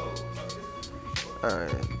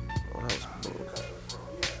 Alright. Well, that was cool.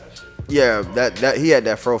 Yeah, that he had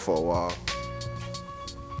that fro for a while.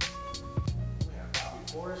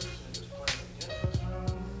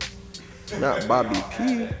 Not Bobby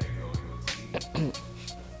P.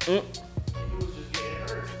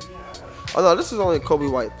 Oh no, this is only Kobe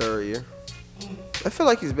White third year. I feel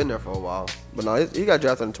like he's been there for a while, but no, he got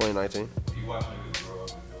drafted in 2019.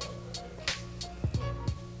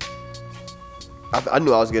 I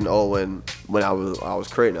knew I was getting old when I was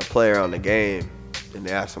creating a player on the game, and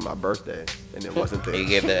they asked for my birthday, and it wasn't there. You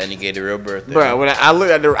gave the real birthday. Bro, when I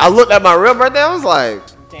looked at my real birthday, I was like,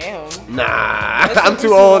 Damn. nah, I'm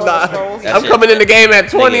too old. Nah. I'm coming in the game at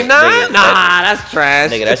 29. Nigga, nah, that's trash.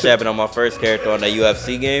 Nigga, that shit happened on my first character on the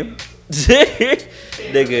UFC game.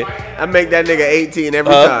 Nigga, I make that nigga 18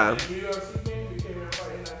 every time.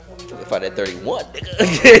 fight at 31,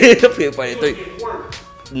 nigga. Fight at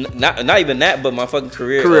 30. Not even that, but my fucking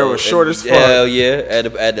career was short as fuck. Hell yeah, I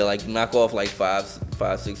had to like knock off like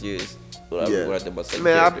 5-6 years. Yeah.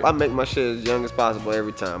 Man, I make my shit as young as possible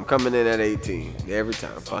every time. I'm coming in at 18 every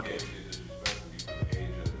time. Fuck it.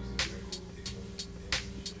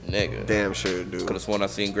 Nigga. Damn sure, dude. Could have sworn I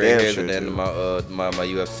seen gray hairs at the end of my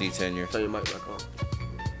UFC tenure. Turn your mic back on.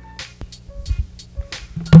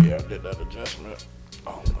 Yeah, I did that adjustment.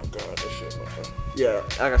 Oh my god, that shit. Yeah,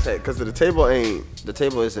 like I said, because the table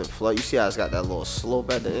isn't flat. You see how it's got that little slope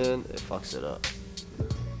at the end? It fucks it up.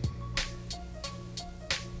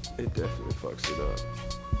 It definitely fucks it up.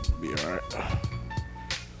 Be alright.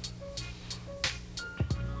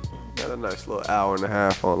 Got a nice little hour and a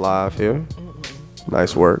half on live here.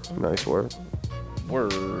 Nice work.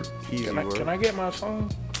 Word. Easy work. Can I get my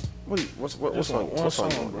song? What song you want? What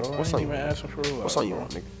song, bro? What song you want? Asking for What song you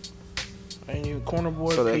want, nigga? Ain't you Corner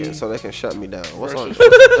Boy So P? they can shut me down. What song?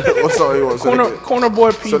 versus- What song you want? Corner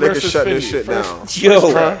Boy P So they can versus shut this 50. shit down.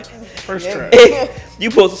 Yo, First track. you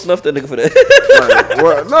supposed to snuff that nigga for that? Right.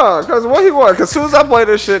 Well, no, cause what he want? Cause soon as I play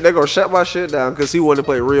this shit, they gonna shut my shit down. Cause he want to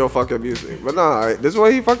play real fucking music. But nah, this is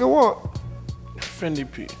what he fucking want.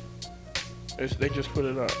 Fendi P. They just put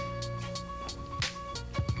it up.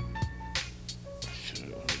 Shit,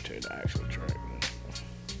 let me tell you the actual track. Man.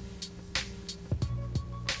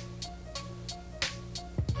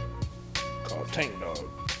 Called Tank Dog.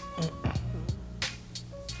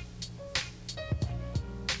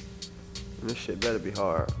 This shit better be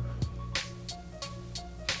hard.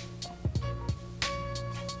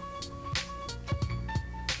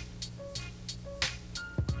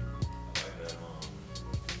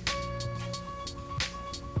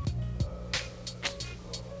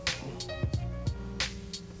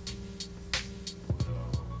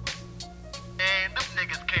 Man, them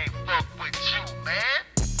niggas can't fuck with you, man.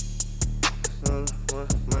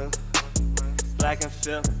 Black and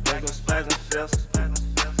filth, black and splash and filth.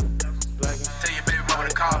 Tell your baby mama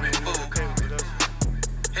to call me, fool.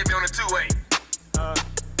 Hit me on the 2-way.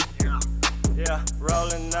 Yeah,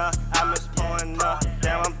 rolling up, I miss pouring up.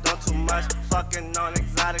 Damn, I'm doing too much. Fucking on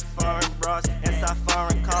exotic foreign bras, inside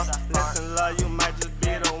foreign cars. Listen, love, you might just be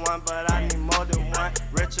the one, but I need more than one.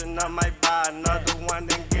 Rich enough, might buy another one,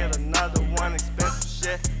 then get another one. Expensive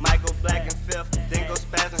shit, might go black and fifth, then go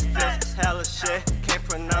spaz and fifth. Hella shit, can't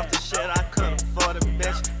pronounce the shit, I couldn't afford a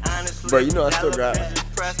bitch. Honestly, Bro, you know I still got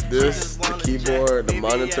this, the keyboard, the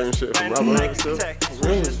monitor and shit from Robert Hood still.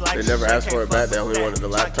 They never asked for it back. They only wanted the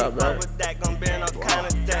laptop back.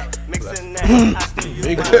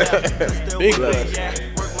 Big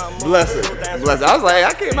bless. Bless it. I was like, hey,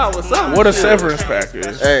 I came out with something. What a severance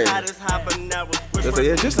package. Hey,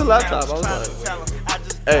 just a laptop. I was like,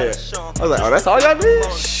 hey, oh, that's all y'all need?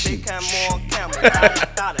 Shit.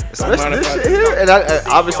 Especially this shit here. And I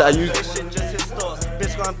obviously I use.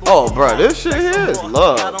 Oh, bro, this shit here is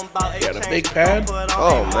love. Got a big pad.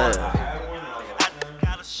 Oh man,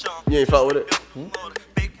 you ain't fuck with it.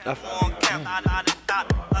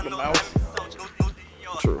 The mouse.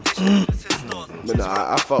 True. But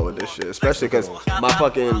nah, I fuck with this shit, especially cause I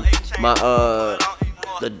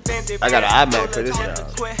got an iMac for this now.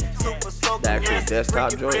 The actual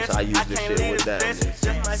desktop joint, so I use this shit with that. And it's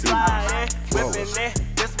seamless.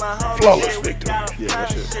 Flawless victory. Yeah, that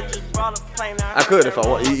shit. I could if I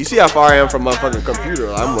want. You see how far I am from my fucking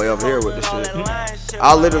computer? I'm way up here with this shit.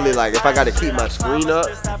 I'll literally like if I gotta keep my screen up,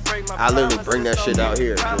 I literally bring that shit out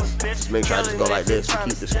here. Just make sure I just go like this to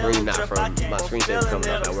keep the screen not from my screensaver coming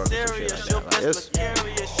up at work or some shit like that.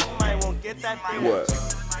 Like this. What?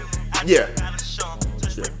 Yeah.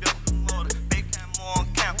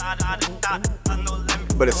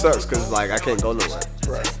 But it sucks because like I can't go nowhere.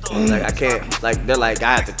 Like I can't like they're like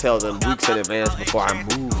I have to tell them weeks in advance before I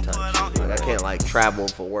move type shit. Like I can't like travel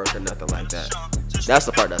for work or nothing like that. That's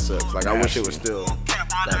the part that sucks. Like, I wish it was still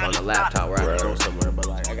like on the laptop where I could go somewhere, but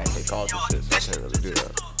like I gotta take calls and shit, so I can't really do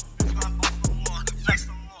that.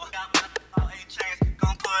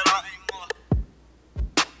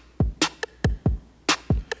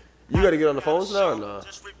 You gotta get on the phones now or no?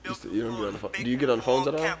 You don't get on the phone. Do you get on the phones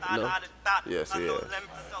at all? No. Yes, yeah.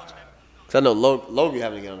 Cause I know Logie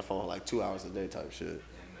having to get on the phone like 2 hours a day type shit.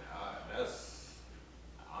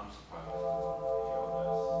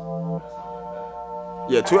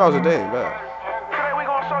 Yeah, 2 hours a day ain't bad. Today we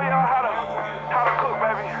gonna show y'all how to cook,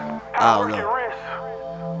 baby. I don't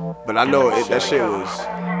know. But I know that shit was.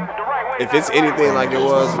 If it's anything like it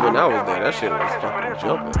was when I was there, that shit was fucking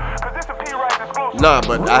jumping. Nah,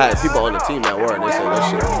 but I had people on the team that were, and they said that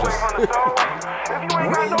shit was just.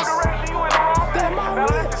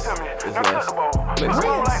 It's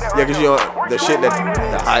nice. Yeah, cause you know the shit that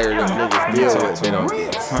the higher the niggas deal with, they don't.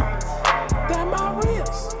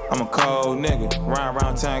 I'm a cold nigga, round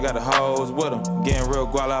around town, got the hoes with them. Getting real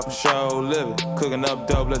guala up and show living. Cooking up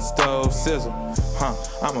dope, let the stove sizzle.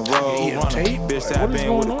 I'm a road runner, bitch tap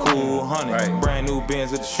in with a cool honey. Brand new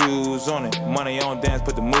Benz with the shoes on it. Money on dance,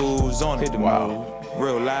 put the moves on it. Hit the move,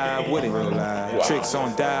 real live with it. Tricks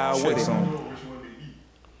on dial with it.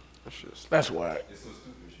 That's whack.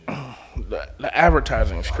 The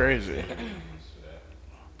advertising is crazy.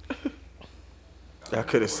 I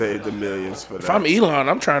could have saved the millions for that. If I'm Elon,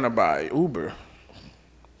 I'm trying to buy Uber.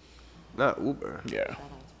 Not Uber. Yeah.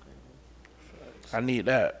 I need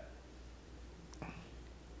that.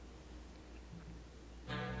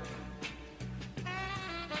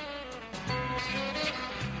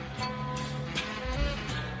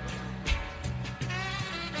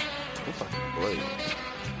 I'm fucking late.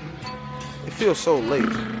 It feels so late,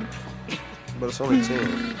 but it's only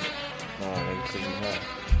 10.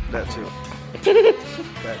 That too.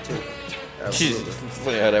 That too. Absolutely.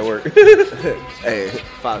 Funny how that work. Hey,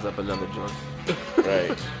 fires up another joint. Right.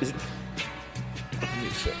 Let me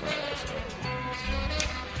shut my ass up.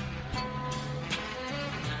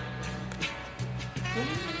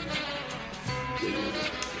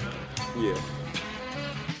 Yeah.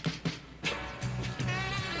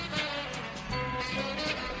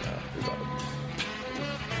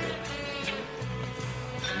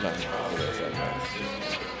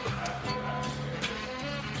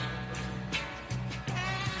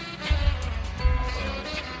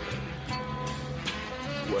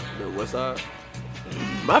 What, the West Side?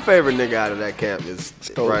 My favorite nigga out of that camp is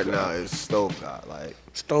now is Stove God. Like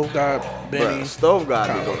Stove God, Benny. Bruh, Stove God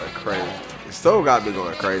be going crazy. Stove God be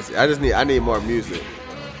going crazy. I need more music.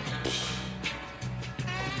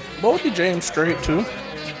 Boldy James straight too.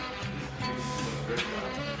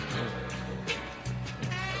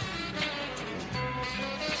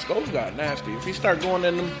 Stove got nasty. If you start going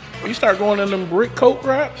in them brick coat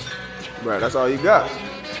raps, Bruh, that's all you got.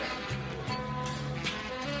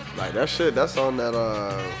 Like that shit, that's on that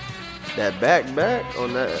back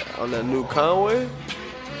on that new Conway.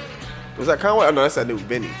 Was that Conway? Oh no, that's that new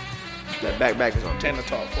Benny. That back is on Tanner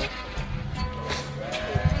Talk for.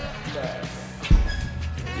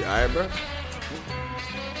 You alright, bro?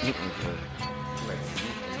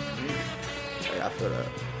 Hey, I feel that.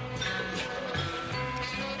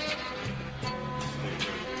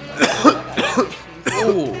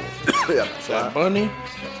 Ooh, Yeah, that bunny.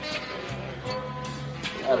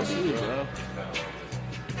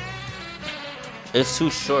 It's too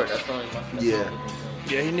short. That's the only Yeah.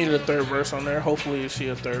 Yeah, he needed a third verse on there. Hopefully you see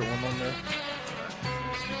a third one on there.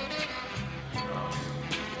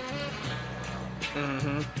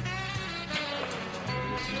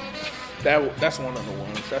 That's one of the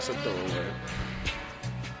ones. That's a throwaway.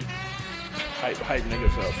 Hype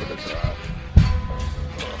niggas up for the drop.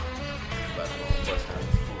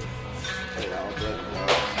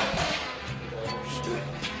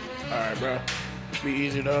 Alright, bro. Be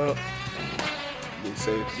easy, dog. Be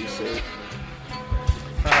safe, be safe.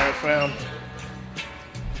 Alright, fam.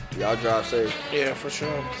 Y'all drive safe. Yeah, for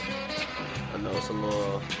sure. I know it's a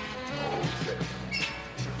little.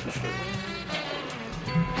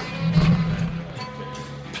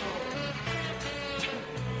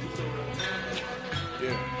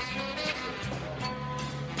 Yeah.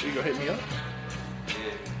 You gonna hit me up?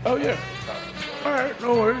 Oh, yeah. Alright,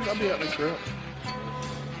 no worries. I'll be out in the crib.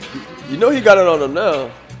 You know he got it on him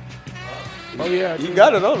now. Oh, yeah. You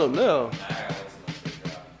got it on him now.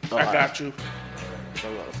 I got you. That's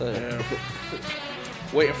what I'm saying.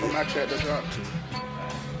 Yeah. Waiting for my chat to drop, too.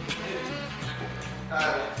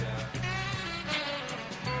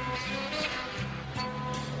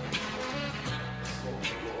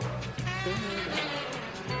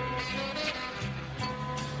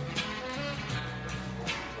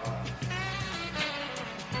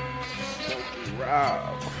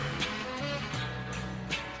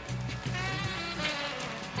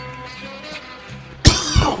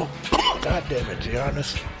 God damn it,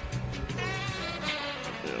 Giannis.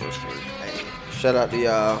 Shout out to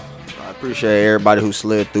y'all. I appreciate everybody who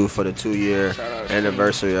slid through for the 2-year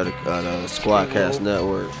anniversary of the Squadcast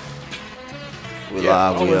Network. We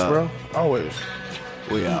live. Always, We up. bro. Always.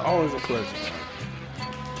 We out. Always a pleasure.